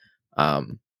got."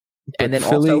 And then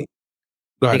Philly,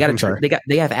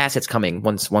 They have assets coming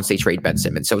once they trade Ben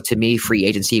Simmons. So to me, free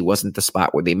agency wasn't the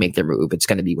spot where they make their move. It's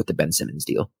going to be with the Ben Simmons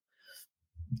deal.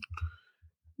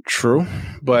 True,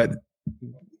 but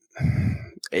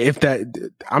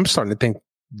I'm starting to think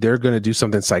they're going to do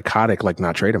something psychotic, like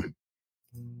not trade him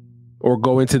or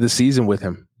go into the season with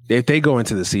him. If they go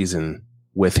into the season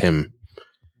with him,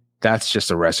 that's just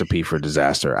a recipe for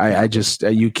disaster.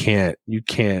 You can't.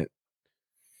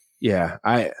 Yeah,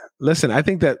 I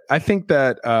think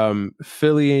that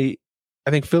Philly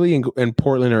and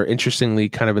Portland are interestingly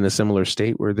kind of in a similar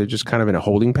state where they're just kind of in a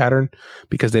holding pattern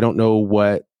because they don't know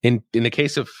what in the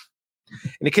case of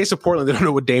Portland, they don't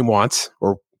know what Dame wants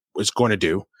or is going to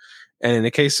do. And in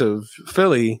the case of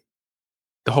Philly,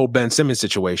 the whole Ben Simmons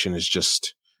situation is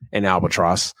just an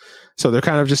albatross. So they're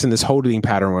kind of just in this holding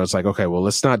pattern where it's like, okay, well,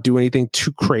 let's not do anything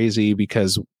too crazy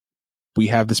because we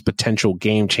have this potential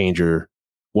game changer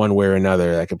one way or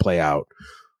another that could play out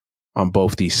on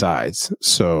both these sides.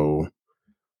 So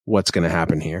what's going to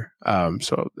happen here?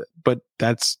 But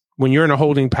that's when you're in a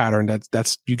holding pattern,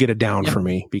 that's you get a down for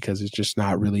me because it's just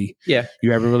not really, you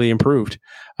haven't really improved.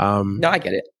 No, I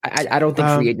get it. I don't think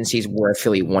free agency is where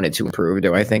Philly wanted to improve,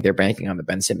 though. I think they're banking on the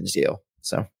Ben Simmons deal.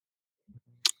 So,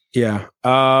 yeah.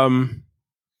 I'm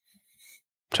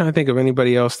trying to think of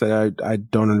anybody else that I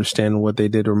don't understand what they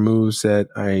did or moves that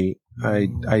I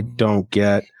don't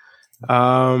get.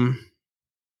 The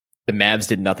Mavs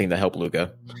did nothing to help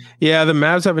Luka. Yeah, the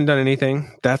Mavs haven't done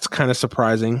anything. That's kind of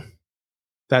surprising.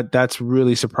 That's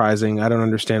really surprising. I don't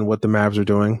understand what the Mavs are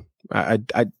doing. I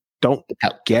don't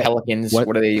get Pelicans.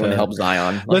 What are they doing to help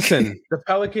Zion? Listen, the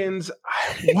Pelicans.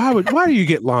 Why do you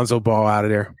get Lonzo Ball out of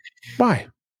there? Why?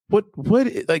 What?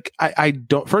 Like I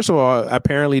don't. First of all,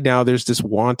 apparently now there's this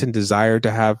wanton desire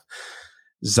to have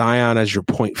Zion as your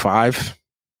 0.5.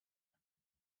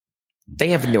 They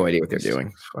have no idea what they're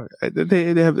doing.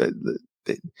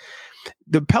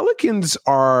 The Pelicans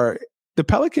are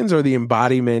the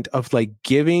embodiment of like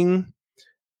giving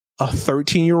a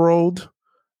 13-year-old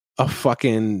a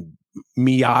fucking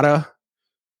Miata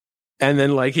and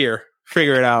then like, here,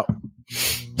 figure it out.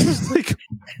 Like,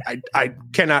 I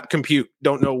cannot compute.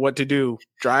 Don't know what to do.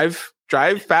 Drive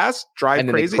fast, drive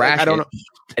crazy. I don't know.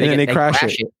 And then they crash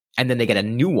it. And then they get a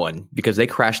new one because they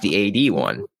crashed the AD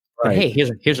one. Right. Hey,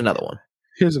 here's another one.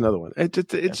 Here's another one.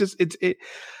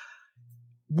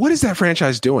 What is that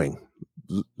franchise doing?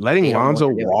 Letting Lonzo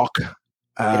walk.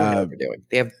 They're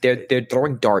doing. They're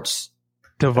throwing darts.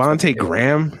 Devontae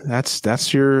Graham.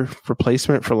 That's your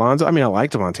replacement for Lonzo. I mean, I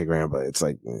like Devontae Graham, but it's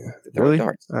like, really?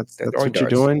 That's what you're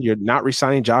doing. You're not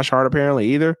re-signing Josh Hart apparently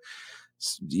either.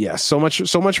 Yeah, so much.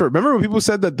 Remember when people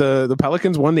said that the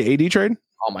Pelicans won the AD trade?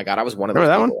 Oh my God, I was one of those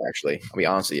people, actually. I'll be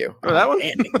honest with you. Remember that one?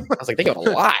 I was like, they got a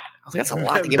lot. I was like, that's a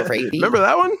lot to give for AD. Remember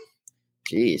that one?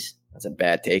 Jeez, that's a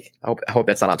bad take. I hope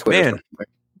that's not on Twitter.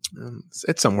 Man,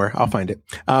 it's somewhere. I'll find it.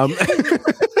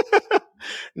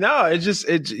 No,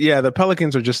 the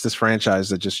Pelicans are just this franchise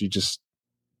that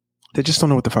they just don't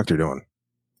know what the fuck they're doing.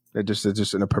 They're just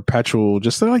in a perpetual,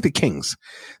 they're like the Kings.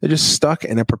 They're just stuck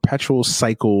in a perpetual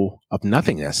cycle of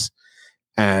nothingness,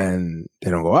 and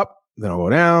they don't go up, they don't go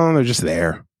down. They're just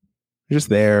there. They're just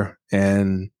there,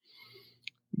 and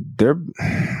they're.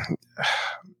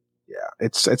 Yeah,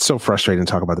 it's so frustrating to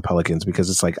talk about the Pelicans because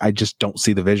it's like I just don't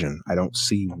see the vision. I don't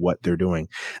see what they're doing.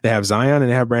 They have Zion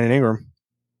and they have Brandon Ingram.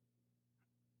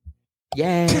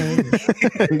 Yay!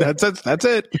 that's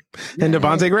it. Yay. And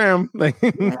Devontae Graham, like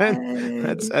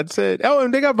that's it. Oh,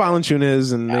 and they got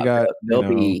Valanciunas, and they got. They'll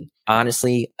be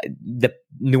honestly, the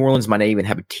New Orleans might not even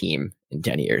have a team in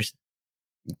 10 years.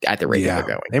 At the rate they're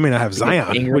going, they may not have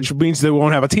Zion, which means they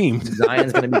won't have a team.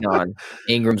 Zion's going to be gone.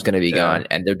 Ingram's going to be gone,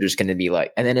 and they're just going to be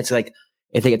like. And then it's like,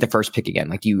 if they get the first pick again,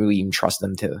 like, do you really even trust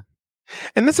them to?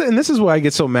 And this is why I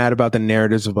get so mad about the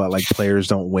narratives about like players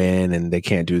don't win and they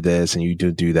can't do this and you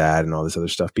do that and all this other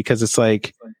stuff, because it's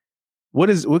like, what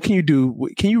can you do?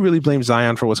 Can you really blame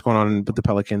Zion for what's going on with the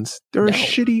Pelicans? They're a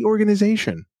shitty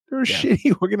organization.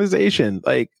 Shitty organization.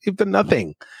 Like, they've done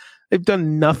nothing. They've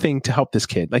done nothing to help this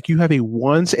kid. Like, you have a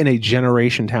once in a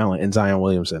generation talent in Zion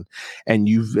Williamson, and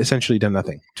you've essentially done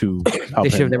nothing to help him. They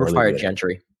should have never fired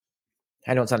Gentry.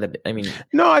 I know it's not.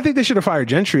 No, I think they should have fired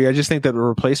Gentry. I just think that the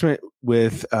replacement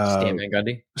with Stan Van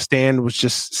Gundy.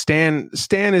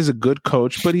 Stan is a good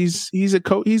coach, but he's a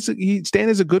coach. Stan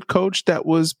is a good coach that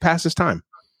was past his time.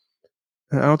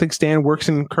 I don't think Stan works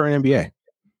in current NBA.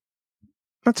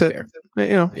 That's it.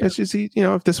 Fair. It's just,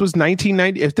 if this was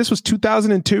 1990, if this was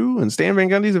 2002 and Stan Van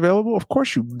Gundy's available, of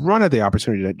course you run at the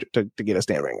opportunity to get a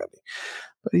Stan Van Gundy,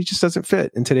 but he just doesn't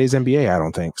fit in today's NBA. I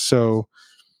don't think so.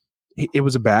 it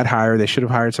was a bad hire. They should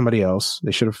have hired somebody else.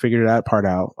 They should have figured that part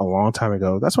out a long time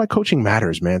ago. That's why coaching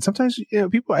matters, man. Sometimes,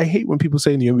 I hate when people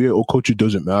say in the NBA, "Oh, coaching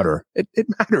doesn't matter." It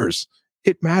matters.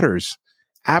 It matters.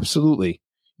 Absolutely.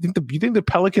 You think the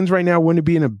Pelicans right now wouldn't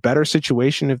be in a better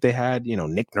situation if they had,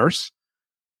 Nick Nurse?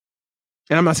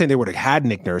 And I'm not saying they would have had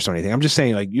Nick Nurse or anything. I'm just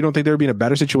saying, like, you don't think they would be in a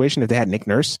better situation if they had Nick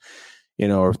Nurse?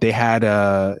 Or if they had,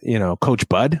 Coach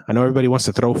Bud. I know everybody wants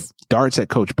to throw darts at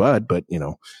Coach Bud, but,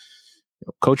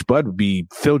 Coach Bud would be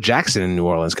Phil Jackson in New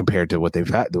Orleans compared to what they've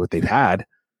had.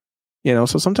 So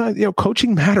sometimes,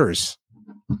 coaching matters.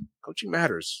 Coaching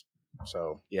matters.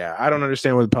 So, yeah, I don't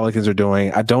understand what the Pelicans are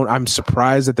doing. I'm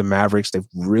surprised at the Mavericks. They've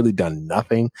really done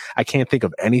nothing. I can't think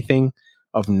of anything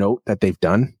of note that they've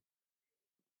done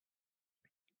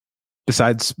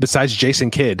besides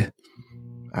Jason Kidd.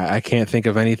 I can't think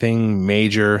of anything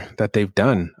major that they've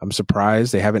done. I'm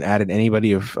surprised they haven't added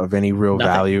anybody of any real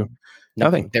value.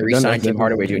 Nothing. They re-signed Tim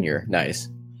Hardaway Jr. Nice.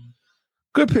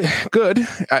 Good.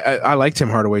 I like Tim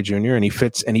Hardaway Jr. and he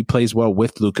fits and he plays well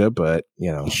with Luka, but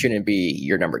he shouldn't be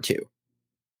your number 2.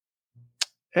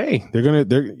 Hey,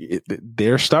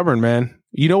 they're stubborn, man.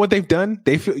 You know what they've done?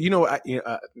 They feel, I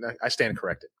stand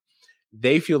corrected.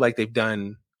 They feel like they've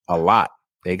done a lot.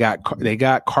 They got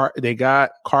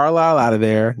Carlisle out of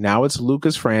there. Now it's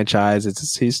Luka's franchise.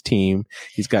 It's his team.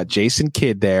 He's got Jason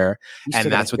Kidd there,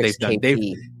 and that's what they've done.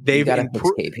 They've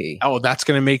improved. KP. Oh, that's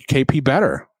going to make KP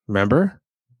better. Remember,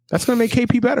 that's going to make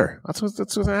KP better. That's what's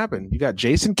going to happen. You got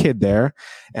Jason Kidd there,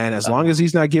 and as long as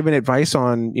he's not giving advice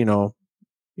on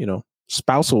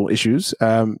spousal issues,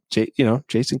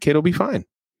 Jason Kidd will be fine.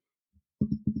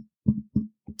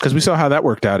 Because we saw how that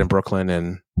worked out in Brooklyn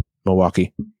and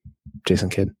Milwaukee. Jason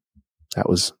Kidd, that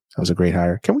was a great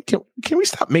hire. Can we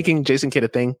stop making Jason Kidd a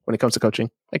thing when it comes to coaching?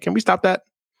 Like, can we stop that?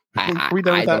 I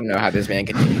don't know how this man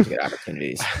continues to get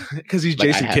opportunities because he's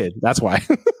Jason Kidd. That's why.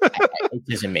 It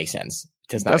doesn't make sense.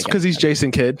 That's because he's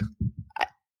Jason Kidd.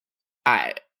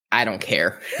 I don't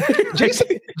care.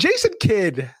 Jason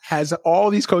Kidd has all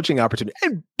these coaching opportunities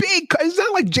and big. It's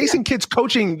not like Jason Kidd's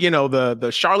coaching,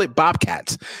 the Charlotte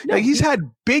Bobcats. No, like he's had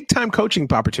big time coaching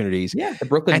opportunities. Yeah, the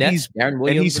Brooklyn Nets, Aaron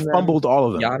Williams, and he's fumbled all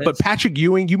of them. Giannis. But Patrick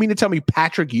Ewing, you mean to tell me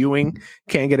Patrick Ewing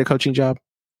can't get a coaching job?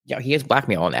 Yeah, he has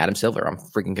blackmail on Adam Silver. I'm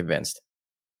freaking convinced.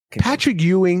 Patrick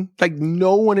Ewing, like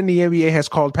no one in the NBA has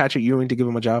called Patrick Ewing to give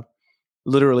him a job.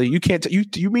 Literally, you can't.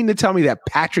 You mean to tell me that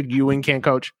Patrick Ewing can't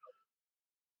coach?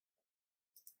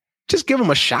 Just give him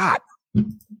a shot.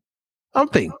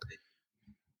 Something.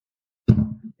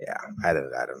 Yeah, I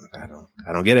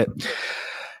don't get it.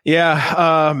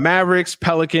 Yeah, Mavericks,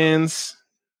 Pelicans.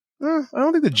 I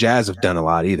don't think the Jazz have done a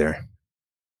lot either.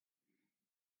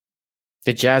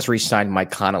 The Jazz re-signed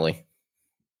Mike Conley.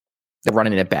 They're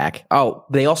running it back. Oh,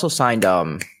 they also signed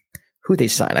who they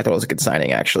signed? I thought it was a good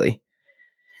signing actually.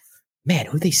 Man,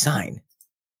 who they signed?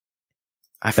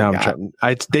 I forgot.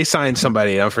 They signed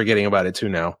somebody. I'm forgetting about it too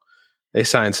now. They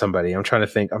signed somebody. I'm trying to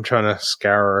think. I'm trying to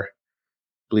scour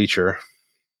Bleacher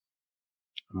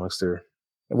amongst their.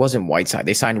 It wasn't Whiteside.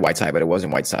 They signed Whiteside, but it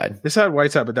wasn't Whiteside. They signed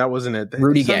Whiteside, but that wasn't it.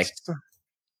 Rudy Gay.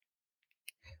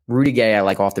 Rudy Gay, I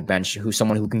like off the bench, who's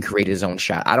someone who can create his own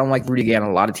shot. I don't like Rudy Gay on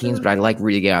a lot of teams, but I like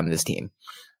Rudy Gay on this team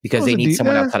because they need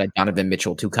someone outside of Donovan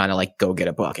Mitchell to kind of like go get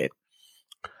a bucket.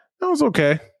 That was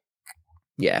okay.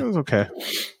 Yeah, it was okay.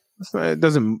 It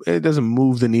doesn't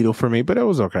move the needle for me, but it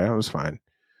was okay. It was fine.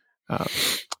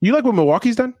 You like what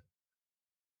Milwaukee's done?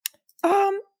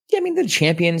 Yeah, I mean they're the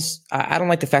champions. I don't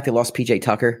like the fact they lost PJ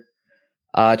Tucker.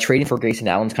 Trading for Grayson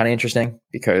Allen's kind of interesting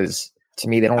because to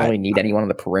me they don't really need anyone on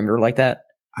the perimeter like that.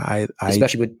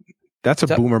 Especially with that's a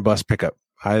boomer bust pickup.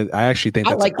 I actually think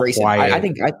that's like Grayson.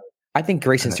 I think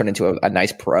Grayson's turned into a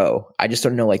nice pro. I just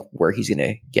don't know like where he's going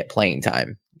to get playing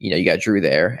time. You got Drew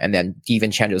there, and then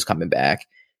DiVincenzo's coming back.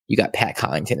 You got Pat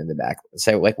Connaughton in the back.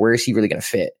 So like, where is he really going to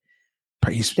fit?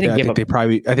 I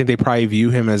think they probably view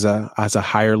him as a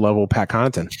higher level Pat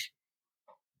Connaughton.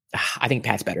 I think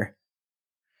Pat's better.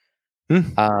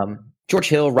 George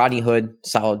Hill, Rodney Hood,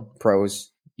 solid pros.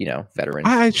 Veteran.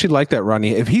 I actually like that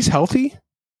Rodney. If he's healthy,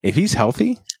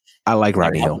 I like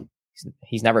Rodney Hill.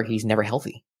 He's never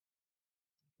healthy.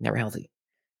 Never healthy.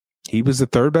 He was the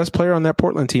third best player on that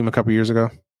Portland team a couple years ago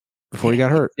before he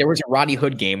got hurt. There was a Rodney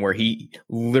Hood game where he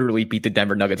literally beat the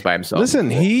Denver Nuggets by himself.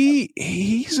 Listen,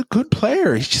 he's a good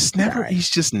player. He's just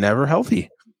never healthy.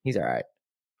 He's all right.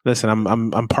 Listen,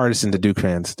 I'm partisan to Duke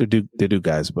fans. They're Duke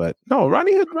guys, but no,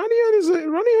 Rodney Hood is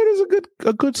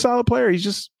a good solid player. He's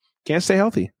just can't stay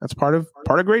healthy. That's part of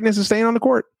greatness is staying on the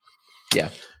court. Yeah.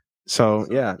 So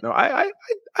yeah, no, I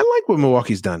like what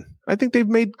Milwaukee's done. I think they've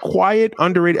made quiet,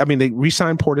 underrated. I mean, they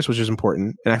re-signed Portis, which is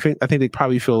important, and I think they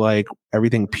probably feel like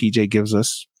everything PJ gives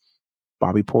us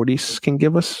Bobby Portis can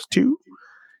give us too.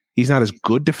 He's not as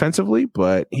good defensively,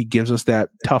 but he gives us that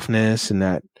toughness and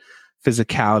that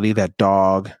physicality, that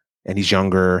dog, and he's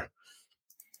younger,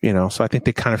 so I think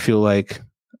they kind of feel like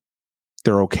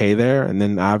they're okay there. And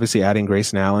then obviously adding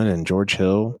Grayson Allen and George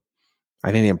Hill,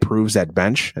 I think it improves that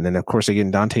bench. And then of course they're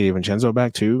getting Dante DiVincenzo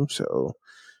back too. So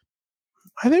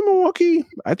I think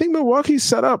Milwaukee's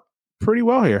set up pretty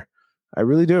well here. I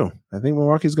really do. I think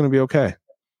Milwaukee's going to be okay.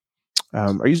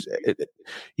 Are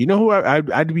you know who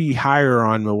I'd be higher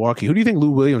on Milwaukee? Who do you think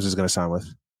Lou Williams is going to sign with?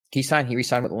 He re-signed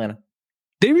with Atlanta.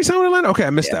 Did he re-sign with Atlanta? Okay, I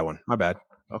missed that one. My bad.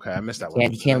 Okay, I missed that one.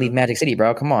 He can't leave Magic City,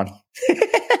 bro. Come on.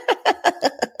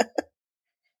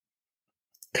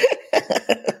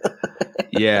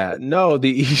 Yeah, no,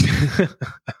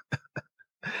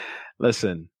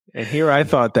 listen, and here I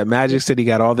thought that Magic City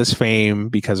got all this fame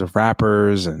because of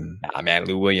rappers and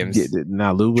Lou Williams.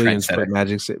 Lou Williams put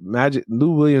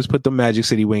Lou Williams put the Magic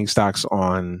City Wingstocks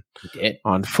on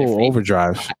full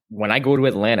overdrive. When I go to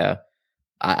Atlanta,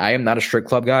 I am not a strip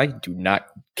club guy. Do not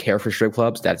care for strip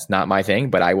clubs. That's not my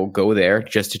thing, but I will go there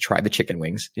just to try the chicken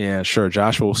wings. Yeah, sure.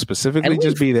 Josh will specifically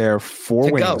just be there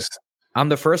for wings. Go. I'm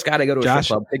the first guy to go to a strip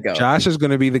club to go. Josh is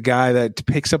going to be the guy that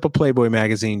picks up a Playboy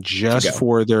magazine just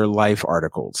for their life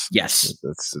articles. Yes.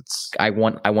 I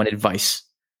want advice.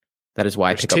 That is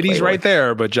why I pick up titties Playboy. right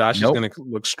there, but Josh is going to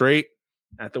look straight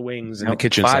at the wings in the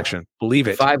kitchen section. Believe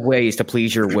it. 5 ways to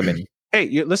please your women.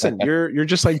 Hey, listen, you're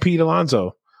just like Pete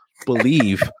Alonso.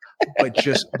 Believe,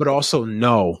 but also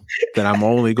know that I'm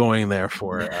only going there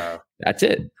for. That's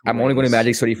it. I'm only going to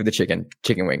Magic City for the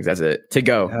chicken wings. That's it. To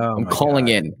go. I'm calling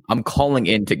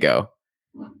in to go.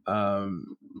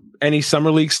 Any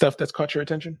summer league stuff that's caught your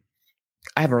attention?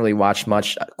 I haven't really watched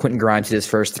much. Quentin Grimes hit his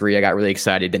first 3. I got really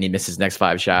excited. Then he missed his next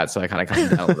 5 shots, so I kind of calmed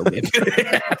down a little bit.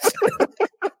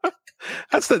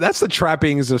 That's the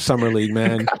trappings of summer league,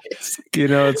 man.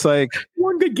 It's like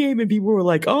one good game and people were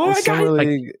like, "Oh, I got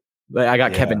it." I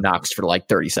got Kevin Knox for like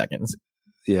 30 seconds.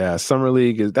 Yeah, summer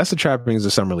league that's the trappings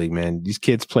of summer league, man. These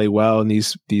kids play well in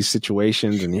these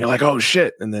situations, and you're like, "Oh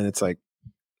shit!" And then it's like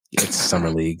it's summer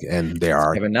league, and they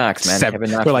are Kevin Knox, man.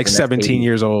 Kevin Knox they're like 17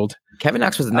 years old. Kevin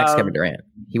Knox was the next Kevin Durant.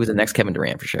 He was the next Kevin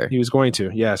Durant for sure. He was going to,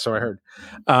 yeah. So I heard.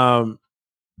 I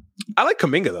like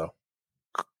Kuminga though.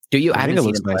 Do you? I haven't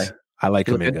seen him nice. play. I like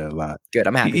Kuminga a lot. Good.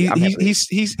 I'm happy.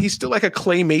 He's still like a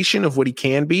claymation of what he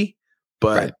can be,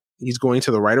 but he's going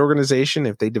to the right organization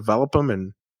if they develop him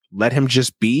and let him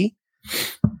just be.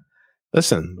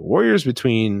 Listen, the Warriors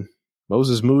between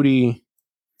Moses Moody,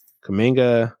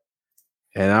 Kuminga,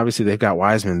 and obviously they've got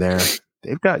Wiseman there.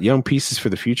 They've got young pieces for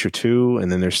the future too,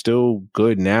 and then they're still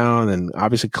good now. And then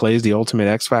obviously Clay's the ultimate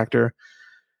X factor.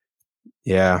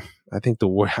 Yeah, I think the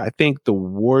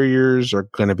Warriors are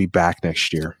going to be back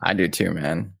next year. I do too,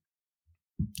 man.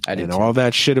 I do. And all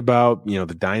that shit about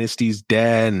the dynasty's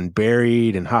dead and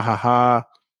buried and ha.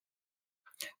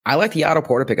 I like the Otto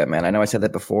Porter pickup, man. I know I said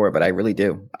that before, but I really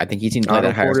do. I think he seems to play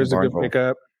that higher. Otto Porter's a good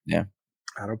pickup. Yeah.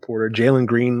 Otto Porter. Jalen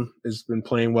Green has been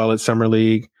playing well at Summer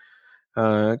League.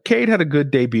 Cade had a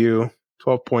good debut.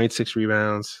 12 points, 6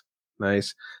 rebounds.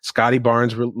 Nice. Scotty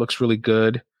Barnes looks really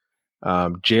good.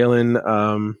 Jalen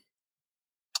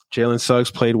Suggs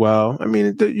played well. I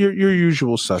mean, your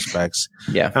usual suspects.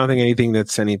 Yeah. I don't think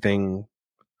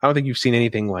you've seen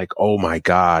anything like, oh my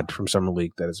God, from Summer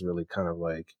League that is really kind of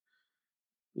like,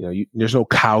 there's no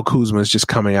Kyle Kuzma's just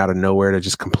coming out of nowhere to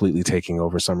just completely taking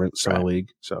over Summer League.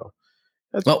 So,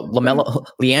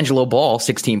 LiAngelo Ball,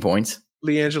 16 points.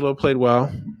 LiAngelo played well.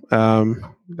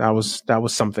 That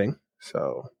was something.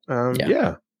 So,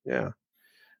 yeah.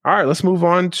 All right, let's move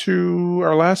on to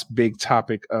our last big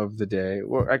topic of the day.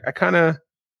 Well,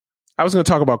 I was going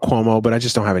to talk about Cuomo, but I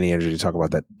just don't have any energy to talk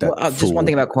about that. Just one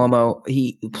thing about Cuomo.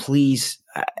 Please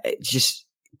just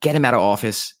get him out of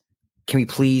office. Can we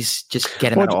please just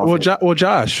get him out of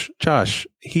office? Josh,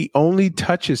 he only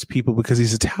touches people because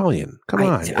he's Italian. Come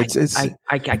on.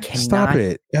 I cannot. Stop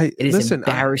it. It is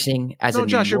embarrassing as a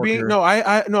Josh, New Yorker.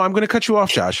 I'm going to cut you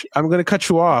off, Josh. I'm going to cut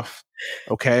you off.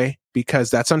 Okay. Because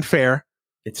that's unfair.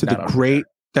 It's to the great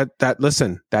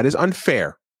listen, that is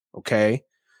unfair. Okay.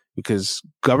 Because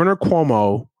Governor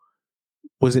Cuomo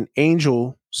was an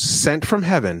angel sent from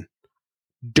heaven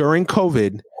during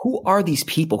COVID. Who are these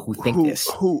people who think this?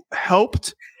 Who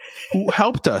helped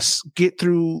us get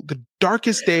through the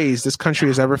darkest days this country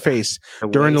has ever faced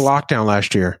during the lockdown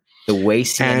last year. The way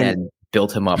CNN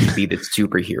built him up to be the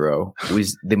superhero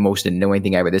was the most annoying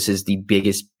thing ever. This is the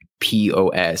biggest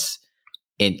POS.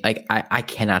 And I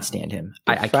cannot stand him.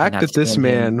 The fact that this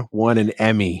man won an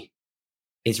Emmy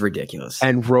is ridiculous.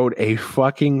 And wrote a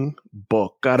fucking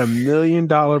book, got $1 million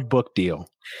book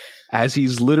deal, as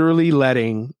he's literally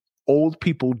letting old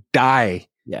people die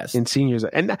Yes. in seniors.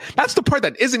 And that's the part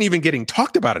that isn't even getting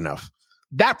talked about enough.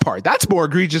 That part, that's more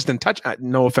egregious than touch.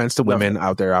 No offense to women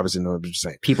out there. Obviously, no, I'm just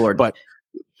saying. People are, but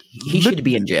he should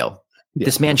be in jail. Yeah.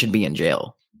 This man should be in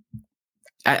jail.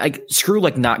 I screw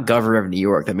like not governor of New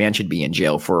York. The man should be in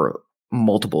jail for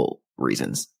multiple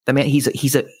reasons. The man, he's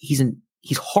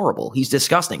horrible. He's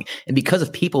disgusting. And because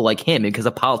of people like him, and because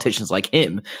of politicians like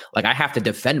him, like I have to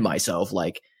defend myself.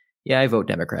 Like, yeah, I vote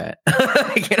Democrat. You know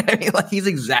what I mean? Like he's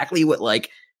exactly what like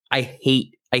I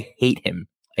hate him.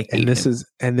 This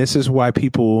is why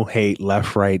people hate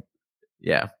left, right,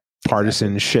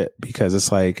 partisan shit, because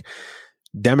it's like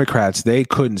Democrats, they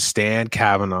couldn't stand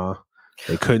Kavanaugh.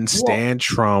 They couldn't stand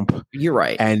Trump. You're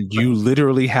right. And you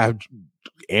literally have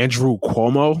Andrew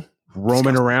Cuomo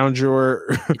roaming around your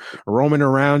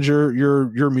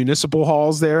municipal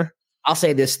halls there. I'll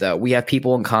say this though. We have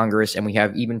people in Congress and we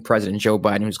have even President Joe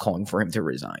Biden who's calling for him to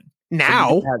resign.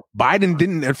 Now, Biden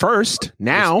didn't at first.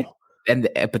 Now.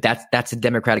 But that's the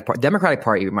Democratic Party. Democratic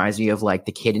Party reminds me of like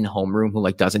the kid in homeroom who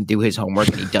like doesn't do his homework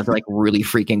and he does it like really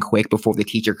freaking quick before the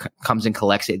teacher comes and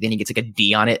collects it. Then he gets like a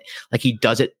D on it. Like he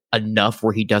does it enough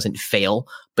where he doesn't fail,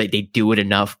 but they do it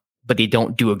enough, but they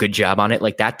don't do a good job on it.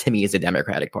 Like that to me is the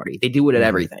Democratic Party. They do it at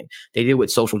everything. They do it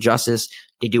with social justice.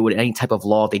 They do it with any type of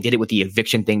law. They did it with the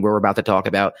eviction thing we're about to talk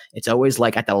about. It's always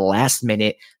like at the last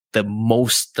minute, the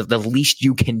least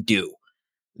you can do,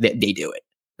 they do it.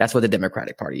 That's what the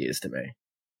Democratic Party is to me.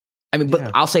 I mean,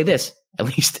 but I'll say this, at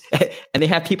least, and they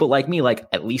have people like me, like,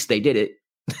 at least they did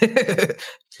it.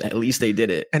 At least they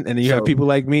did it. And you have people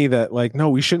like me that like,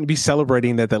 no, we shouldn't be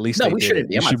celebrating that at least they did it.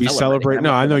 We should be celebrating.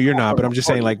 No, I know you're not, but I'm just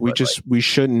saying like, we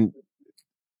shouldn't.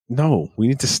 No, we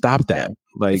need to stop that.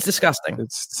 Like, it's disgusting.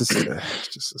 It's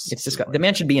disgusting. The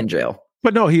man should be in jail.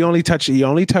 But no, he only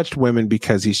touched women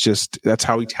because that's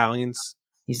how Italians.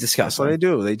 He's disgusting. That's what they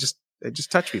do. They just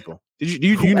touch people.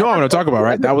 You know what I'm going to talk about,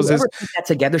 right? That was his. That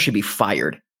together should be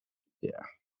fired. Yeah,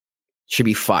 should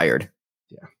be fired.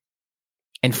 Yeah,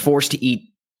 and forced to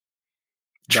eat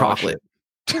chocolate.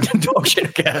 Dog shit.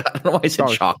 Okay. I don't know why I said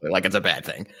chocolate. Like it's a bad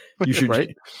thing. You should,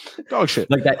 right? Dog shit.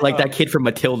 Like that kid from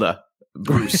Matilda,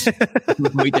 Bruce, who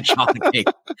ate the chocolate cake.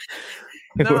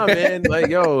 No, man. Like,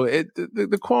 yo,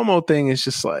 the Cuomo thing is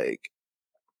just like,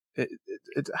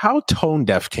 how tone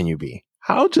deaf can you be?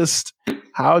 It's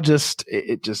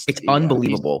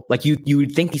unbelievable. Like you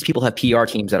would think these people have PR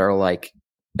teams that are like,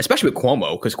 especially with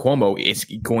Cuomo, because Cuomo is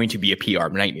going to be a PR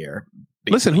nightmare.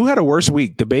 Basically. Listen, who had a worse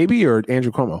week, DaBaby or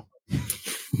Andrew Cuomo?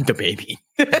 DaBaby.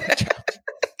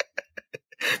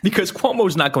 Because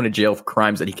Cuomo's not going to jail for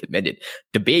crimes that he committed.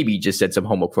 DaBaby just said some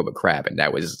homophobic crap, and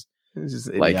that was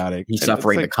like idiotic. He's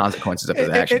suffering the consequences of his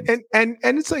actions. And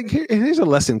it's like here's a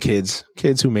lesson, kids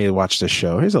who may watch this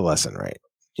show. Here's a lesson, right?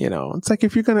 You know, it's like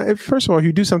if first of all, if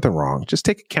you do something wrong, just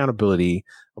take accountability,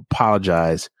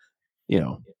 apologize, you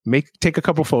know, take a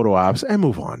couple photo ops and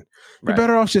move on. You're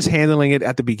better off just handling it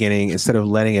at the beginning instead of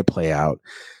letting it play out.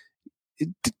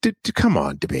 Come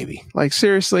on, DaBaby. Like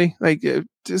seriously, like he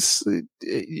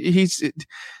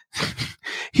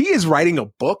is writing a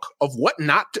book of what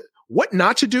not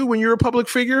to do when you're a public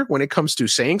figure when it comes to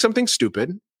saying something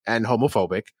stupid and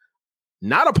homophobic.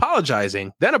 Not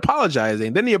apologizing, then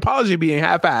the apology being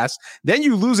half-assed, then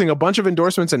you losing a bunch of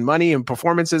endorsements and money and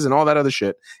performances and all that other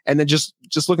shit, and then just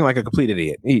looking like a complete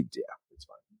idiot. It's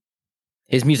fine.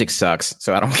 His music sucks,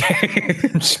 so I don't care.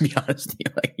 Just to be honest with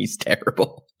you, like he's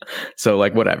terrible. So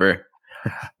like whatever.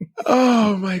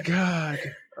 Oh my god.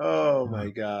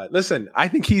 Listen, I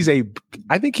think he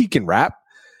can rap,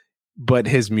 but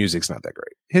his music's not that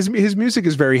great. His music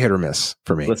is very hit or miss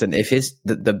for me. Listen, if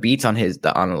the beats on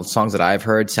the songs that I've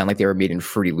heard sound like they were made in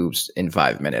Fruity Loops in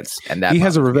 5 minutes, and that he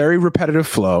has a very repetitive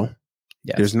flow.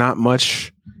 Yes. There's not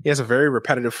much. He has a very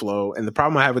repetitive flow, and the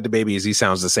problem I have with DaBaby is he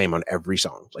sounds the same on every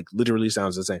song. Like literally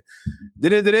sounds the same.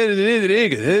 And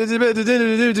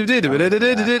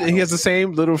he has the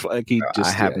same little. Like he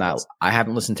just. I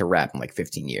haven't listened to rap in like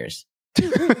 15 years.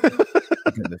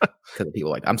 Because of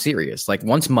people like I'm serious. Like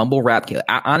once mumble rap,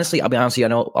 honestly, I'll be honest with you, I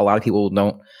know a lot of people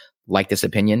don't like this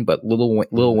opinion, but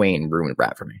Lil Wayne ruined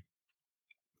rap for me.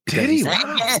 Did he?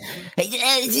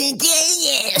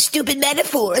 Stupid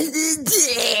metaphor.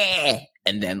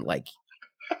 And then like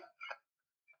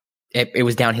it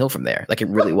was downhill from there. Like it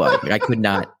really was. Like,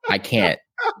 I can't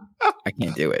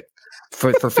do it.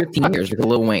 For 15 years, like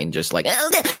Lil Wayne just like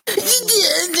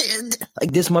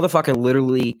this motherfucker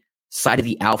literally cited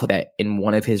the alphabet in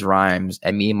one of his rhymes,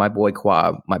 and me and my boy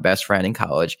Quab, my best friend in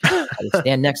college, I would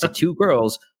stand next to two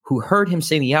girls who heard him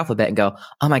sing the alphabet and go,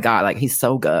 "Oh my god, like he's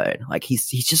so good, like he's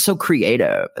just so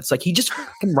creative." It's like he just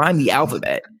fucking rhymed the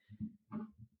alphabet.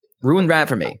 Ruined rap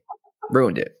for me.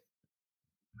 Ruined it.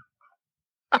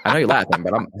 I know you're laughing,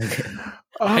 but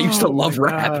I used to love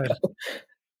rap.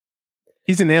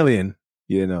 He's an alien,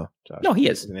 Josh. No, he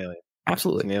is an alien.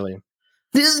 Absolutely an alien.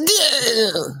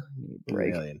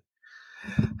 Break. Alien.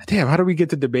 Damn, how do we get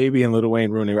to the baby and Lil Wayne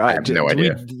ruining? I have no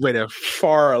idea. We went a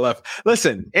far left.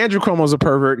 Listen, Andrew Cuomo's a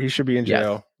pervert. He should be in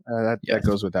jail. Yes. That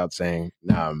goes without saying.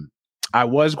 I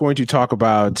was going to talk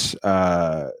about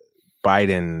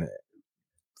Biden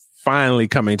finally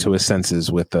coming to his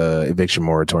senses with the eviction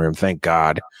moratorium. Thank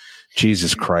God.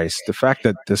 Jesus Christ. The fact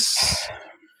that this...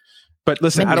 But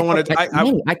listen, I don't want to... I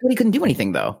thought he couldn't do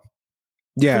anything, though.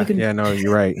 Yeah, no,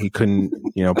 you're right. He couldn't,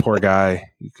 poor guy.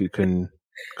 He couldn't,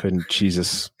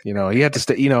 Jesus. He had to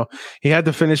stay, he had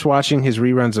to finish watching his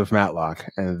reruns of Matlock.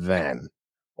 And then,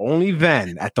 only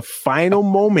then, at the final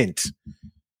moment,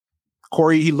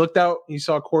 he looked out, he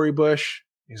saw Cori Bush.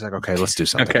 He's like, okay, let's do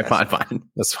something. Okay, fine.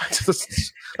 That's fine.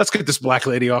 Let's get this black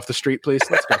lady off the street, please.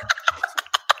 Let's go.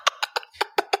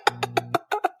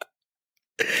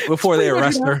 Before they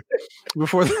arrest her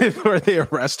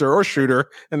or shoot her,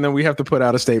 and then we have to put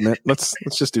out a statement. Let's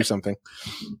just do something.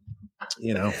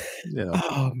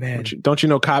 Oh man! Don't you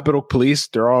know Capitol Police?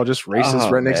 They're all just racist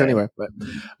rednecks anyway.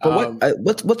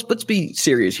 But let's be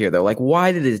serious here though. Like,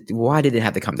 why did it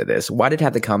have to come to this? Why did it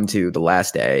have to come to the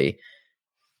last day?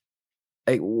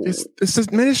 This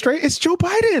administration. It's Joe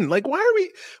Biden. Like, why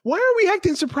are we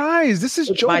acting surprised? This is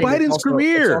Joe Biden's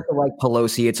career. It's also like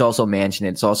Pelosi. It's also Manchin.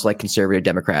 It's also like conservative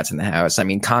Democrats in the House. I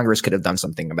mean, Congress could have done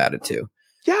something about it too.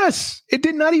 Yes, it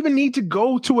did not even need to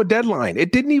go to a deadline.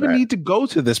 It didn't even need to go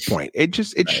to this point. It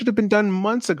should have been done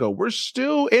months ago. We're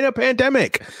still in a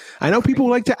pandemic. I know people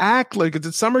like to act like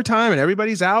it's summertime and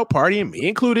everybody's out partying, me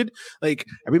included. Like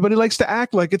everybody likes to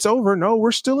act like it's over. No,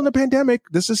 we're still in a pandemic.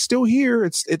 This is still here.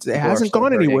 It hasn't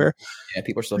gone anywhere. Yeah,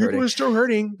 people are still hurting. People are still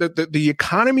hurting. The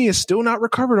economy is still not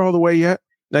recovered all the way yet.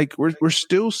 Like we're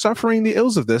still suffering the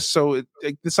ills of this. So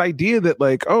this idea that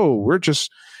we're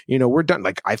just, we're done.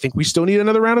 Like, I think we still need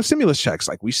another round of stimulus checks.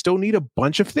 Like we still need a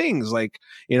bunch of things. Like,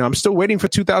 I'm still waiting for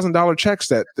 $2,000 checks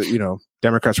that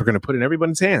Democrats were going to put in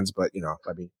everybody's hands. But,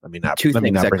 let me not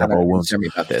bring up old wounds. Me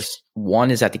about this.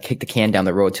 One is that they kick the can down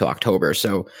the road till October.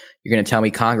 So you're going to tell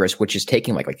me Congress, which is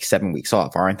taking like 7 weeks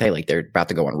off, aren't they? Like they're about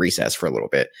to go on recess for a little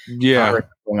bit. Yeah. Congress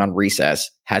going on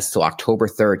recess has till October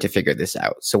 3rd to figure this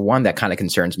out. So one, that kind of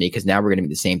concerns me because now we're going to be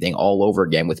the same thing all over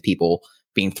again with people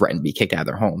being threatened to be kicked out of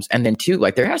their homes. And then two,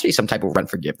 like there has to be some type of rent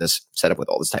forgiveness set up with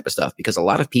all this type of stuff because a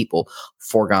lot of people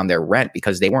foregone their rent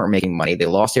because they weren't making money. They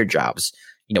lost their jobs,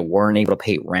 weren't able to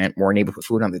pay rent, weren't able to put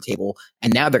food on the table.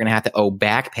 And now they're going to have to owe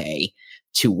back pay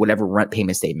to whatever rent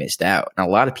payments they missed out. And a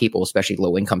lot of people, especially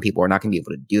low income people, are not going to be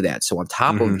able to do that. So on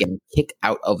top of getting kicked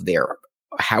out of their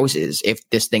houses, if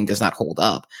this thing does not hold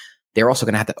up, they're also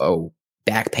going to have to owe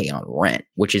back pay on rent,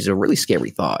 which is a really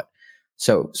scary thought.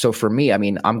 So for me, I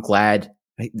mean, I'm glad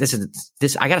this.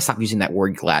 I got to stop using that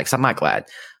word glad because I'm not glad,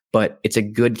 but it's a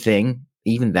good thing.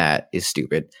 Even that is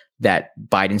stupid that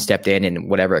Biden stepped in and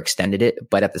whatever extended it.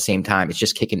 But at the same time, it's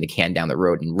just kicking the can down the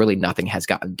road and really nothing has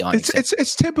gotten done.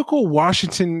 It's typical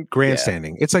Washington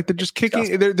grandstanding. Yeah. It's like they're just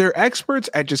kicking. They're experts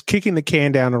at just kicking the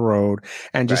can down the road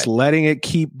and just letting it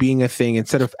keep being a thing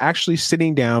instead of actually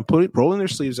sitting down, rolling their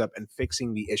sleeves up and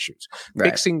fixing the issues,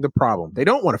 fixing the problem. They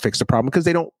don't want to fix the problem because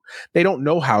they don't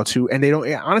know how to, and they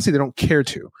don't care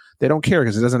to. They don't care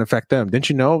because it doesn't affect them.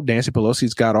 Didn't you know Nancy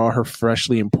Pelosi's got all her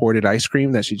freshly imported ice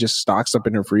cream that she just stocks up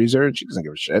in her freezer and she doesn't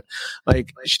give a shit.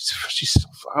 Like she's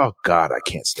oh God, I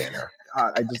can't stand her.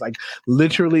 I just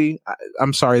literally,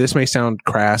 I'm sorry, this may sound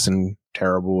crass and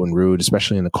terrible and rude,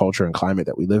 especially in the culture and climate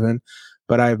that we live in,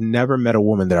 but I've never met a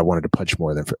woman that I wanted to punch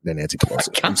more than Nancy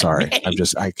Pelosi. I'm sorry.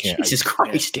 I can't. Jesus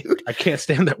Christ, dude. I can't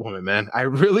stand that woman, man. I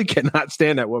really cannot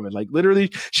stand that woman. Like literally,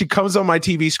 she comes on my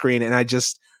TV screen and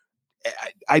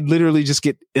I literally just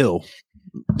get ill.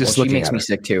 She makes me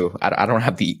sick too. I don't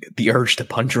have the urge to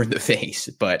punch her in the face,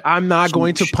 but I'm not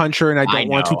going to punch her, and I don't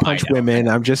want to punch women.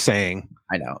 I'm just saying.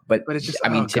 I know, but it's just. I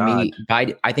mean, to me,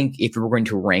 Biden. I think if we're going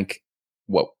to rank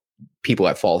what people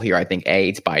at fault here, I think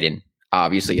it's Biden.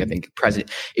 Obviously, I think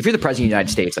if you're the president of the United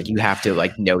States, like you have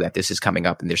to know that this is coming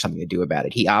up and there's something to do about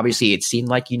it. It seemed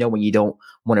like, when you don't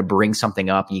want to bring something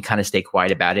up and you kind of stay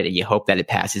quiet about it and you hope that it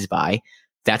passes by.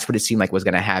 That's what it seemed like was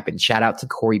going to happen. Shout out to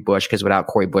Cori Bush, because without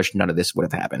Cori Bush, none of this would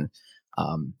have happened.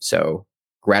 So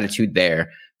gratitude there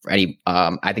for any.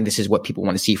 I think this is what people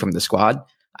want to see from the squad.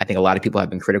 I think a lot of people have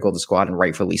been critical of the squad, and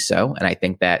rightfully so. And I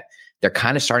think that they're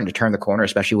kind of starting to turn the corner,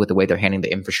 especially with the way they're handling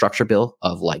the infrastructure bill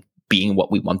of being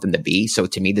what we want them to be. So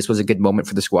to me, this was a good moment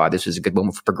for the squad. This was a good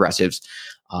moment for progressives.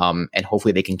 And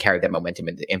hopefully they can carry that momentum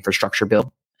in the infrastructure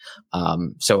bill.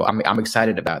 So I'm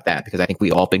excited about that because I think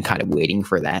we all been kind of waiting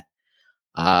for that.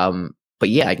 But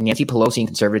yeah, like Nancy Pelosi and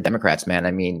conservative Democrats, man.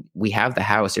 I mean, we have the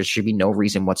House. There should be no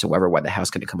reason whatsoever why the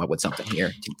House couldn't come up with something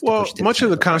here. Much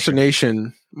of the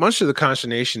consternation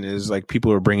is like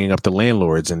people are bringing up the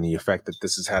landlords and the effect that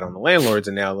this has had on the landlords,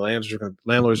 and now the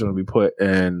landlords are going to be put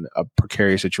in a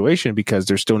precarious situation because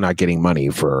they're still not getting money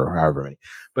for however many.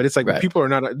 But it's like people are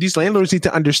not. These landlords need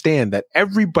to understand that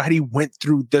everybody went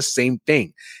through the same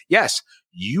thing. Yes.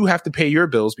 You have to pay your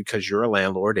bills because you're a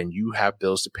landlord and you have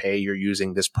bills to pay. You're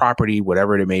using this property,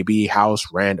 whatever it may be, house,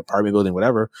 rent, apartment building,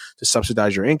 whatever, to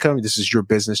subsidize your income. This is your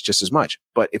business just as much.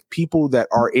 But if people that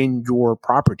are in your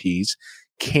properties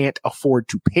can't afford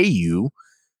to pay you,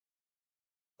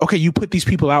 okay, you put these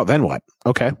people out, then what?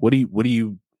 Okay, what do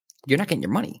you? You're not getting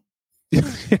your money.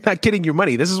 You're not getting your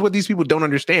money. This is what these people don't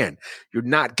understand. You're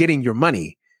not getting your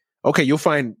money. Okay, you'll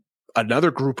find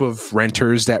another group of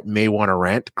renters that may want to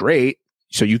rent. Great.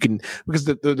 So you can, because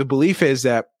the belief is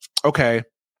that, okay,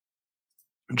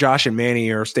 Josh and Manny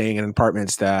are staying in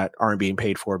apartments that aren't being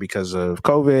paid for because of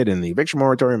COVID and the eviction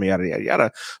moratorium, yada, yada,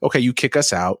 yada. Okay, you kick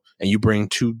us out and you bring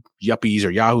two yuppies or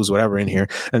yahoos, whatever, in here.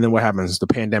 And then what happens? The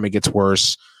pandemic gets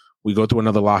worse. We go through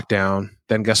another lockdown.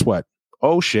 Then guess what?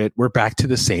 Oh, shit, we're back to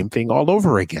the same thing all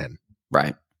over again.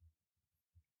 Right.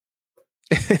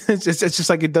 It's just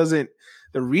like it doesn't.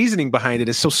 The reasoning behind it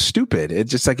is so stupid.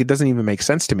 It's just like it doesn't even make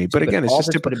sense to me. But again, it's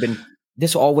just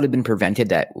this all would have been prevented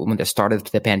that when the start of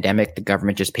the pandemic, the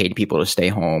government just paid people to stay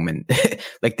home, and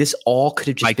like this all could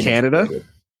have just like been Canada. Avoided.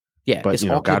 Yeah, but this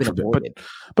all God forbid.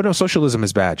 But no, socialism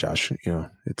is bad, Josh.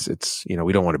 It's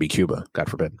we don't want to be Cuba. God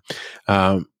forbid.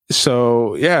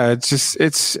 So yeah, it's just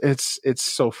it's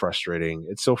so frustrating.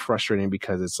 It's so frustrating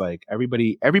because it's like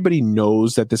everybody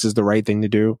knows that this is the right thing to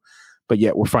do. But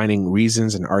yet we're finding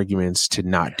reasons and arguments to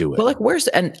not do it. But like,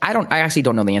 I actually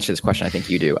don't know the answer to this question. I think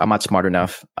you do. I'm not smart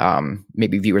enough.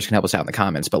 Maybe viewers can help us out in the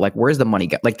comments, but like, where's the money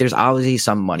go? Like, there's obviously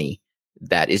some money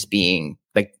that is being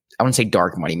like, I wouldn't say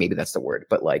dark money. Maybe that's the word,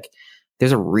 but like,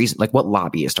 there's a reason, like what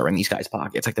lobbyists are in these guys'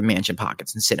 pockets, like the mansion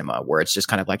pockets and cinema, where it's just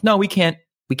kind of like, no, we can't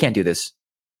do this.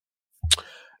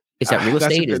 Is that real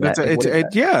estate?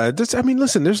 I mean,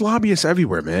 listen, there's lobbyists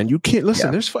everywhere, man. You can't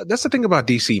listen. Yeah. That's the thing about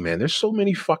DC, man. There's so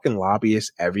many fucking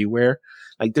lobbyists everywhere.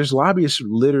 Like there's lobbyists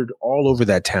littered all over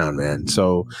that town, man.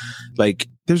 So like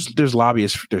there's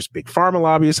lobbyists, there's big pharma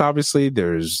lobbyists, obviously.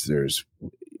 There's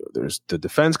the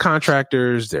defense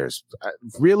contractors. There's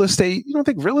real estate. You don't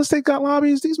think real estate got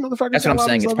lobbies? These motherfuckers. That's what I'm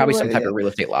saying. It's probably some type of real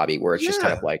estate lobby where it's just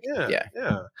kind of like,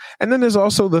 yeah. And then there's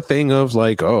also the thing of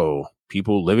like, oh,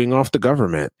 people living off the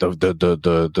government,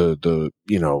 the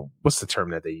what's the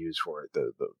term that they use for it?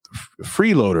 The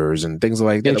freeloaders and things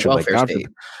like that. The welfare state.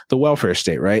 The welfare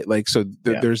state, right? Like, so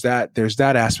there's that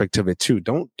aspect of it too.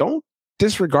 Don't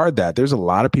disregard that. There's a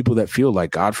lot of people that feel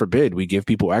like, God forbid, we give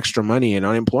people extra money and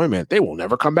unemployment, they will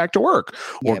never come back to work.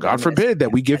 Or God forbid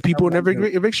that we give people an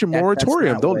eviction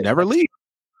moratorium, they'll never leave.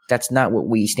 That's not what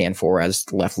we stand for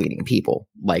as left-leaning people.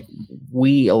 Like,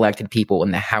 we elected people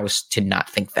in the House to not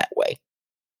think that way,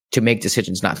 to make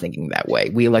decisions not thinking that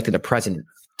way. We elected a president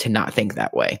to not think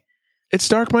that way. It's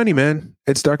dark money, man.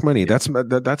 It's dark money. That's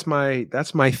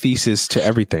my thesis to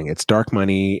everything. It's dark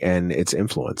money and it's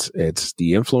influence. It's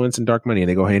the influence and dark money, and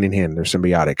they go hand in hand. They're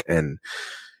symbiotic, and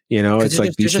it's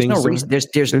like these things.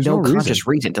 There's no conscious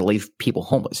reason to leave people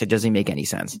homeless. It doesn't make any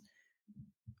sense.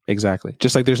 Exactly.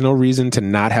 Just like there's no reason to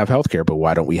not have healthcare, but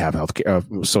why don't we have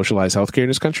healthcare, socialized healthcare in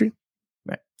this country?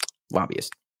 Right.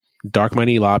 Lobbyist. Dark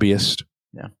money, lobbyist.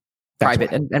 Yeah.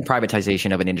 Private and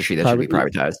privatization of an industry that should be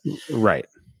privatized. Right.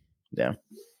 Yeah.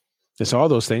 It's all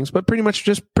those things, but pretty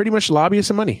much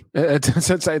lobbyists and money. It's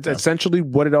essentially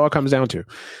what it all comes down to.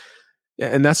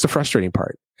 And that's the frustrating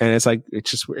part. And it's like,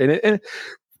 it's just,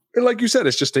 and like you said,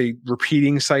 it's just a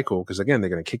repeating cycle, because again, they're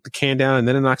going to kick the can down, and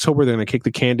then in October, they're going to kick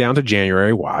the can down to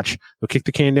January. Watch. They'll kick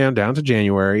the can down to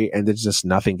January, and there's just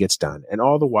nothing gets done. And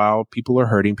all the while, people are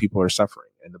hurting, people are suffering.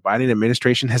 And the Biden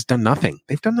administration has done nothing.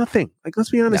 They've done nothing. Like, let's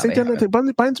be honest. They've done nothing.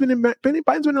 Biden's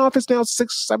been in office now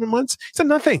 6-7 months. He's done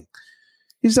nothing.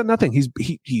 He's done nothing.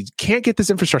 He can't get this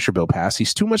infrastructure bill passed.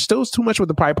 He's too much with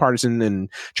the bipartisan and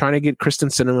trying to get Kristen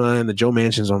Sinema and the Joe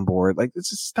Manchins on board. Like, let's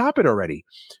just stop it already.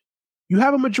 You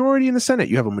have a majority in the Senate.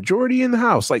 You have a majority in the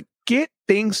House. Like, get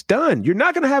things done. You're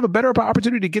not going to have a better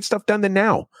opportunity to get stuff done than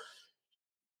now.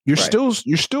 You're still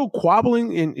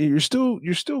quabbling, and you're still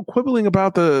quibbling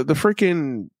about the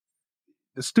freaking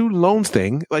the student loans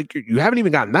thing. Like, you haven't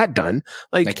even gotten that done.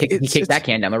 Like, he kicked that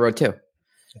can down the road too.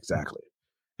 Exactly.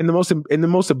 And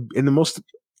the most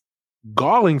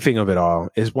galling thing of it all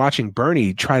is watching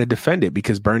Bernie try to defend it,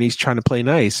 because Bernie's trying to play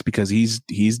nice because he's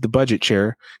the budget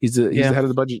chair. He's the head of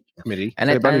the budget committee.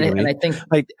 And I think,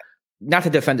 like, not to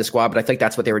defend the squad, but I think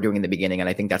that's what they were doing in the beginning, and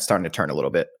I think that's starting to turn a little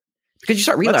bit because you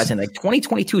start realizing like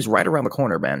 2022 is right around the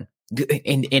corner, man.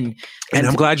 And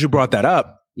I'm glad you brought that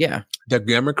up. Yeah, the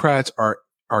Democrats are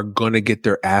going to get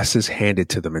their asses handed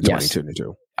to them in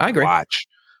 2022. I agree.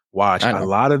 Watch. A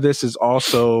lot of this is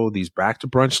also these back to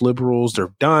brunch liberals.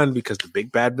 They're done because the big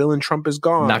bad villain Trump is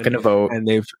gone. Not going to vote, and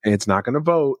it's not going to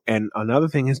vote. And another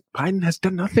thing is Biden has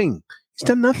done nothing. He's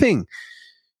done nothing.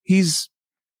 He's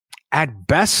at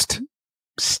best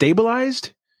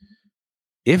stabilized,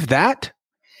 if that.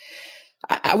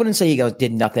 I wouldn't say he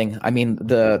did nothing. I mean,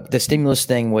 the stimulus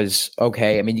thing was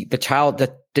okay. I mean, the child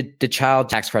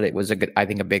tax credit was a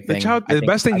big thing. The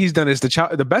best thing he's done is the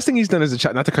child. The best thing he's done is the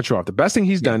child. Not to cut you off. The best thing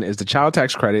he's done is the child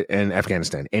tax credit in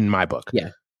Afghanistan. In my book,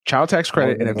 child tax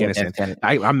credit in Afghanistan.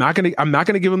 I'm not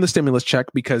gonna give him the stimulus check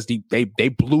because they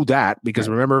blew that because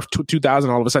remember 2000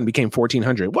 all of a sudden became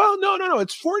 1,400. Well, no,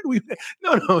 it's 40.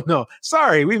 No.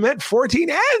 Sorry, we meant 14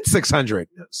 and 600.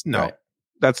 No. Right.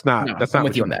 That's not. No, that's I'm not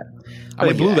with you on that.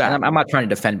 They blew that. I'm not trying to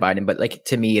defend Biden, but like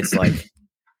to me, it's like,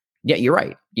 yeah, you're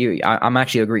right. I'm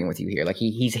actually agreeing with you here. Like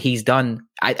he's done.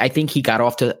 I think he got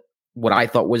off to what I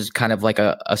thought was kind of like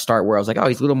a start where I was like, oh,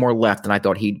 he's a little more left than I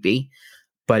thought he'd be,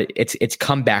 but it's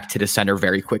come back to the center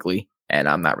very quickly, and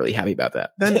I'm not really happy about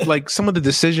that. Then like some of the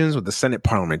decisions with the Senate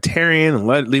parliamentarian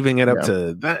and leaving it up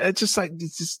to that, it's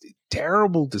just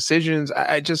terrible decisions.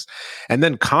 And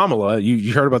then Kamala,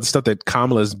 you heard about the stuff that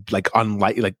Kamala's like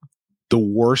like the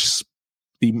worst,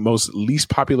 the most least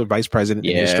popular vice president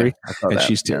in history. And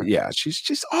she's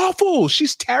just awful.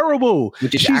 She's terrible.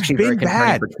 Which is actually very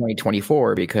bad for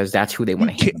 2024 because that's who they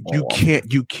want to hit.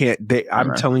 You can't.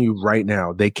 I'm telling you right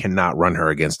now, they cannot run her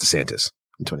against DeSantis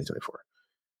in 2024.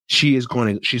 She's going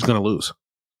to lose.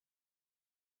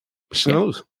 She's going to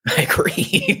lose. I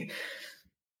agree.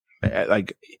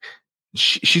 Like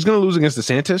she's going to lose against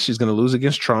DeSantis. She's going to lose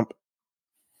against Trump.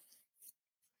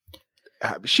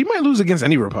 She might lose against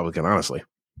any Republican, honestly.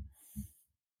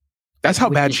 That's how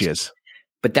bad she is.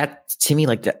 But that, to me,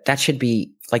 like that should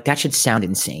be like that should sound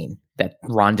insane that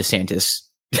Ron DeSantis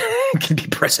can be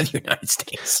president of the United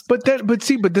States. But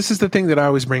this is the thing that I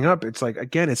always bring up. It's like,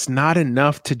 again, it's not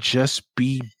enough to just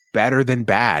be better than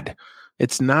bad.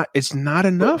 It's not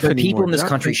enough anymore. People in this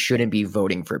country shouldn't be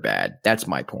voting for bad. That's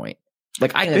my point.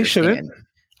 Like they shouldn't.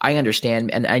 I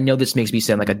understand, and I know this makes me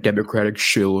sound like a Democratic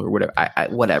shill or whatever.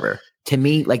 Whatever. To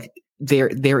me, like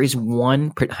there is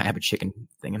one. I have a chicken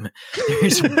thing. There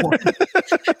is one.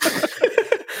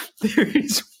 There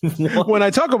is one. When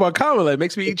I talk about Kamala, it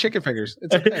makes me eat chicken fingers.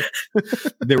 It's okay.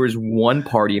 There is one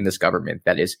party in this government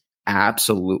that is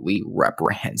absolutely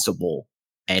reprehensible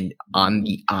and on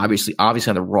the obviously on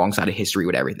the wrong side of history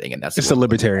with everything, and that's the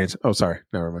Libertarians. Oh, sorry,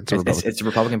 never mind. It's the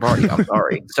Republican Party. I'm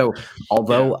sorry. So,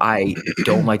 although I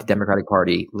don't like the Democratic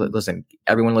Party, listen,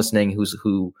 everyone listening who's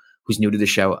new to the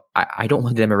show, I don't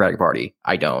like the Democratic Party.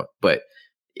 I don't. But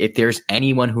if there's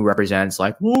anyone who represents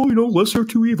like, well, lesser of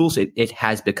two evils, it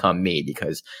has become me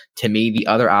because to me the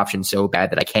other option's so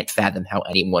bad that I can't fathom how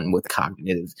anyone with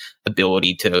cognitive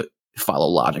ability to follow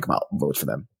logic votes for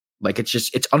them. Like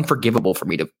it's unforgivable for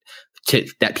me to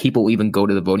that people even go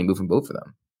to the voting booth and vote for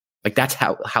them. Like that's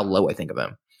how low I think of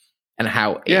them, and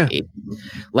how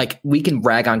like we can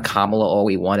rag on Kamala all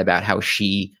we want about how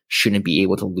she shouldn't be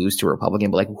able to lose to a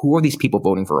Republican, but like who are these people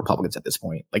voting for Republicans at this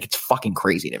point? Like it's fucking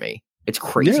crazy to me. It's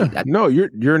crazy. Yeah. No,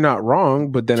 you're not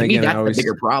wrong, but then to again, me, that's a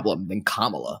bigger problem than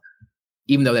Kamala,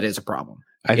 even though that is a problem.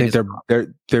 I think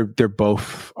they're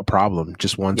both a problem.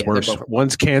 Just one's worse.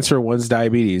 One's cancer, one's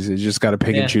diabetes. You just got to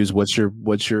pick and choose. What you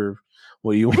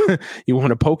want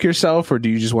to poke yourself, or do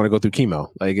you just want to go through chemo?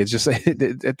 Like it's just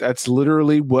that's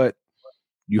literally what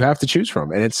you have to choose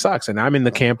from, and it sucks. And I'm in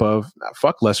the camp of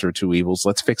fuck lesser of two evils.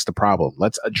 Let's fix the problem.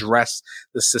 Let's address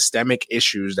the systemic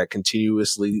issues that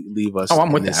continuously leave us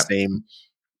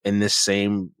in this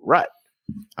same rut.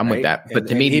 I'm with that, but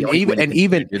to me,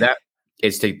 even do that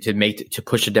is to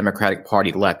push the Democratic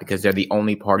Party left because they're the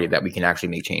only party that we can actually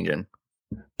make change in.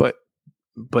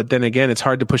 But then again, it's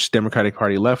hard to push the Democratic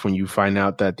Party left when you find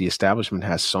out that the establishment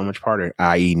has so much part in it,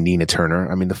 i.e. Nina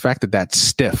Turner. I mean, the fact that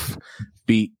stiff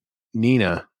beat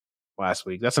Nina last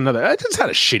week, that's another. I just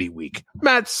had a shitty week.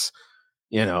 Matt's,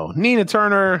 Nina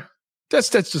Turner,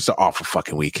 that's just an awful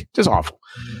fucking week. Just awful.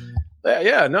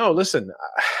 Yeah, no, listen,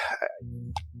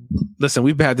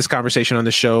 we've had this conversation on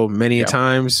the show many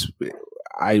times.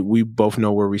 We both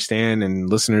know where we stand, and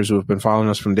listeners who have been following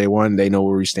us from day one, they know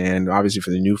where we stand. Obviously, for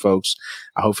the new folks,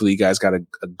 hopefully you guys got a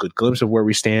good glimpse of where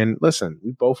we stand. Listen,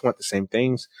 we both want the same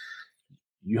things.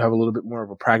 You have a little bit more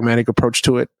of a pragmatic approach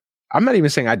to it. I'm not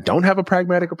even saying I don't have a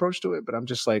pragmatic approach to it, but I'm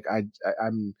just like,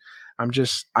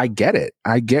 I get it.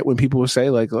 I get when people will say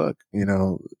like, look,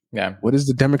 what is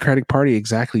the Democratic Party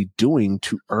exactly doing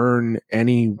to earn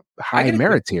any high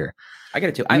merit here? I get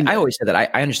it too. I always say that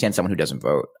I understand someone who doesn't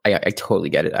vote. I totally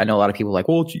get it. I know a lot of people are like,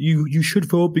 well, you should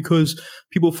vote because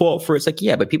people fought for it. It's like,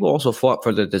 yeah, but people also fought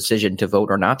for the decision to vote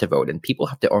or not to vote, and people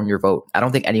have to earn your vote. I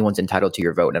don't think anyone's entitled to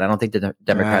your vote, and I don't think the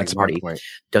Democratic Party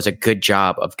does a good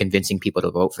job of convincing people to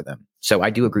vote for them. So I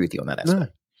do agree with you on that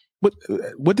aspect.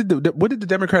 What did the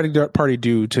Democratic Party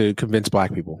do to convince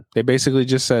black people? They basically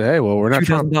just said, hey, well, we're not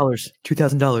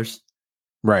 $2,000.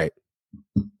 Right.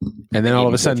 And then all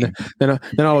of a sudden,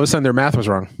 their math was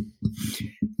wrong.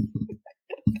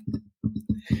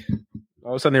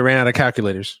 All of a sudden, they ran out of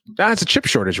calculators. It's a chip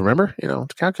shortage. Remember, the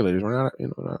calculators were not.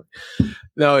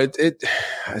 No,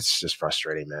 it's just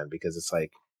frustrating, man, because it's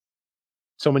like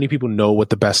so many people know what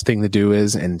the best thing to do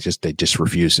is, and they just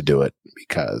refuse to do it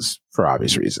because for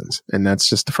obvious reasons, and that's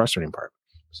just the frustrating part.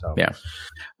 So yeah.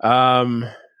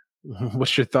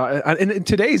 What's your thought in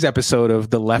today's episode of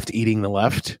The Left Eating the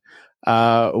Left?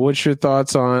 What's your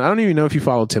thoughts on? I don't even know if you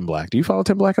follow Tim Black. Do you follow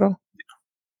Tim Black at all?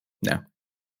 No.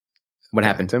 What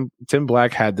happened? Tim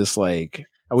Black had this like.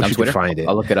 I wish you could find it.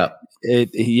 I'll look it up.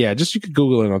 Just you could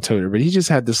Google it on Twitter. But he just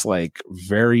had this like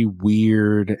very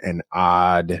weird and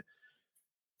odd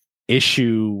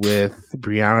issue with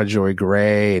Brianna Joy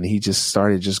Gray, and he just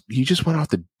went off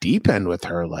the deep end with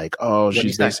her, like, oh,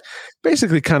 she's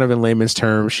basically kind of in layman's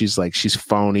terms, she's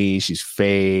phony, she's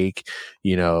fake,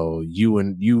 you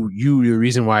the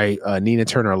reason why Nina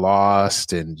Turner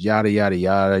lost, and yada yada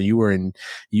yada. You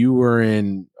were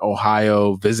in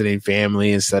Ohio visiting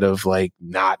family instead of like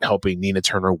not helping Nina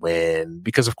Turner win,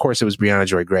 because of course it was Brianna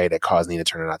Joy Gray that caused Nina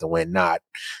Turner not to win, not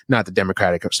the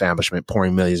Democratic establishment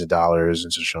pouring millions of dollars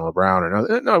into Sherrod Brown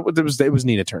or no, it was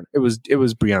Nina Turner. It was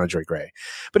Brianna Joy Gray,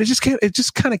 but it just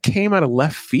kind of came out of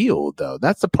left field though.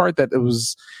 That's the part that it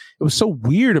was so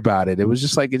weird about it. It was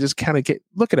just like, it just kind of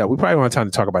look it up. We probably don't have time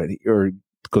to talk about it or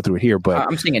go through it here, but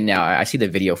I'm seeing it now. I see the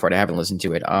video for it. I haven't listened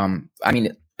to it. I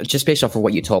mean, just based off of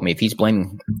what you told me, if he's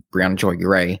blaming Brianna Joy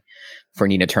Gray for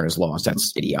Nina Turner's loss,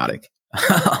 that's idiotic.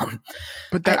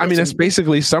 But that's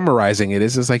basically summarizing it.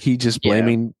 It's just like he's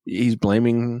blaming,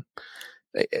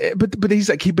 but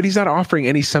he's not offering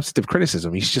any substantive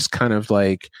criticism. He's just kind of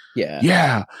like,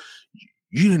 yeah,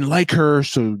 you didn't like her,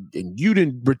 and you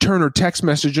didn't return her text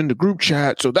message in the group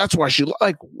chat, so that's why she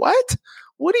like what?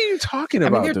 What are you talking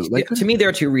about? To me, there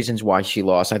are two reasons why she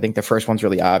lost. I think the first one's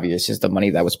really obvious: is the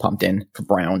money that was pumped in for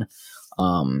Brown,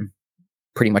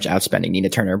 pretty much outspending Nina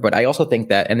Turner. But I also think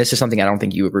that, and this is something I don't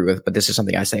think you agree with, but this is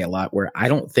something I say a lot, where I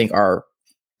don't think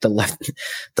the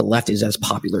left is as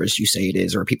popular as you say it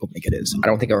is, or people think it is. I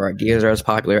don't think our ideas are as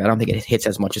popular. I don't think it hits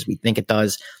as much as we think it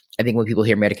does. I think when people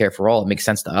hear Medicare for all, it makes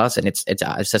sense to us, and it's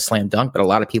a slam dunk. But a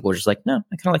lot of people are just like, no,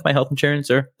 I kind of like my health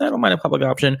insurance, or I don't mind a public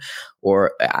option,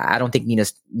 or I don't think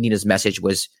Nina's message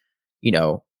was,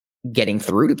 getting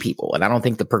through to people, and I don't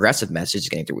think the progressive message is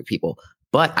getting through with people.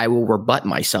 But I will rebut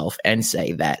myself and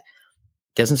say that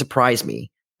it doesn't surprise me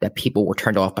that people were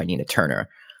turned off by Nina Turner,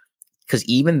 because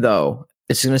even though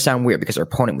this is going to sound weird because her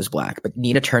opponent was black, but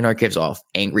Nina Turner gives off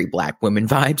angry black women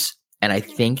vibes. And I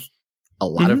think a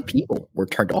lot of people were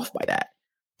turned off by that.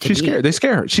 She's scared. They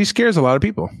scare her. She scares a lot of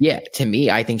people. Yeah. To me,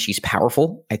 I think she's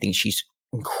powerful. I think she's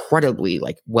incredibly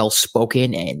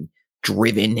well-spoken and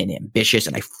driven and ambitious.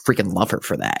 And I freaking love her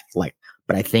for that. But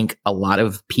I think a lot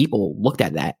of people looked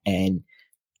at that and,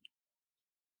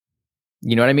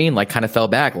 you know what I mean? Kind of fell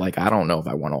back. I don't know if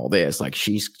I want all this.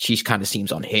 She's kind of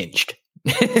seems unhinged.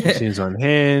 She seems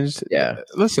unhinged. Yeah.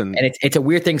 Listen, and it's a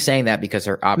weird thing saying that because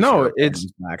her it's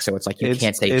black, so it's like you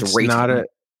can't say it's racism.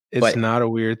 Not a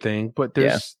weird thing, but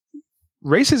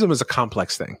racism is a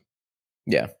complex thing.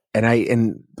 Yeah.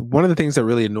 And one of the things that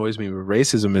really annoys me with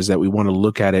racism is that we want to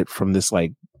look at it from this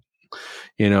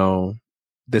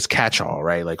this catch-all,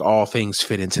 right? Like all things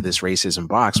fit into this racism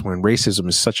box, when racism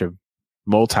is such a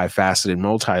multifaceted,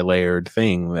 multi-layered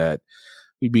thing that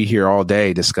we'd be here all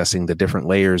day discussing the different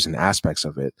layers and aspects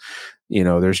of it.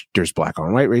 There's black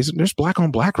on white racism. There's black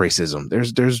on black racism.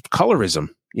 There's colorism.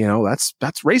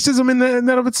 That's racism in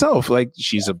that of itself. Like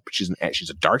she's a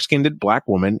dark skinned black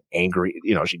woman, angry.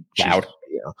 She's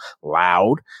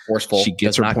loud, forceful. She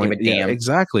gets her point. Yeah,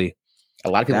 exactly. A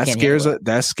lot of people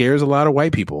that scares a lot of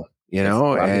white people.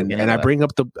 And I bring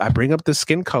up the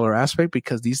skin color aspect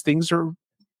because these things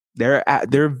they're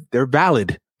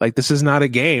valid. Like this is not a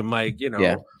game.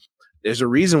 There's a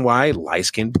reason why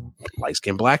light-skinned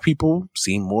black people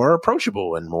seem more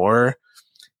approachable and more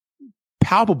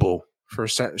palpable for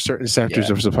certain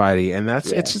sectors of society, and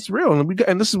it's real.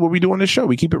 And this is what we do on this show.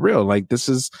 We keep it real. Like this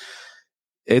is,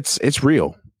 it's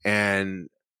real. And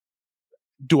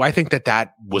Do I think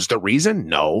that was the reason?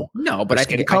 No. But I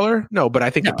think color. No, but I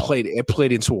think it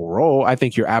played into a role. I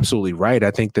think you're absolutely right. I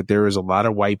think that there is a lot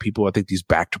of white people. I think these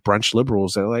back to brunch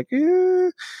liberals that are like,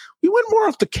 we went more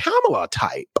of the Kamala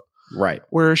type, right?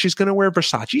 Where she's going to wear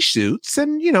Versace suits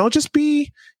and just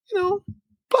be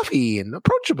fluffy and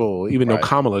approachable. Even though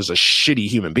Kamala is a shitty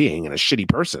human being and a shitty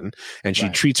person, and she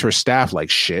treats her staff like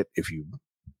shit. If you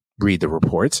read the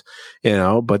reports,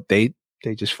 but they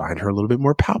just find her a little bit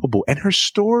more palpable, and her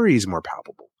story is more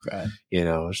palpable. Right.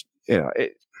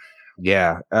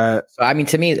 So I mean,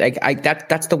 to me, like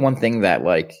that's the one thing that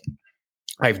like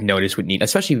I've noticed with Nina,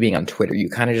 especially being on Twitter, you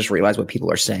kind of just realize what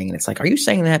people are saying, and it's like, are you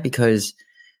saying that because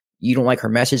you don't like her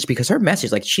message? Because her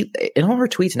message, like she in all her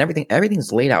tweets and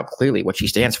everything's laid out clearly what she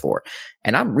stands for.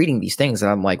 And I'm reading these things,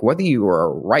 and I'm like, whether you are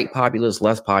a right populist,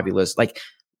 less populist, like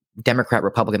Democrat,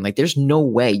 Republican, like there's no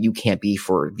way you can't be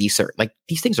for these certain, like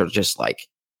these things are just like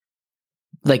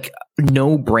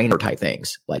no brainer type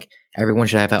things. Like everyone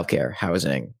should have healthcare,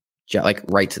 housing, like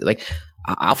right to, like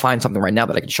I'll find something right now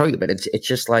that I can show you, but it's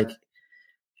just like,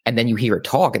 and then you hear her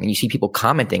talk, and then you see people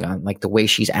commenting on like the way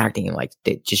she's acting, and like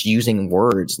just using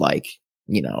words like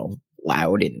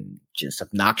loud and just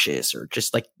obnoxious, or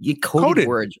just like coded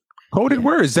words. Coded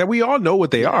words that we all know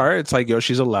what they are. It's like,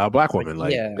 she's a loud black woman.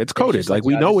 Like it's coded. It's like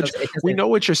we know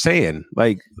what you're saying.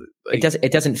 Like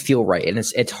it doesn't feel right, and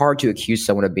it's hard to accuse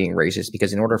someone of being racist,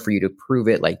 because in order for you to prove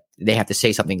it, like they have to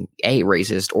say something A,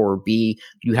 racist, or B,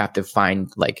 you have to find,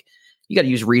 like, you got to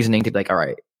use reasoning to be like, all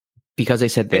right, because they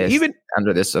said this, even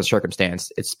under this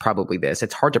circumstance, it's probably this.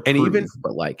 It's hard to prove,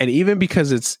 but like, and even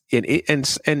because it's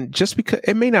and just because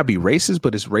it may not be racist,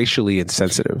 but it's racially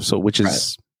insensitive. So which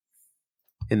is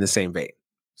in the same vein.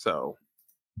 So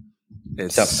I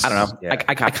don't know. Yeah.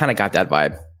 I kind of got that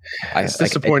vibe. It's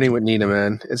disappointing with Nina,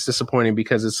 man. It's disappointing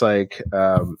because it's like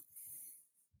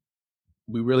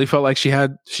we really felt like she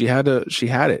had it. She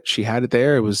had it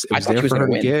there. It was there for her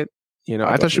to get.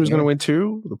 I thought she was going to win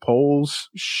too. The polls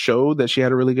showed that she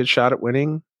had a really good shot at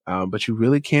winning. But you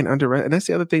really can't underestimate. And that's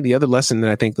the other thing. The other lesson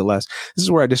that I think this is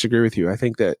where I disagree with you. I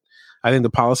think the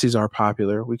policies are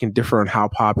popular. We can differ on how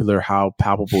popular, how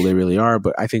palpable they really are,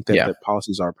 but I think that the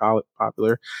policies are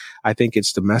popular. I think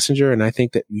it's the messenger, and I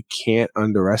think that you can't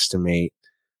underestimate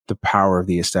the power of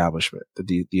the establishment.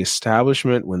 The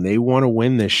establishment, when they want to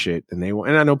win this shit, and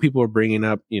I know people are bringing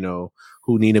up,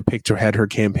 who Nina picked her head, her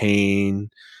campaign,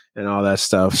 and all that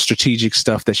stuff, strategic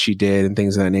stuff that she did, and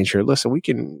things of that nature. Listen, we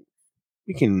can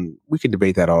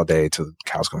debate that all day till the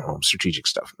cows come home. Strategic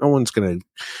stuff. No one's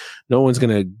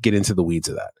gonna get into the weeds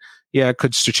of that. Yeah,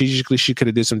 strategically she could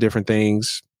have did some different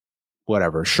things.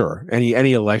 Whatever, sure. Any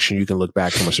election you can look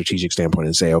back from a strategic standpoint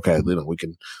and say, okay, we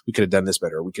could have done this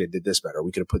better. We could have did this better.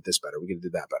 We could have put this better. We could have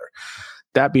did that better.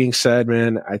 That being said,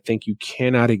 man, I think you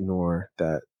cannot ignore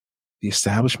that the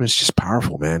establishment is just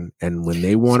powerful, man. And when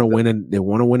they want to win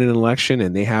an election,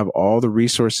 and they have all the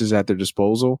resources at their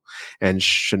disposal, and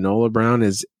Shanola Brown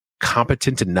is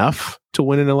competent enough to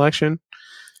win an election.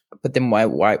 But then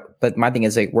why? But my thing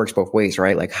is, it works both ways,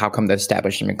 right? Like, how come the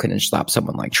establishment couldn't stop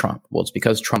someone like Trump? Well, it's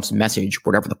because Trump's message,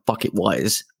 whatever the fuck it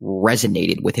was,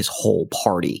 resonated with his whole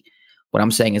party. What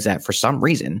I'm saying is that for some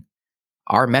reason,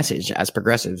 our message as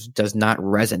progressives does not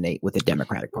resonate with the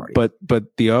Democratic Party. But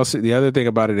the other thing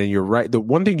about it, and you're right. The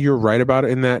one thing you're right about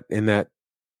in that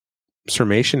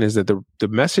summation is that the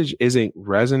message isn't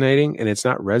resonating, and it's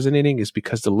not resonating is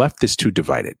because the left is too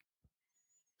divided.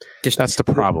 That's the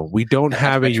problem. We don't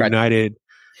have a united.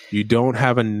 You don't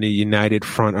have a united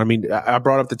front. I mean, I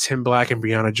brought up the Tim Black and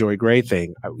Brianna Joy Gray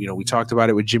thing. We talked about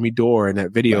it with Jimmy Dore in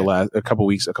that video a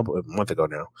month ago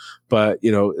now. But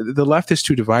the left is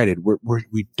too divided.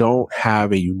 We don't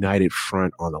have a united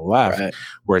front on the left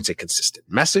where it's a consistent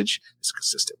message, it's a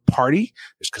consistent party,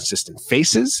 there's consistent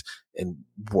faces, and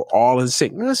we're all in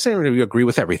sync. Not saying we agree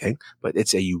with everything, but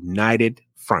it's a united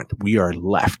front. We are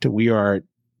left. We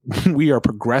are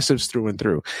progressives through and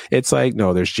through. It's like,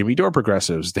 no, there's Jimmy Dore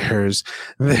progressives. There's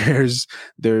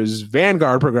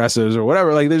Vanguard progressives or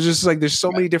whatever. Like, there's just like, there's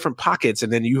so many different pockets.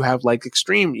 And then you have like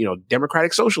extreme,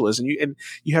 democratic socialists, and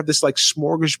you have this like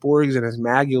smorgasbord and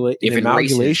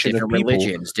amalgamation different of people,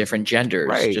 religions, different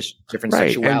genders, just different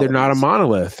sexualities. And they're not a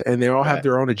monolith, and they all have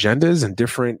their own agendas and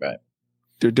different,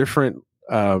 they're different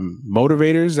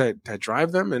motivators that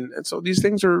drive them. And so these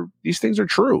things are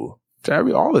true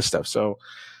to all this stuff. So,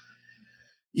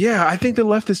 yeah, I think the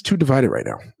left is too divided right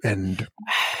now, and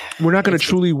we're not going to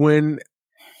truly win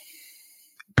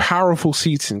powerful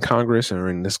seats in Congress or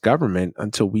in this government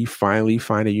until we finally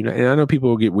find a unit. And I know people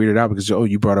will get weirded out because,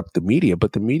 you brought up the media,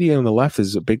 but the media on the left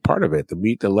is a big part of it.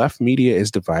 The left media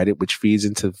is divided, which feeds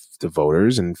into the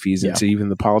voters and feeds into even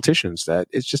the politicians. That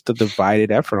it's just a divided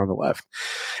effort on the left.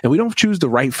 And we don't choose the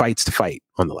right fights to fight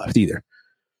on the left either.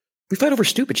 We fight over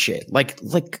stupid shit, like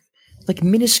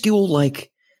minuscule,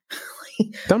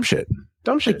 dumb shit,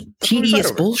 like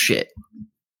tedious bullshit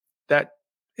that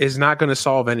is not going to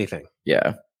solve anything.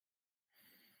 Yeah.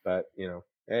 But,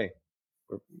 hey,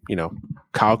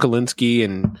 Kyle Kalinske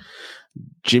and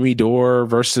Jimmy Dore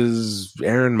versus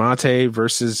Aaron Mate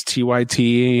versus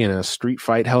TYT in a street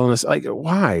fight. Hell in a, like,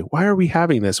 why? Why are we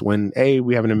having this when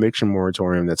we have an eviction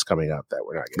moratorium that's coming up that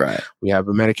we're not getting? Right. We have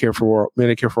a Medicare for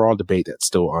all debate that's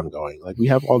still ongoing. Like, we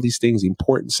have all these things,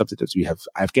 important substantives. We have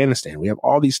Afghanistan. We have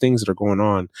all these things that are going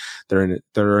on. They're in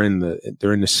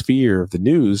the sphere of the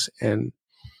news, and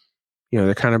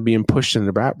they're kind of being pushed in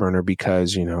the back burner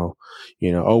because,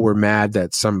 we're mad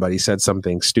that somebody said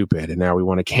something stupid and now we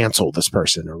want to cancel this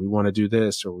person, or we want to do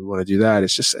this, or we want to do that.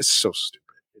 It's so stupid.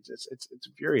 It's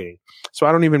infuriating. So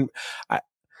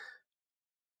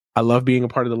I love being a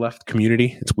part of the left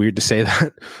community. It's weird to say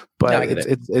that, but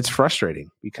it's frustrating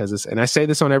because and I say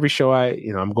this on every show.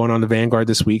 I'm going on the Vanguard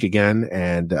this week again.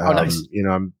 And, nice.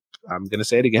 I'm going to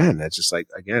say it again. It's just like,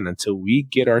 again, until we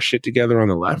get our shit together on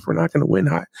the left, we're not going to win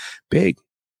big.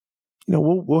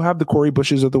 We'll have the Cori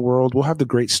Bushes of the world. We'll have the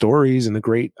great stories and the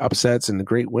great upsets and the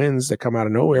great wins that come out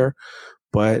of nowhere.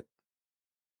 But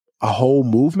a whole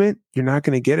movement, you're not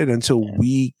going to get it until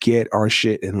we get our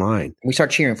shit in line. We start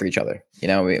cheering for each other.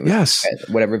 Yes.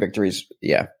 Whatever victories.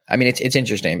 Yeah. I mean, it's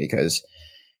interesting because,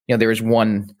 there was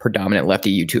one predominant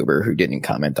lefty YouTuber who didn't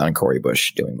comment on Cori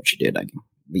Bush doing what she did. I can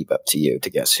leave up to you to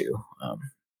guess who.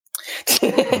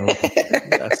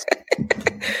 Yes.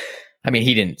 I mean,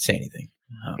 he didn't say anything.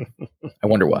 I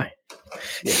wonder why.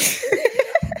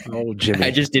 Oh, Jimmy!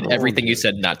 I just did everything you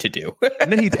said not to do.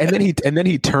 and then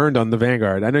he turned on the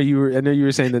Vanguard. I know you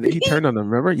were saying that he turned on them.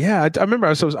 Remember? Yeah, I remember.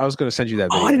 I was going to send you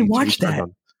that video. I didn't watch that.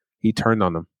 He turned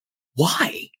on them.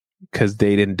 Why? Because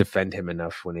they didn't defend him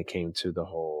enough when it came to the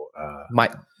whole.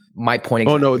 My point.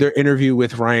 Oh no, their interview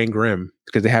with Ryan Grimm,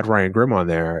 because they had Ryan Grimm on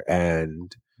there,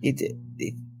 and it's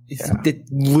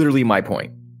literally my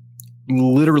point.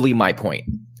 Literally my point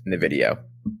in the video.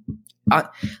 I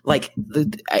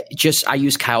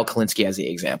use Kyle Kalinske as the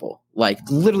example. Like,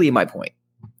 literally my point.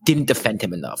 Didn't defend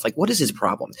him enough. Like, what is his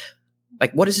problem?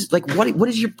 Like, what is his, like, what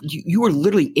is you are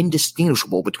literally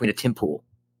indistinguishable between a Tim Pool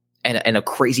and a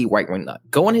crazy right-wing nut.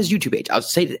 Go on his YouTube page. I'll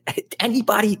say to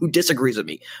anybody who disagrees with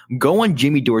me, go on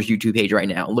Jimmy Dore's YouTube page right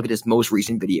now and look at his most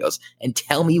recent videos and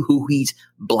tell me who he's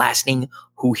blasting,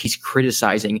 who he's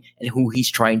criticizing, and who he's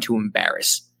trying to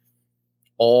embarrass.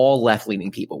 All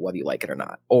left-leaning people, whether you like it or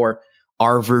not. Or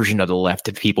our version of the left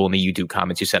of people in the YouTube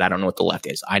comments who said, I don't know what the left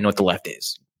is. I know what the left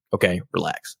is. Okay,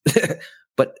 relax.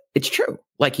 But it's true.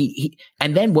 Like he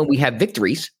and then when we have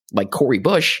victories like Cori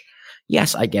Bush,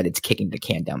 yes, I get it's kicking the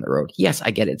can down the road. Yes,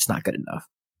 I get it's not good enough.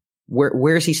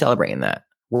 Where is he celebrating that?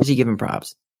 Where is he giving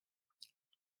props?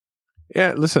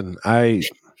 Yeah, listen,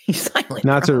 he's silent.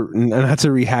 Not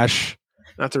to rehash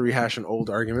an old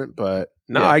argument, but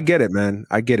no, yeah. I get it, man.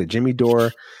 I get it. Jimmy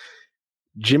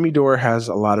Dore has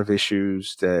a lot of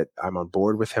issues that I'm on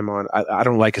board with him on. I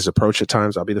don't like his approach at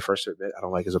times. I'll be the first to admit I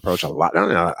don't like his approach a lot.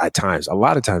 At times, a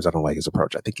lot of times I don't like his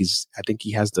approach. I think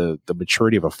he has the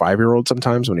maturity of a 5-year-old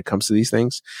sometimes when it comes to these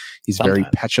things. He's very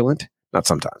petulant. Not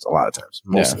sometimes, a lot of times,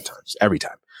 most of the times, every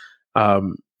time.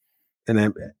 And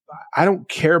then I don't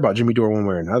care about Jimmy Dore one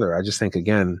way or another. I just think,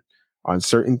 again, on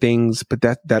certain things, but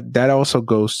that also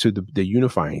goes to the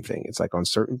unifying thing. It's like on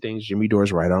certain things, Jimmy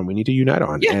Dore's right on. We need to unite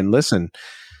on. Yeah. And listen,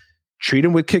 treat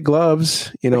him with kid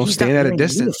gloves. Stand at a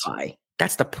distance. Unify.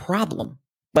 That's the problem.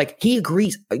 Like, he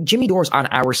agrees. Jimmy Dore's on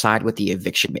our side with the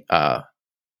eviction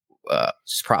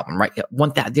problem, right?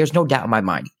 There's no doubt in my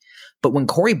mind. But when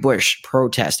Cori Bush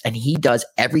protests and he does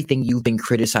everything you've been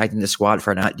criticizing the squad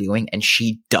for not doing, and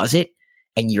she does it,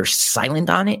 and you're silent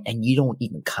on it, and you don't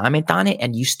even comment on it,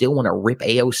 and you still want to rip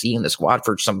AOC and the squad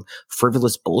for some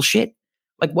frivolous bullshit?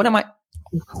 Like, what am I?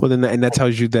 Well, then, and that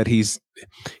tells you that he's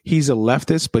a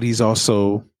leftist, but he's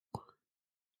also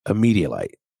a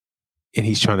Medialite, and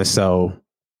he's trying to sell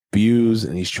views,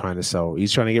 and he's trying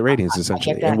to get ratings,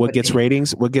 essentially. And what gets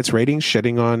ratings?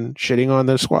 Shitting on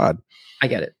the squad. I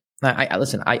get it.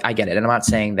 Listen, I get it, and I'm not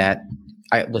saying that.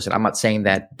 I'm not saying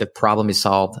that the problem is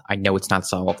solved. I know it's not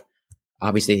solved.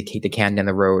 Obviously, they kick the can down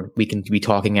the road. We can be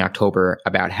talking in October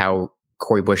about how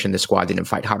Cori Bush and the squad didn't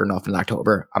fight hard enough in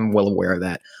October. I'm well aware of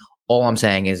that. All I'm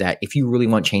saying is that if you really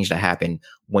want change to happen,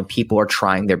 when people are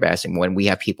trying their best and when we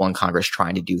have people in Congress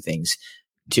trying to do things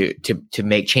to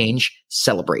make change,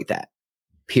 celebrate that,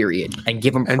 period, and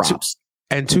give them props.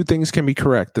 And two things can be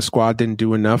correct. The squad didn't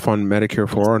do enough on Medicare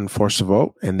for and Force to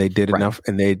Vote, and they did enough,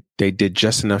 and they did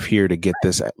just enough here to get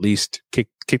this at least kick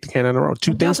the can down the road.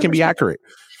 Two things can be accurate.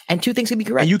 And two things can be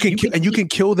correct. And you can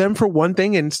kill them for one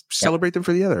thing and celebrate them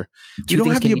for the other. You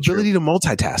don't have the ability to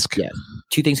multitask. Yeah.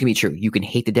 Two things can be true. You can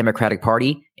hate the Democratic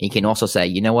Party, and you can also say,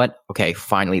 you know what? Okay,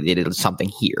 finally they did something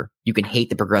here. You can hate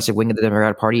the progressive wing of the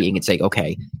Democratic Party, and you can say,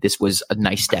 okay, this was a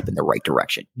nice step in the right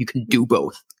direction. You can do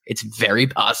both. It's very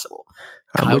possible.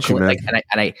 I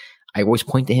always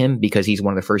point to him because he's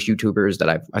one of the first YouTubers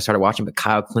that I started watching, but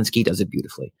Kyle Klinsky does it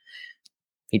beautifully.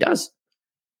 He does.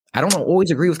 I don't always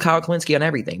agree with Kyle Klinsky on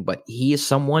everything, but he is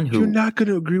someone who... You're not going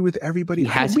to agree with everybody.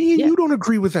 You don't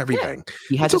agree with everything. Yeah.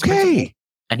 He has okay.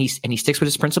 And he sticks with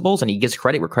his principles, and he gives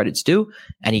credit where credit's due,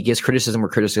 and he gives criticism where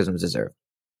criticism is deserved.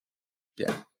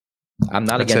 Yeah. I'm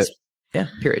not against... Yeah,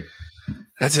 period.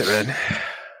 That's it, man.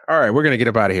 All right, we're going to get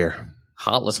up out of here.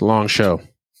 It's a long show.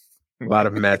 A lot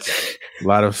of Mets, a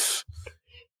lot of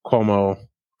Cuomo,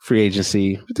 free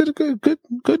agency. We did a good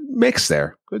mix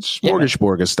there. Good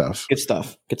smorgasbord of stuff. Good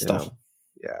stuff.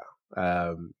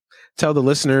 Yeah. Tell the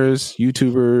listeners,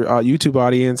 YouTube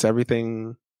audience,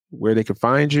 everything, where they can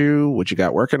find you, what you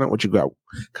got working on, what you got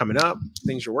coming up,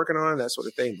 things you're working on, that sort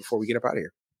of thing before we get up out of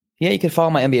here. Yeah, you can follow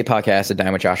my NBA podcast, The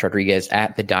Dime with Josh Rodriguez,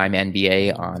 at The Dime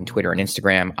NBA on Twitter and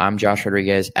Instagram. I'm Josh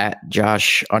Rodriguez, at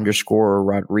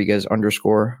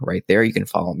Josh_Rodriguez_ right there. You can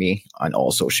follow me on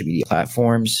all social media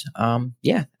platforms.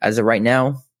 As of right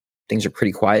now, things are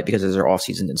pretty quiet because there's our off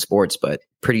season in sports, but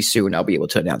pretty soon I'll be able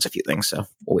to announce a few things. So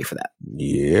we'll wait for that.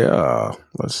 Yeah,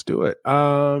 let's do it.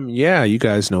 You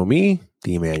guys know me,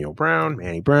 the Emmanuel Brown,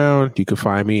 Manny Brown. You can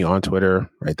find me on Twitter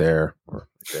right there or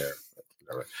right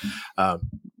there.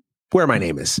 Where my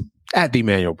name is at the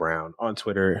Emmanuel Brown on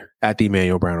Twitter, at the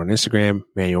Emmanuel Brown on Instagram,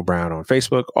 Emmanuel Brown on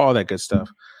Facebook, all that good stuff.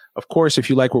 Of course, if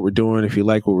you like what we're doing, if you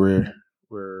like what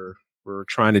we're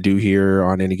trying to do here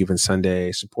on any given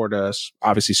Sunday, support us.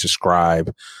 Obviously,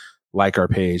 subscribe, like our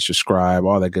page, subscribe,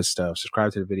 all that good stuff.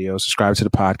 Subscribe to the video, subscribe to the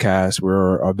podcast.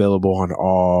 We're available on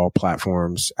all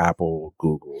platforms: Apple,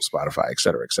 Google, Spotify, et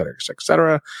cetera, et cetera, et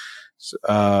cetera.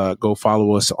 Go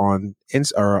follow us on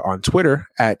Twitter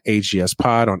at AGS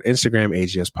Pod, on Instagram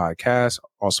AGS Podcast,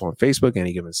 also on Facebook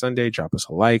Any Given Sunday. Drop us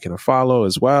a like and a follow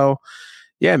as well.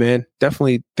 Yeah, man,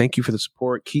 definitely thank you for the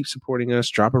support. Keep supporting us.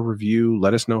 Drop a review.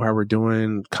 Let us know how we're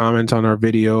doing. Comment on our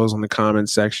videos on the comment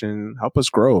section. Help us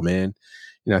grow, man.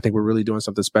 I think we're really doing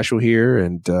something special here,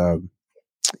 and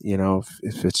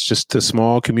if it's just a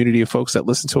small community of folks that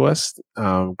listen to us,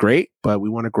 great. But we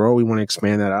want to grow. We want to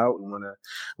expand that out. We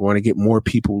want to get more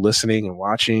people listening and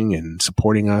watching and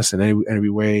supporting us in any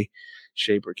way,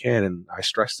 shape, or can. And I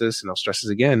stress this, and I'll stress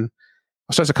this again.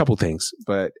 I'll stress a couple things.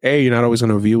 But you're not always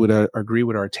going to agree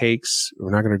with our takes.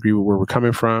 We're not going to agree with where we're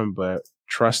coming from, but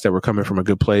trust that we're coming from a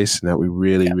good place and that we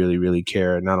really, really, really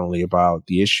care not only about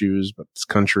the issues, but this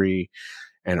country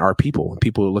and our people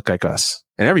who look like us.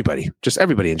 And everybody, just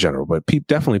everybody in general, but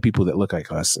definitely people that look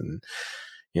like us and,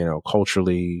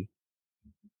 culturally,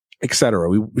 et cetera.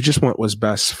 We just want what's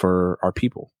best for our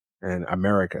people and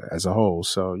America as a whole.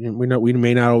 So we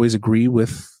may not always agree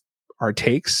with our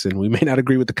takes, and we may not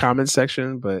agree with the comment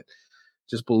section, but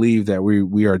just believe that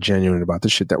we are genuine about the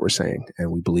shit that we're saying.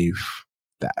 And we believe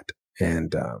that,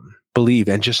 and believe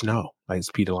and just know, like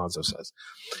Pete Alonso says.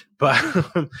 But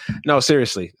no,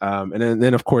 seriously. And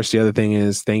then of course the other thing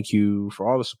is, thank you for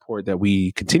all the support that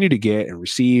we continue to get and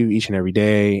receive each and every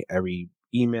day, every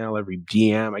email, every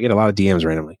DM. I get a lot of DMs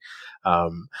randomly. A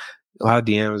lot of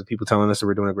DMs, people telling us that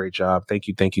we're doing a great job. Thank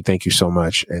you so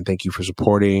much. And thank you for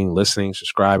supporting, listening,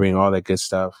 subscribing, all that good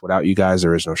stuff. Without you guys,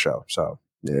 there is no show. So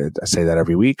I say that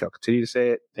every week. I'll continue to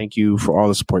say it. Thank you for all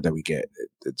the support that we get.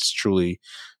 It's truly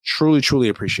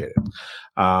appreciated.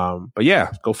 But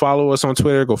yeah, go follow us on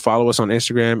Twitter. Go follow us on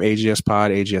Instagram, AGS Pod,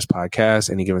 AGS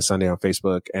Podcast, Any Given Sunday on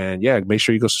Facebook. And yeah, make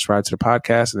sure you go subscribe to the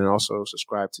podcast and then also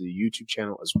subscribe to the YouTube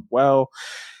channel as well.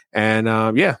 And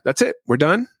that's it. We're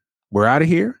done. We're out of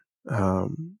here.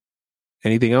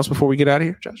 Anything else before we get out of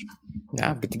here, Josh?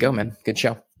 Nah, good to go, man. Good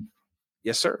show.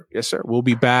 Yes, sir. We'll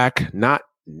be back not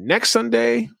next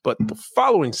Sunday, but the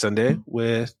following Sunday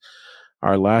with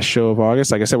our last show of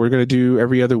August. Like I said, we're going to do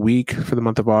every other week for the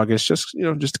month of August, just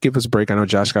to give us a break. I know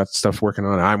Josh got stuff working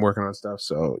on. I'm working on stuff.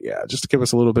 So yeah, just to give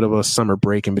us a little bit of a summer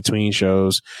break in between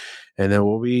shows. And then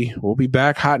we'll be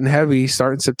back hot and heavy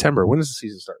starting September. When does the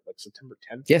season start? Like September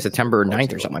 10th? Yeah, September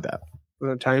 9th or something like that.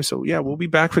 Time. So yeah, we'll be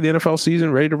back for the NFL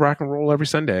season, ready to rock and roll every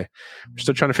Sunday. We're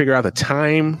still trying to figure out the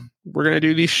time we're going to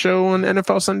do these show on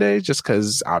NFL Sunday just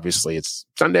because obviously it's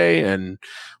Sunday and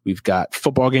we've got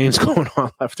football games going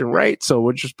on left and right. So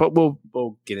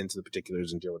we'll get into the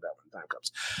particulars and deal with that when the time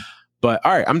comes. But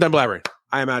all right, I'm done blabbering.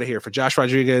 I am out of here. For Josh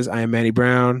Rodriguez, I am Manny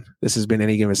Brown. This has been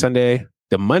Any Given Sunday,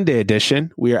 the Monday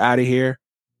edition. We are out of here.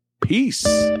 Peace.